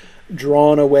of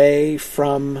drawn away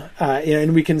from,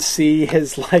 and we can see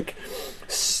his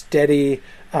steady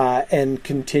and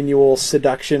continual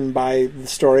seduction by the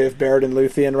story of Beleriand and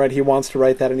Luthien, right? He wants to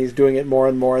write that, and he's doing it more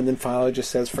and more, and then finally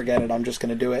just says, forget it, I'm just going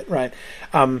to do it, right?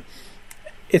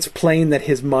 It's plain that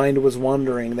his mind was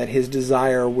wandering, that his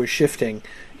desire was shifting.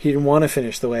 He didn't want to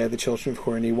finish The Lay of the Children of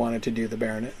Húrin. He wanted to do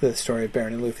the story of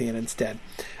Beleriand and Luthien instead.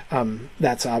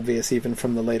 That's obvious even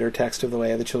from the later text of The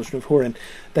Lay of the Children of Húrin.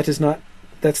 That's not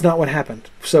what happened.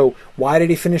 So why did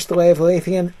he finish The Lay of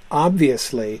Leithian?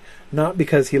 Obviously, not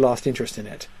because he lost interest in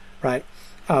it, right?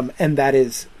 And that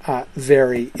is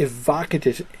very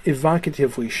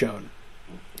evocatively shown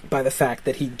by the fact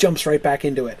that he jumps right back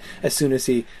into it as soon as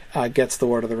he gets The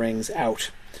Lord of the Rings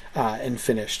out and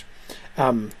finished.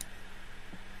 So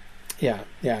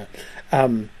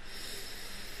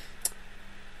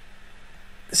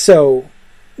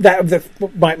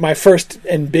my first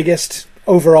and biggest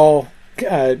overall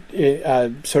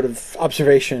sort of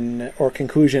observation or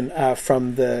conclusion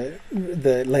from the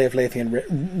Lay of Leithian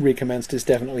recommenced is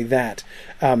definitely that.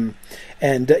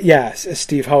 As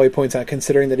Steve Hawley points out,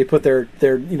 considering that he put their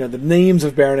the names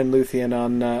of Beleriand and Luthien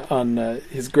on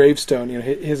his gravestone,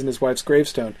 his and his wife's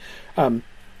gravestone,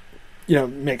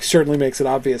 certainly makes it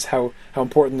obvious how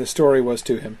important the story was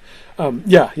to him.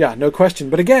 No question.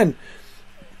 But again,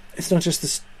 it's not just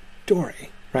the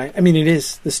story, right? I mean, it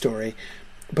is the story.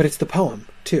 but it's the poem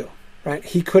too, right?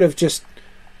 He could have just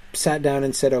sat down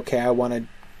and said, okay, I want to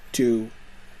do,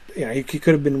 he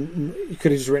could have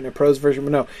just written a prose version,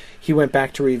 but no, he went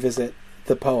back to revisit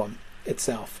the poem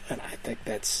itself. And I think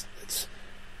it's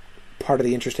part of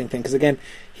the interesting thing, because again,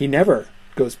 he never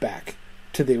goes back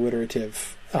to the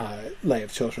alliterative lay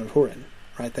of Children of Húrin,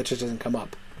 right? That just doesn't come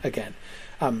up again.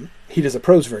 He does a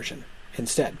prose version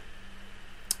instead.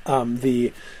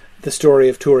 The story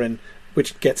of Turin,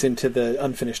 which gets into the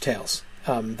unfinished tales,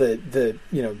 the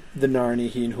Narni,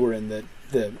 he and Húrin,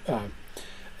 the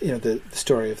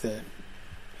story of the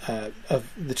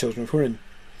Children of Húrin.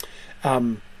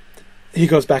 He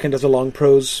goes back and does a long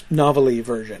prose novel-y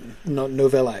version,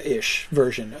 novella-ish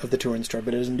version of the Turin story,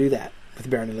 but he doesn't do that with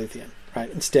Beren and Luthien,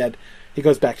 right? Instead, he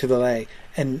goes back to the lay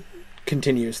and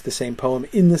continues the same poem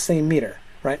in the same meter,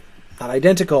 right? Not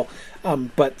identical,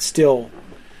 but still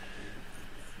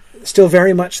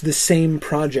very much the same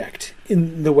project,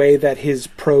 in the way that his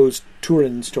prose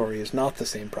Turin story is not the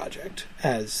same project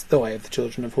as the Way of the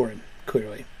Children of Húrin,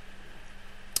 clearly.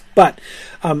 But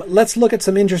let's look at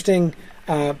some interesting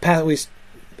this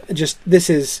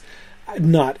is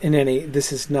not any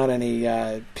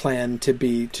plan to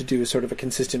do sort of a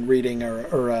consistent reading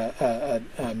or a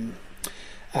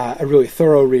really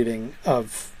thorough reading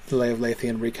of the Lay of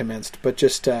Leithian recommenced, but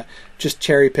just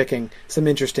cherry picking some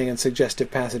interesting and suggestive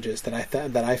passages that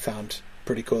I found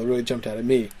pretty cool. It really jumped out at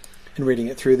me in reading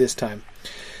it through this time.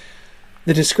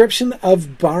 The description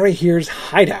of Barahir's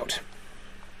hideout.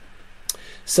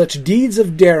 Such deeds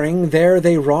of daring there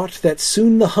they wrought, that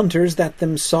soon the hunters that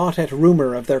them sought at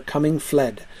rumour of their coming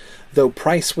fled. Though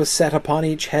price was set upon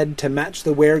each head to match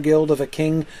the weregild of a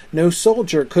king, no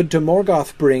soldier could to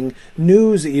Morgoth bring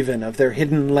news even of their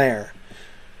hidden lair.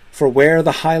 For where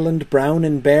the highland brown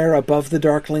and bare above the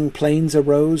darkling plains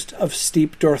arose, of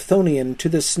steep Dorthonian to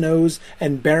the snows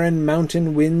and barren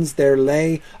mountain winds there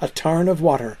lay a tarn of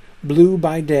water, blue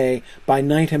by day, by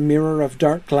night a mirror of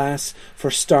dark glass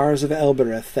for stars of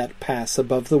Elbereth that pass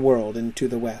above the world into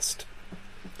the west.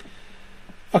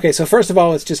 Okay, so first of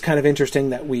all, it's just kind of interesting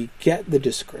that we get the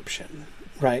description,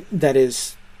 right? That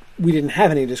is, we didn't have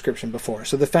any description before.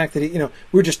 So the fact that, we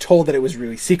were just told that it was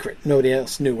really secret. Nobody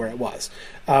else knew where it was.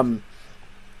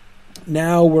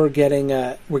 Now we're getting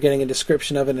a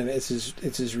description of it, and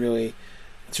it's really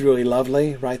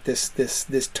lovely, right?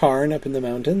 This tarn up in the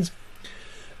mountains.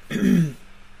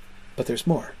 But there's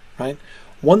more, right?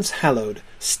 Once hallowed,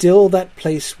 still that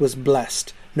place was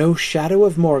blessed. No shadow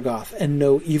of Morgoth, and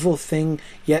no evil thing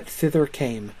yet thither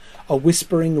came. A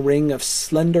whispering ring of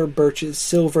slender birches,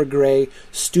 silver grey,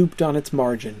 stooped on its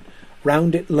margin.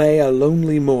 Round it lay a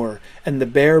lonely moor, and the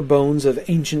bare bones of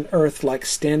ancient earth, like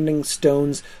standing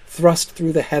stones, thrust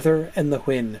through the heather and the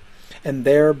whin. And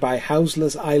there by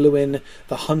houseless Ailuin,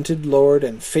 the hunted lord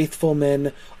and faithful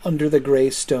men, under the grey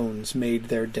stones made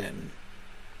their den.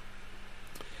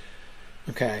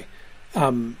 Okay.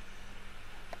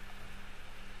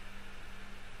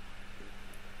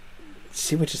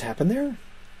 See what just happened there?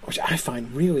 Which I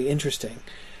find really interesting.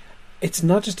 It's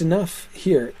not just enough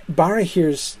here.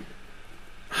 Barahir's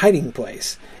hiding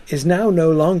place is now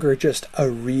no longer just a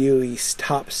really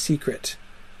top secret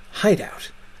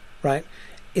hideout, right?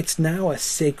 It's now a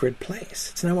sacred place.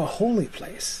 It's now a holy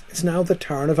place. It's now the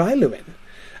Tarn of Ailuin,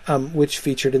 which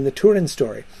featured in the Turin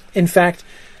story. In fact,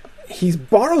 he's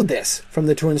borrowed this from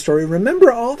the Turin story.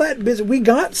 Remember all that business? We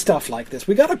got stuff like this.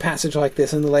 We got a passage like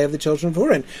this in the Lay of the Children of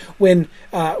Húrin. When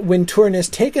Turin is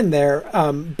taken there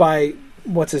by,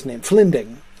 what's his name?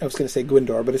 Flinding. I was going to say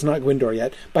Gwyndor, but it's not Gwyndor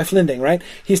yet. By Flinding, right?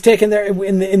 He's taken there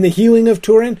in the healing of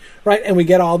Turin, right? And we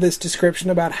get all this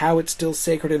description about how it's still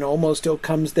sacred and almost still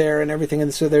comes there and everything.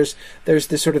 And so there's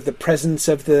this sort of the presence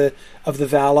of the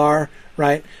Valar,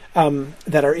 right?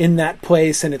 That are in that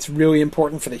place, and it's really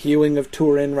important for the healing of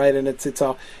Turin, right? And it's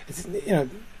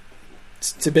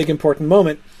a big important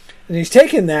moment. And he's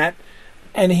taken that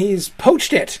and he's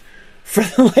poached it for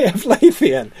the Lay of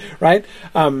Leithian, right?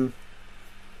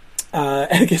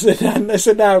 I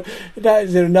said now,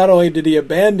 not only did he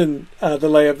abandon the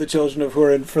Lay of the Children of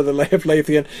Húrin for the Lay of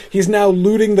Leithian, he's now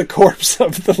looting the corpse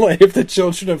of the Lay of the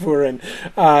Children of Húrin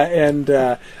and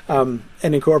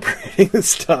incorporating the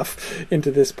stuff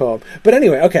into this poem. But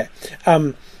anyway, okay.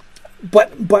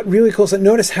 But really cool. So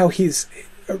notice how he's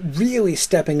really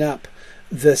stepping up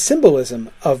the symbolism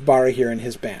of Barahir and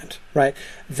his band, right?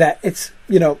 That it's,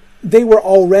 they were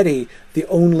already the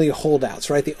only holdouts,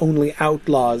 right? The only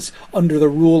outlaws under the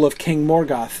rule of King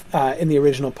Morgoth in the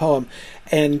original poem,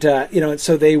 and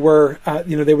so they were,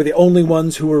 they were the only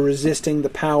ones who were resisting the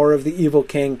power of the evil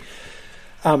king.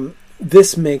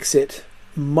 This makes it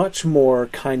much more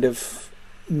kind of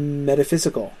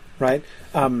metaphysical, right?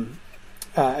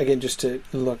 Again, just to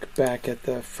look back at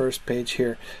the first page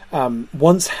here.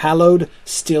 Once hallowed,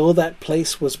 still that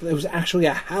place was actually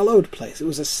a hallowed place. It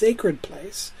was a sacred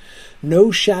place.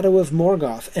 No shadow of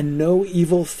Morgoth, and no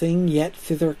evil thing yet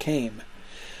thither came.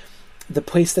 The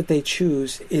place that they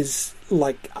choose is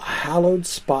like a hallowed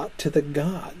spot to the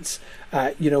gods.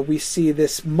 We see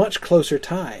this much closer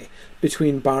tie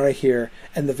between Barahir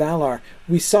and the Valar.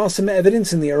 We saw some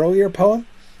evidence in the earlier poem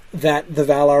that the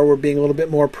Valar were being a little bit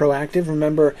more proactive.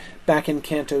 Remember back in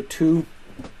Canto 2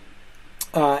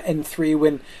 and 3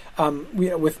 when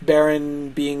with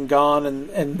Beren being gone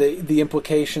and the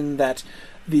implication that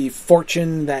the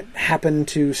fortune that happened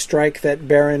to strike that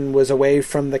Beren was away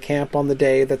from the camp on the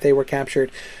day that they were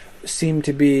captured seemed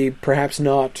to be perhaps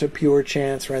not a pure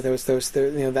chance, right? There was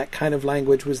that kind of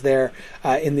language was there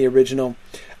in the original,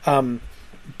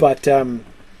 but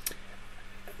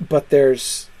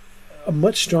there's a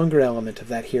much stronger element of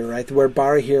that here, right? Where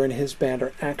Barahir and his band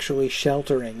are actually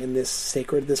sheltering in this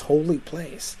sacred, this holy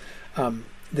place,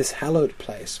 this hallowed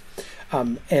place,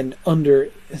 and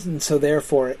so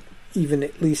therefore, even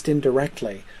at least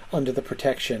indirectly, under the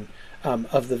protection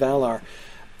of the Valar.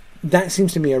 That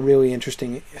seems to me a really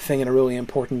interesting thing and a really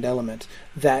important element,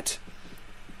 that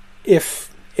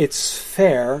if it's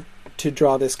fair to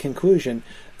draw this conclusion,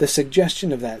 the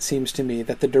suggestion of that seems to me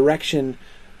that the direction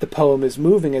the poem is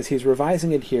moving as he's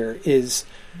revising it here is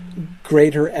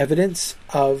greater evidence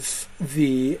of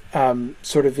the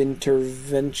sort of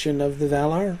intervention of the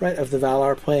Valar, right? Of the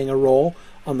Valar playing a role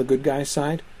on the good guy's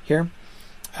side here.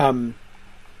 More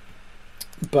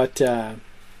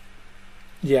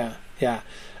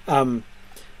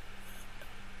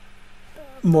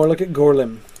look at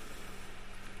Gorlim.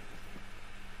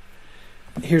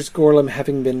 Here's Gorlim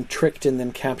having been tricked and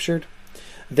then captured.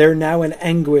 There now in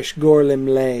anguish Gorlim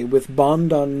lay, with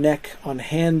bond on neck, on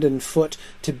hand and foot,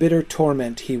 to bitter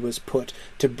torment he was put,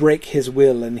 to break his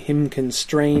will and him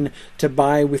constrain, to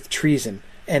buy with treason,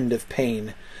 end of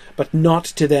pain. But naught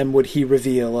to them would he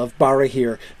reveal of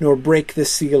Barahir, nor break the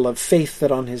seal of faith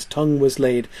that on his tongue was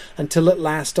laid, until at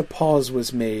last a pause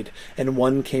was made, and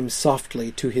one came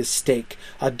softly to his stake,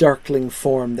 a darkling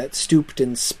form that stooped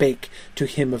and spake to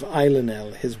him of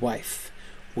Eilunel his wife.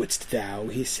 Wouldst thou,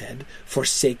 he said,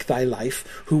 forsake thy life,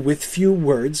 who with few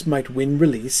words might win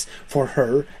release for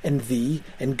her and thee,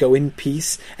 and go in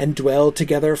peace, and dwell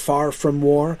together far from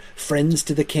war, friends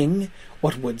to the king?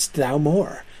 What wouldst thou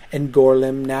more? And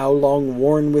Gorlim, now long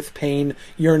worn with pain,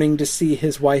 yearning to see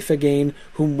his wife again,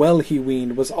 whom well he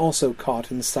weened was also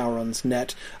caught in Sauron's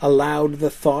net, allowed the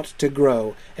thought to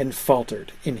grow, and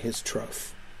faltered in his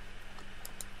troth.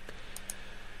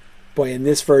 Boy, in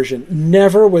this version,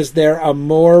 never was there a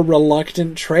more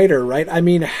reluctant traitor, right? I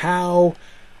mean, how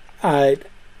could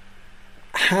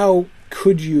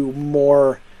you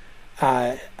more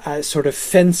sort of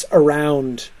fence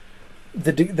around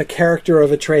the character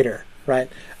of a traitor, right?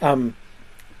 I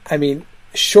mean,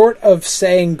 short of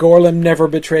saying Gorlim never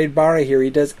betrayed Barahir, he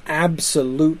does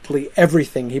absolutely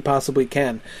everything he possibly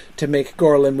can to make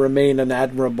Gorlim remain an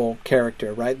admirable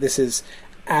character, right? This is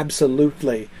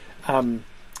absolutely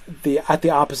at the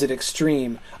opposite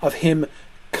extreme of him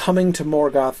coming to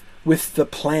Morgoth with the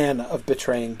plan of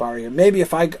betraying Barahir. Maybe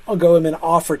if I go him and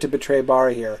offer to betray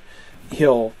Barahir,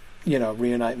 he'll,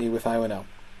 reunite me with Eilunel.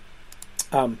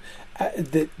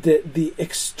 The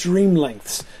extreme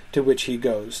lengths to which he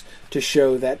goes to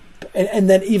show that, and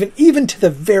then even to the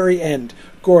very end,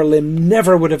 Gorlim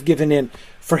never would have given in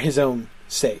for his own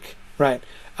sake, right?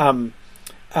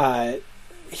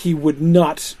 He would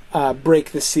not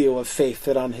break the seal of faith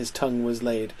that on his tongue was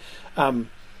laid.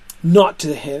 Not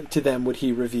to them would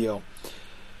he reveal.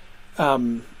 But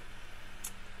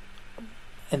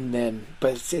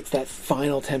it's that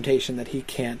final temptation that he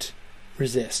can't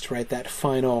resist, right? That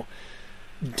final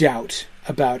doubt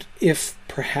about if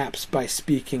perhaps by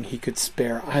speaking he could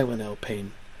spare Eilunel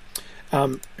pain.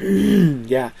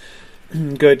 Yeah,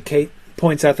 good. Kate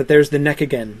points out that there's the neck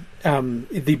again.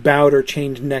 The bowed or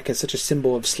chained neck is such a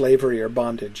symbol of slavery or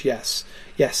bondage. Yes,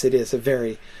 it is a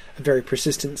very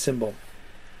persistent symbol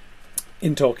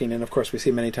in Tolkien, and of course we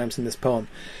see many times in this poem.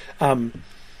 But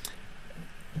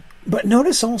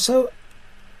notice also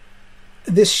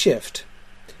this shift,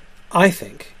 I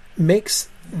think, makes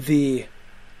the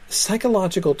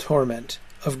psychological torment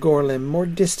of Gorlim more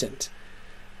distant.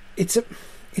 It's a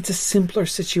simpler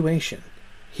situation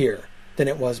here than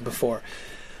it was before.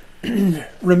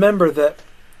 Remember that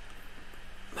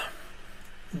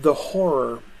the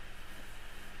horror,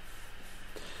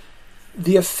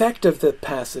 the effect of the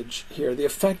passage here, the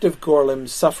effect of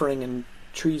Gorlim's suffering and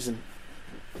treason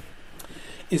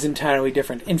is entirely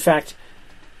different. In fact,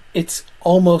 it's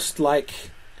almost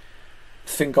like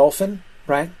Fingolfin,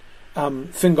 right?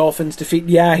 Fingolfin's defeat,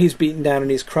 yeah, he's beaten down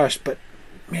and he's crushed, but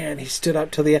man, he stood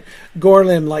up till the end.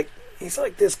 Gorlim, like, he's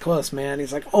like this close, man.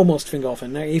 He's like almost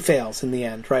Fingolfin. He fails in the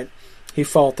end, right? He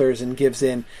falters and gives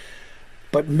in.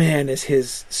 But man, is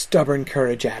his stubborn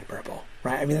courage admirable,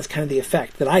 right? I mean, that's kind of the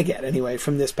effect that I get, anyway,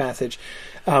 from this passage.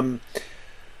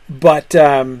 But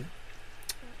in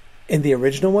the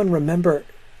original one, remember,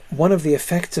 one of the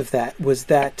effects of that was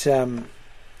that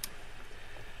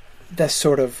that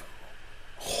sort of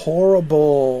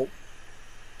horrible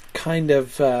kind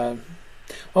of...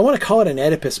 I want to call it an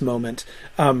Oedipus moment.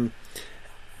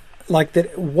 Like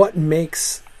that, what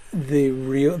makes the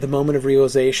moment of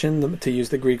realization, to use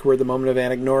the Greek word, the moment of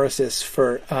anagnorisis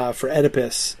for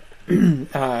Oedipus in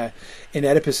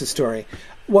Oedipus' story,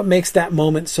 what makes that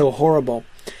moment so horrible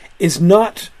is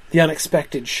not the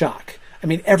unexpected shock. I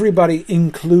mean, everybody,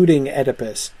 including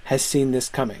Oedipus, has seen this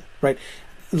coming, right?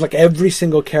 Like every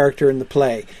single character in the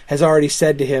play has already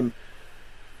said to him,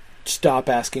 stop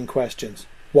asking questions.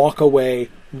 Walk away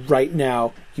right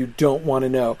now. You don't want to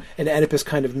know. And Oedipus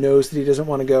kind of knows that he doesn't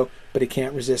want to go, but he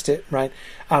can't resist it, right?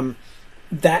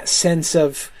 That sense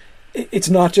of, it's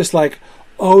not just like,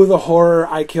 oh, the horror,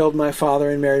 I killed my father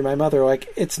and married my mother.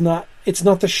 Like, it's not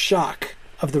the shock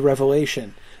of the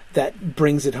revelation that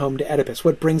brings it home to Oedipus.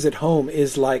 What brings it home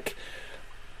is like,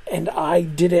 and I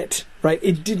did it, right?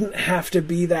 It didn't have to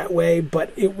be that way,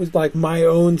 but it was like my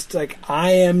own, like,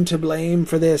 I am to blame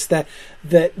for this, that,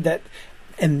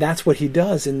 and that's what he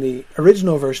does in the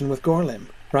original version with Gorlim,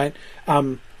 right?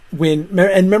 And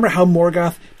remember how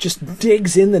Morgoth just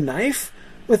digs in the knife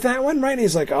with that one, right?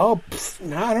 He's like, oh,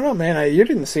 no, I don't know, man. You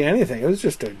didn't see anything. It was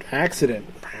just an accident.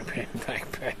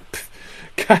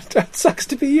 God, that sucks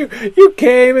to be you. You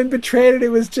came and betrayed it. It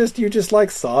was just, you just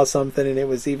like saw something and it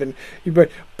was even,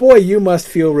 boy, you must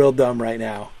feel real dumb right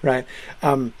now, right?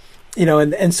 You know,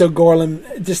 and so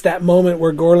Gorlim, just that moment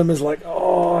where Gorlim is like,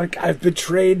 oh, I've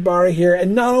betrayed Bara here.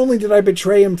 And not only did I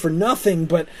betray him for nothing,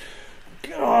 but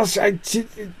gosh,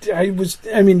 just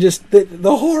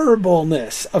the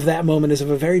horribleness of that moment is of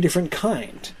a very different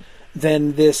kind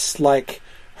than this like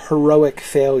heroic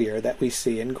failure that we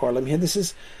see in Gorlim here.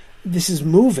 This is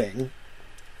moving.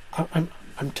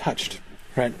 I'm touched,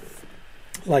 right?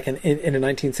 Like in a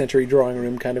 19th century drawing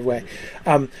room kind of way.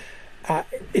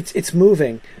 It's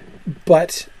moving,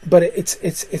 but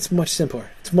it's much simpler.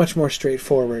 It's much more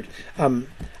straightforward. I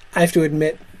have to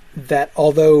admit that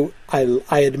although I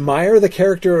admire the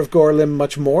character of Gorlim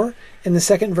much more in the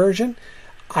second version,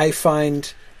 I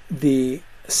find the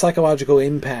psychological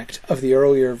impact of the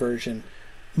earlier version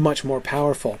much more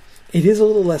powerful. It is a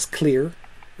little less clear,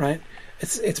 right?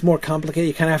 It's more complicated.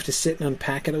 You kind of have to sit and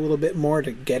unpack it a little bit more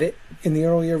to get it in the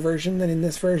earlier version than in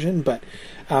this version. But,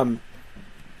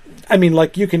 I mean,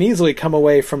 like, you can easily come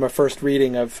away from a first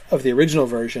reading of the original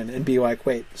version and be like,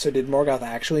 wait, so did Morgoth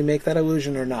actually make that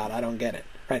illusion or not? I don't get it,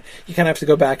 right? You kind of have to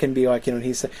go back and be like, you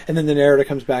know, and then the narrator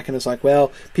comes back and is like,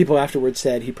 well, people afterwards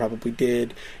said he probably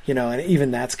did, you know, and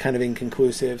even that's kind of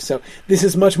inconclusive. So this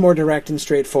is much more direct and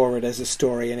straightforward as a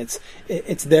story, and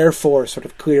it's therefore sort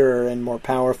of clearer and more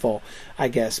powerful, I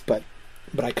guess, but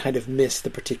I kind of miss the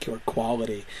particular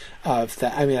quality of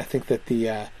that. I mean, I think that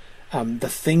the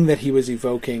thing that he was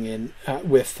evoking in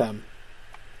with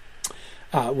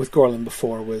Gorlim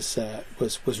before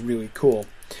was really cool.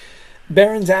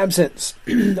 Baron's absence.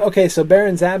 Okay, so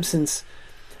Baron's absence.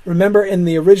 Remember, in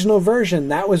the original version,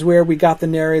 that was where we got the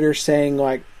narrator saying,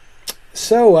 like,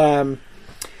 so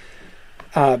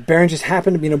Baron just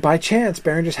happened to be, by chance,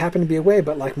 Baron just happened to be away,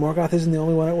 but like Morgoth isn't the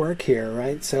only one at work here,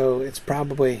 right? So it's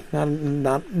probably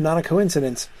not a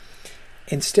coincidence.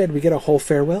 Instead, we get a whole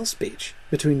farewell speech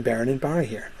between Baron and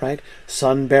Barahir, right?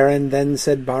 Son Baron, then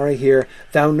said Barahir,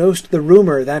 thou know'st the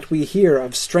rumour that we hear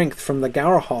of strength from the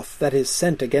Garhoth that is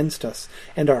sent against us,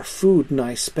 and our food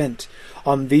nigh spent.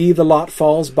 On thee the lot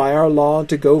falls by our law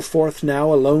to go forth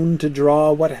now alone to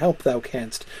draw what help thou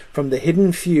canst from the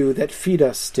hidden few that feed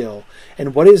us still,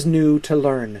 and what is new to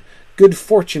learn. Good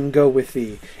fortune go with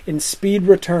thee. In speed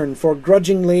return, for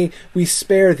grudgingly we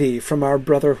spare thee from our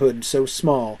brotherhood so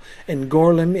small, and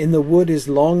Gorlim in the wood is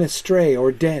long astray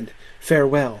or dead.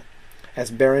 Farewell. As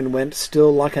Baron went,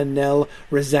 still like a knell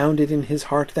resounded in his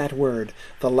heart that word,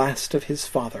 the last of his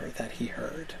father that he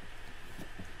heard.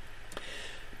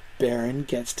 Baron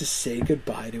gets to say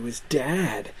goodbye to his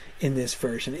dad in this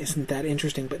version. Isn't that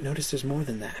interesting? But notice there's more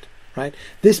than that, right?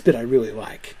 This bit I really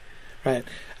like, right?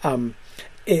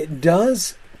 It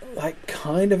does, like,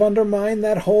 kind of undermine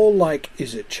that whole, like,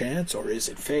 is it chance or is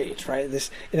it fate, right?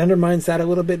 It undermines that a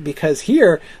little bit, because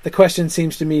here the question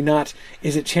seems to me not,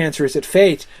 is it chance or is it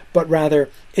fate, but rather,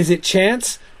 is it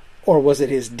chance or was it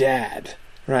his dad?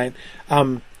 Right?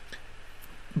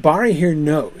 Barry here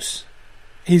knows.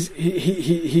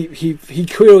 He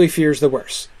clearly fears the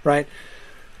worst, right?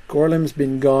 Gorlim's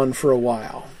been gone for a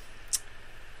while.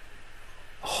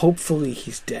 Hopefully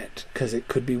he's dead, because it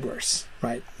could be worse,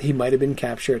 right? He might have been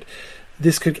captured.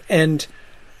 This could end.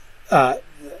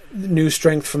 New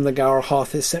strength from the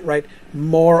Gaurhoth is sent, right?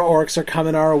 More orcs are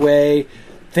coming our way.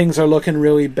 Things are looking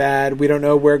really bad. We don't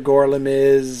know where Gorlim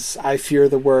is. I fear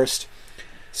the worst.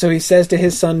 So he says to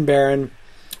his son Beren,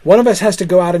 one of us has to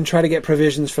go out and try to get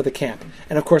provisions for the camp.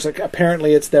 And of course,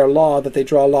 apparently it's their law that they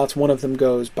draw lots. One of them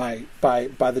goes by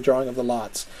the drawing of the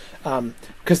lots,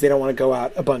 because they don't want to go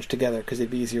out a bunch together, because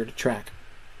it'd be easier to track,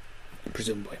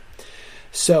 presumably.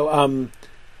 So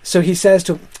he says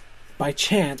to, by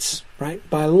chance, right,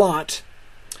 by lot,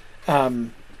 the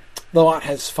lot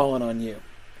has fallen on you,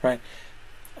 right?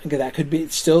 That could be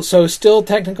still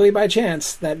technically by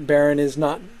chance that Beren is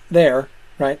not there,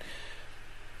 right?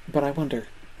 But I wonder.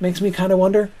 Makes me kind of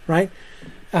wonder, right?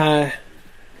 Did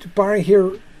Barry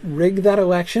here rig that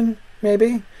election,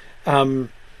 maybe? That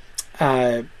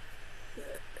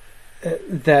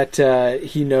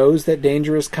he knows that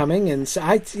danger is coming, and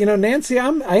Nancy,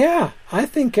 I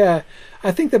think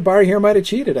that Barry here might have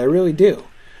cheated. I really do.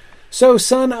 So,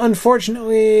 son,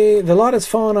 unfortunately, the lot has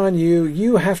fallen on you.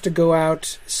 You have to go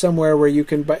out somewhere where you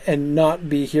can, and not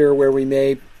be here where we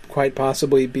may quite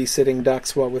possibly be sitting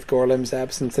ducks with Gorlim's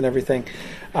absence and everything.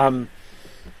 I'm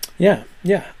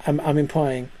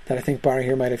implying that I think Barry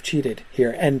here might have cheated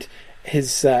here, and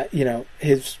his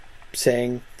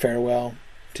saying farewell,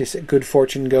 to good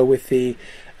fortune go with thee,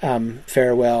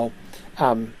 farewell.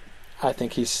 I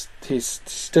think he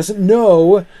doesn't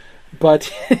know,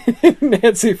 but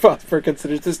Nancy Foster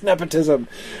considers this nepotism,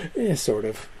 sort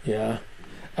of, yeah.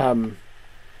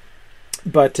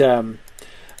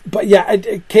 But yeah,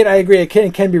 Kate, I agree. It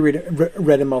can be read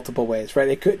in multiple ways, right?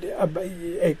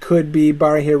 It could be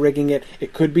Barry here rigging it.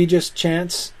 It could be just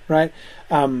chance, right?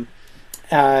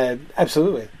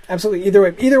 Absolutely.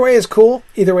 Either way is cool.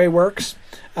 Either way works.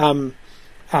 But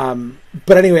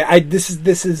anyway, this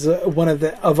is one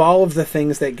of all of the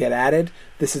things that get added.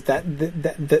 This is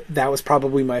that was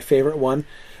probably my favorite one.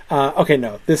 Okay,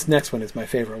 no, this next one is my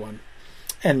favorite one,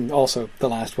 and also the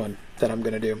last one that I'm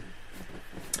going to do.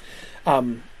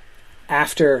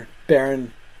 After Beren,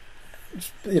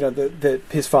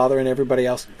 his father and everybody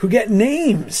else who get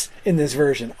names in this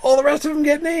version, all the rest of them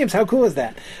get names. How cool is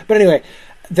that? But anyway,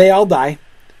 they all die,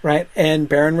 right? And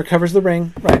Beren recovers the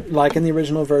ring, right, like in the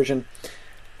original version.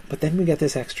 But then we get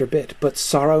this extra bit. But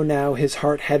sorrow now his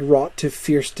heart had wrought to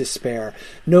fierce despair.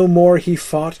 No more he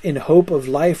fought in hope of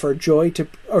life or joy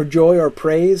or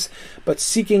praise, but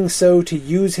seeking so to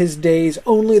use his days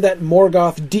only that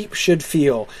Morgoth deep should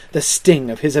feel the sting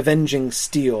of his avenging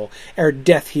steel. Ere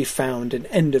death he found an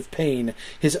end of pain.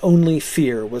 His only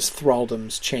fear was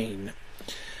thraldom's chain.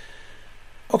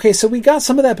 Okay, so we got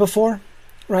some of that before.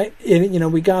 Right,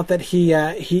 we got that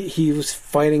he was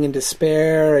fighting in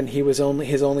despair, and his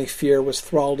only fear was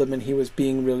thraldom, and he was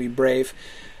being really brave.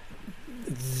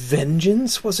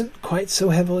 Vengeance wasn't quite so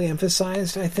heavily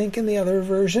emphasized, I think, in the other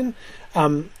version.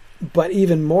 But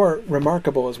even more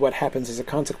remarkable is what happens as a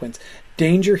consequence.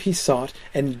 Danger he sought,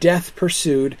 and death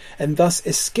pursued, and thus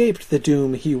escaped the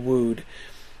doom he wooed.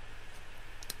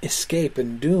 Escape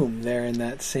and doom there in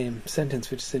that same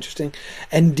sentence, which is interesting.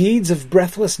 And deeds of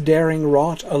breathless daring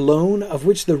wrought alone, of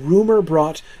which the rumour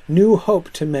brought new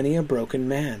hope to many a broken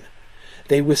man.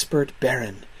 They whispered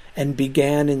Beren, and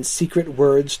began in secret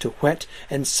words to whet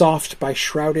and soft by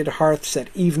shrouded hearths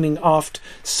at evening oft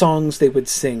songs they would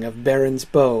sing of Beren's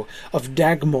bow, of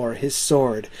Dagmor his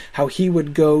sword, how he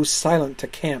would go silent to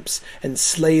camps and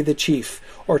slay the chief,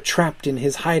 or trapped in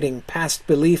his hiding past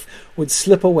belief would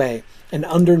slip away, and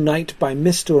under night by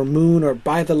mist or moon or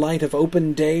by the light of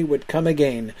open day would come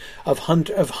again. Of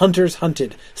hunters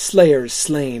hunted, slayers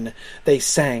slain, they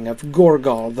sang of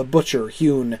Gorgal the butcher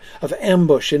hewn, of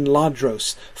ambush in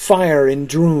Ladros, fire in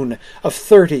Droon, of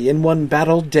 30 in one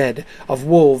battle dead, of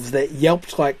wolves that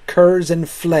yelped like curs and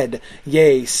fled,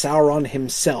 yea, Sauron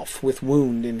himself with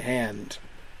wound in hand.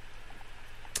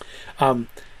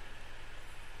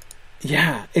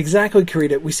 Yeah, exactly,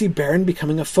 Karita. We see Beren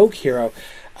becoming a folk hero.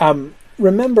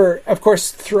 Remember, of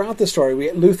course, throughout the story,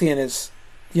 Luthien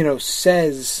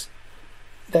says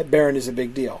that Beren is a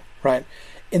big deal, right?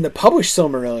 In the published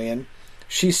Silmarillion,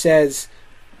 she says,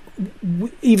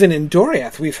 even in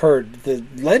Doriath, we've heard the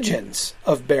legends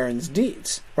of Beren's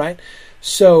deeds, right?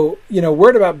 So,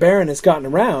 word about Beren has gotten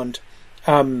around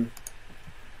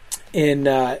in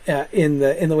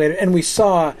the later, and we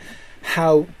saw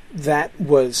how that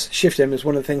was shifted, is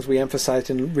one of the things we emphasized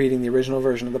in reading the original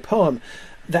version of the poem,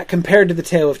 that compared to the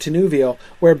tale of Tinuviel,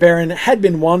 where Beren had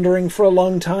been wandering for a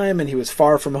long time and he was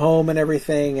far from home and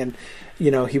everything, and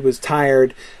he was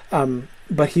tired,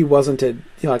 but he wasn't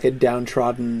like a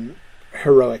downtrodden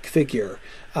heroic figure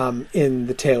in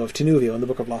the tale of Tinuviel, in the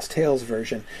Book of Lost Tales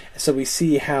version. So we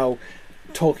see how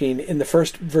Tolkien, in the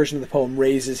first version of the poem,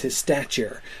 raises his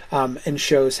stature and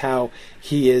shows how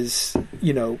he is,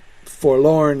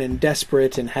 forlorn and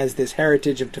desperate and has this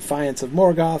heritage of defiance of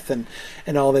Morgoth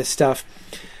and all this stuff.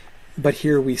 But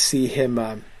here we see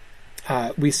him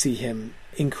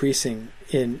increasing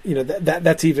in,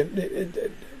 that's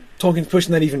even, Tolkien's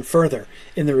pushing that even further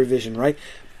in the revision, right?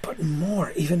 But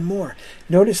even more.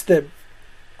 Notice the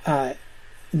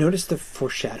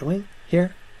foreshadowing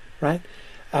here, right?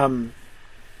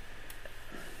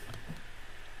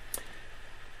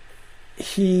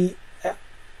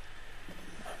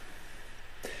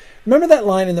 Remember that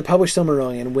line in the published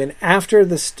Silmarillion when after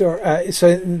the story... so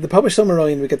in the published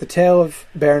Silmarillion, we get the tale of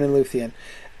Beren and Luthien,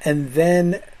 and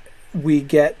then we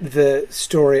get the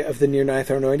story of the Near Ninth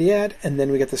Arnoediad, and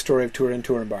then we get the story of Turin and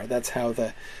Turambar. That's how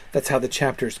the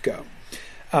chapters go.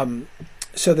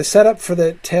 So the setup for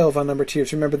the tale of Unnumbered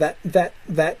Tears, remember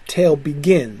that tale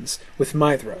begins with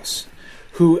Maedhros,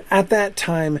 who at that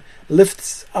time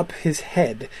lifts up his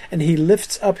head, and he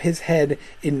lifts up his head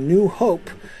in new hope,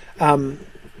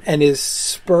 and is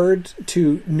spurred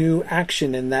to new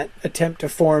action in that attempt to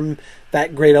form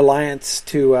that great alliance,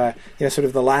 to sort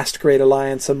of the last great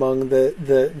alliance among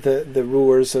the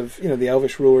rulers of the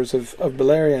Elvish rulers of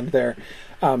Beleriand there,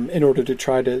 in order to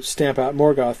try to stamp out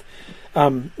Morgoth,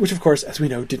 which of course, as we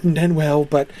know, didn't end well.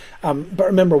 But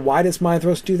remember, why does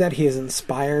Maedhros do that? He is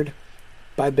inspired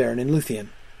by Beren and Luthien,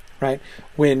 right?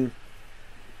 When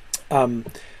Beren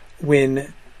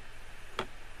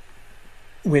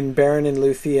and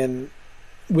Luthien,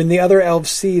 when the other elves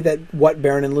see that what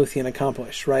Beren and Luthien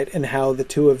accomplished, right, and how the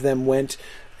two of them went,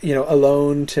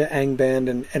 alone to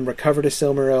Angband and recovered a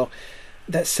Silmaril,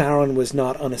 that Sauron was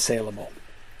not unassailable,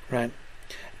 right?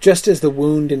 Just as the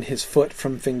wound in his foot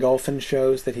from Fingolfin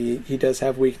shows that he does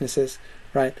have weaknesses,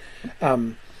 right,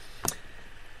 and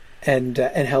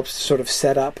helps sort of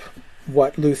set up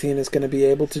what Luthien is going to be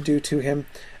able to do to him.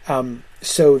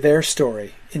 So their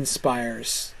story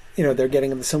inspires. They're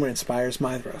getting in the Silmarillion inspires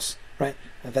Maedhros, right?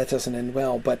 That doesn't end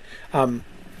well, but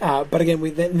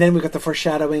again, then we got the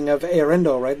foreshadowing of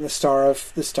Eärendil, right? And the star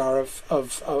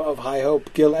of high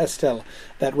hope, Gil Estel,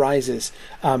 that rises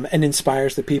and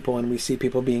inspires the people, and we see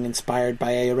people being inspired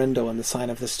by Eärendil and the sign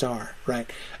of the star, right?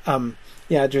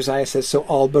 Josiah says, so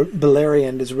all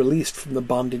Beleriand is released from the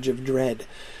bondage of dread.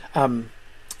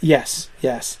 Yes.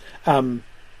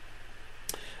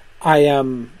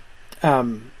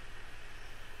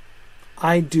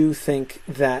 I do think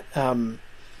that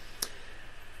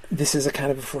this is a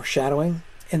kind of a foreshadowing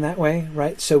in that way,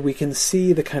 right? So we can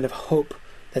see the kind of hope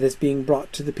that is being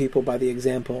brought to the people by the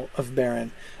example of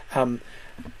Beren. I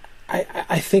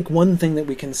think one thing that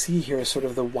we can see here is sort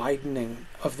of the widening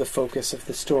of the focus of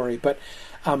the story, but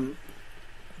I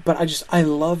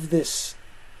love this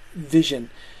vision.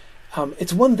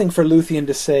 It's one thing for Luthien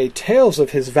to say, tales of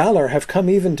his valor have come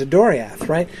even to Doriath,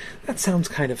 right? That sounds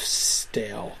kind of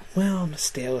stale. Well,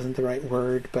 stale isn't the right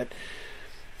word, but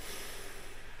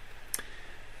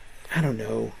I don't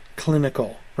know,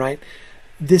 clinical, right?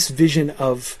 This vision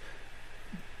of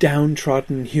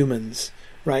downtrodden humans,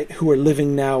 right, who are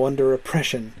living now under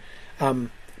oppression,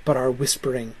 but are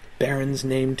whispering Beren's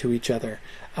name to each other,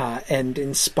 and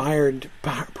inspired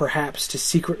perhaps to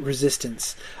secret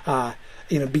resistance,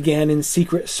 began in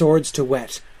secret swords to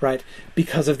whet, right,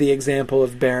 because of the example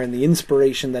of Beren, the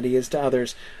inspiration that he is to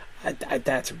others.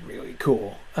 That's really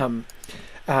cool.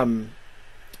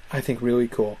 I think really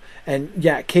cool. And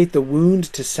yeah, Kate, the wound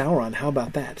to Sauron, how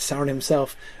about that? Sauron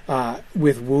himself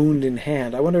with wound in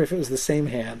hand. I wonder if it was the same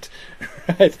hand,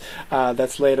 right?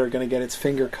 That's later going to get its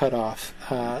finger cut off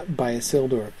by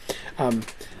Isildur.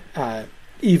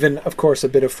 Even, of course, a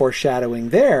bit of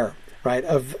foreshadowing there, right,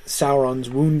 of Sauron's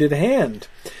wounded hand.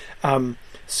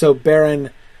 So Beren,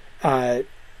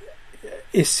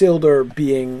 Isildur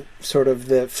being sort of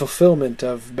the fulfillment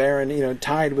of Beren,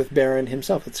 tied with Beren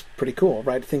himself. It's pretty cool,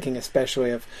 right? Thinking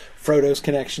especially of Frodo's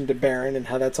connection to Beren and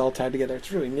how that's all tied together.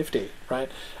 It's really nifty, right?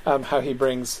 How he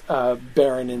brings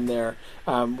Beren in there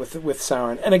with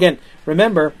Sauron. And again,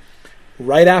 remember,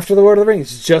 right after the Lord of the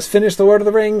Rings, just finished the Lord of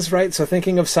the Rings, right? So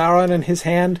thinking of Sauron and his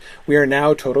hand, we are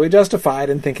now totally justified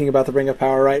in thinking about the Ring of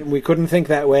Power, right? And we couldn't think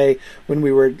that way when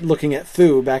we were looking at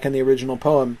Thu back in the original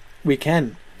poem. We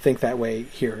can think that way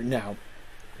here now.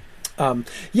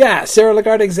 Yeah, Sarah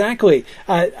Lagarde, exactly.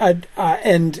 And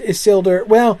Isildur,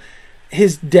 well,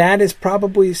 his dad is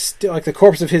probably still, like the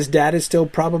corpse of his dad is still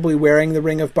probably wearing the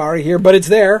Ring of Barahir, but it's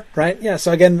there, right? Yeah,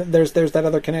 so again, there's that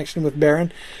other connection with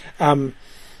Beren.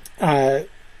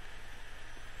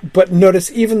 But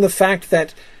notice even the fact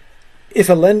that if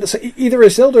Elendil, so either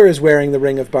Isildur is wearing the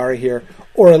Ring of Barahir,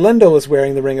 or Elendil is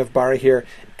wearing the Ring of Barahir,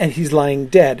 and he's lying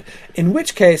dead. In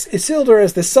which case, Isildur,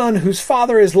 as the son whose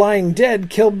father is lying dead,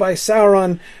 killed by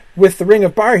Sauron, with the Ring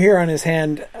of Barahir on his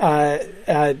hand,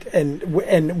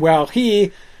 and while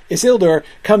he, Isildur,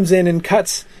 comes in and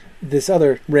cuts this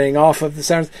other ring off of the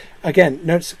Sauron. Again,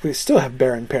 notice we still have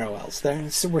Beren parallels there.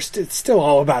 So it's still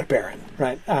all about Beren,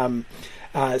 right?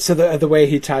 So the way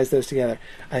he ties those together,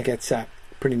 I think it's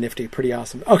pretty nifty, pretty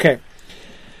awesome. Okay,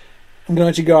 I'm going to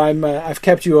let you go. I've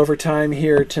kept you over time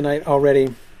here tonight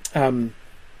already.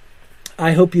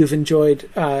 I hope you've enjoyed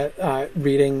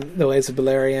reading The Lays of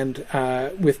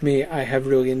Beleriand with me. I have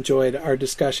really enjoyed our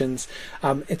discussions.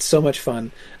 It's so much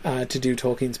fun to do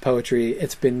Tolkien's poetry.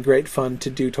 It's been great fun to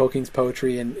do Tolkien's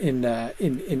poetry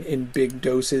in big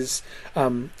doses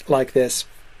like this.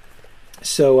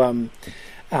 So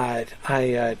I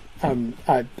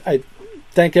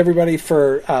thank everybody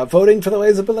for voting for The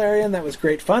Lays of Beleriand. That was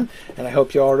great fun, and I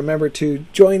hope you all remember to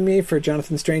join me for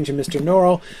Jonathan Strange and Mr.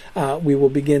 Norrell. We will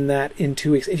begin that in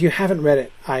 2 weeks. If you haven't read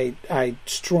it, I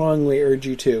strongly urge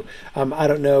you to. I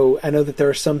don't know. I know that there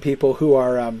are some people who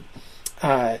are,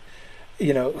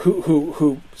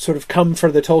 who sort of come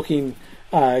for the Tolkien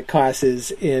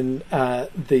classes in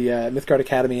the Mythgard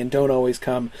Academy and don't always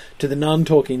come to the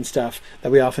non-Tolkien stuff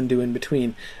that we often do in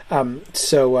between.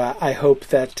 So I hope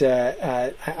that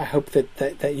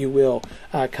you will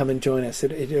come and join us.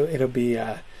 It'll be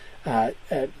a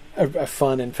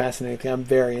fun and fascinating thing. I'm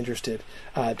very interested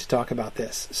to talk about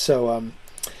this. So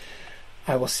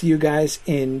I will see you guys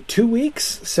in 2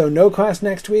 weeks. So no class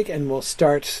next week, and we'll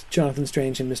start Jonathan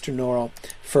Strange and Mr. Norrell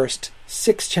first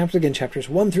 6 chapters, again chapters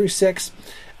 1 through 6,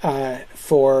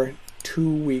 for 2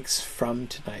 weeks from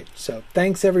tonight. So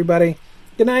thanks everybody.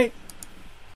 Good night.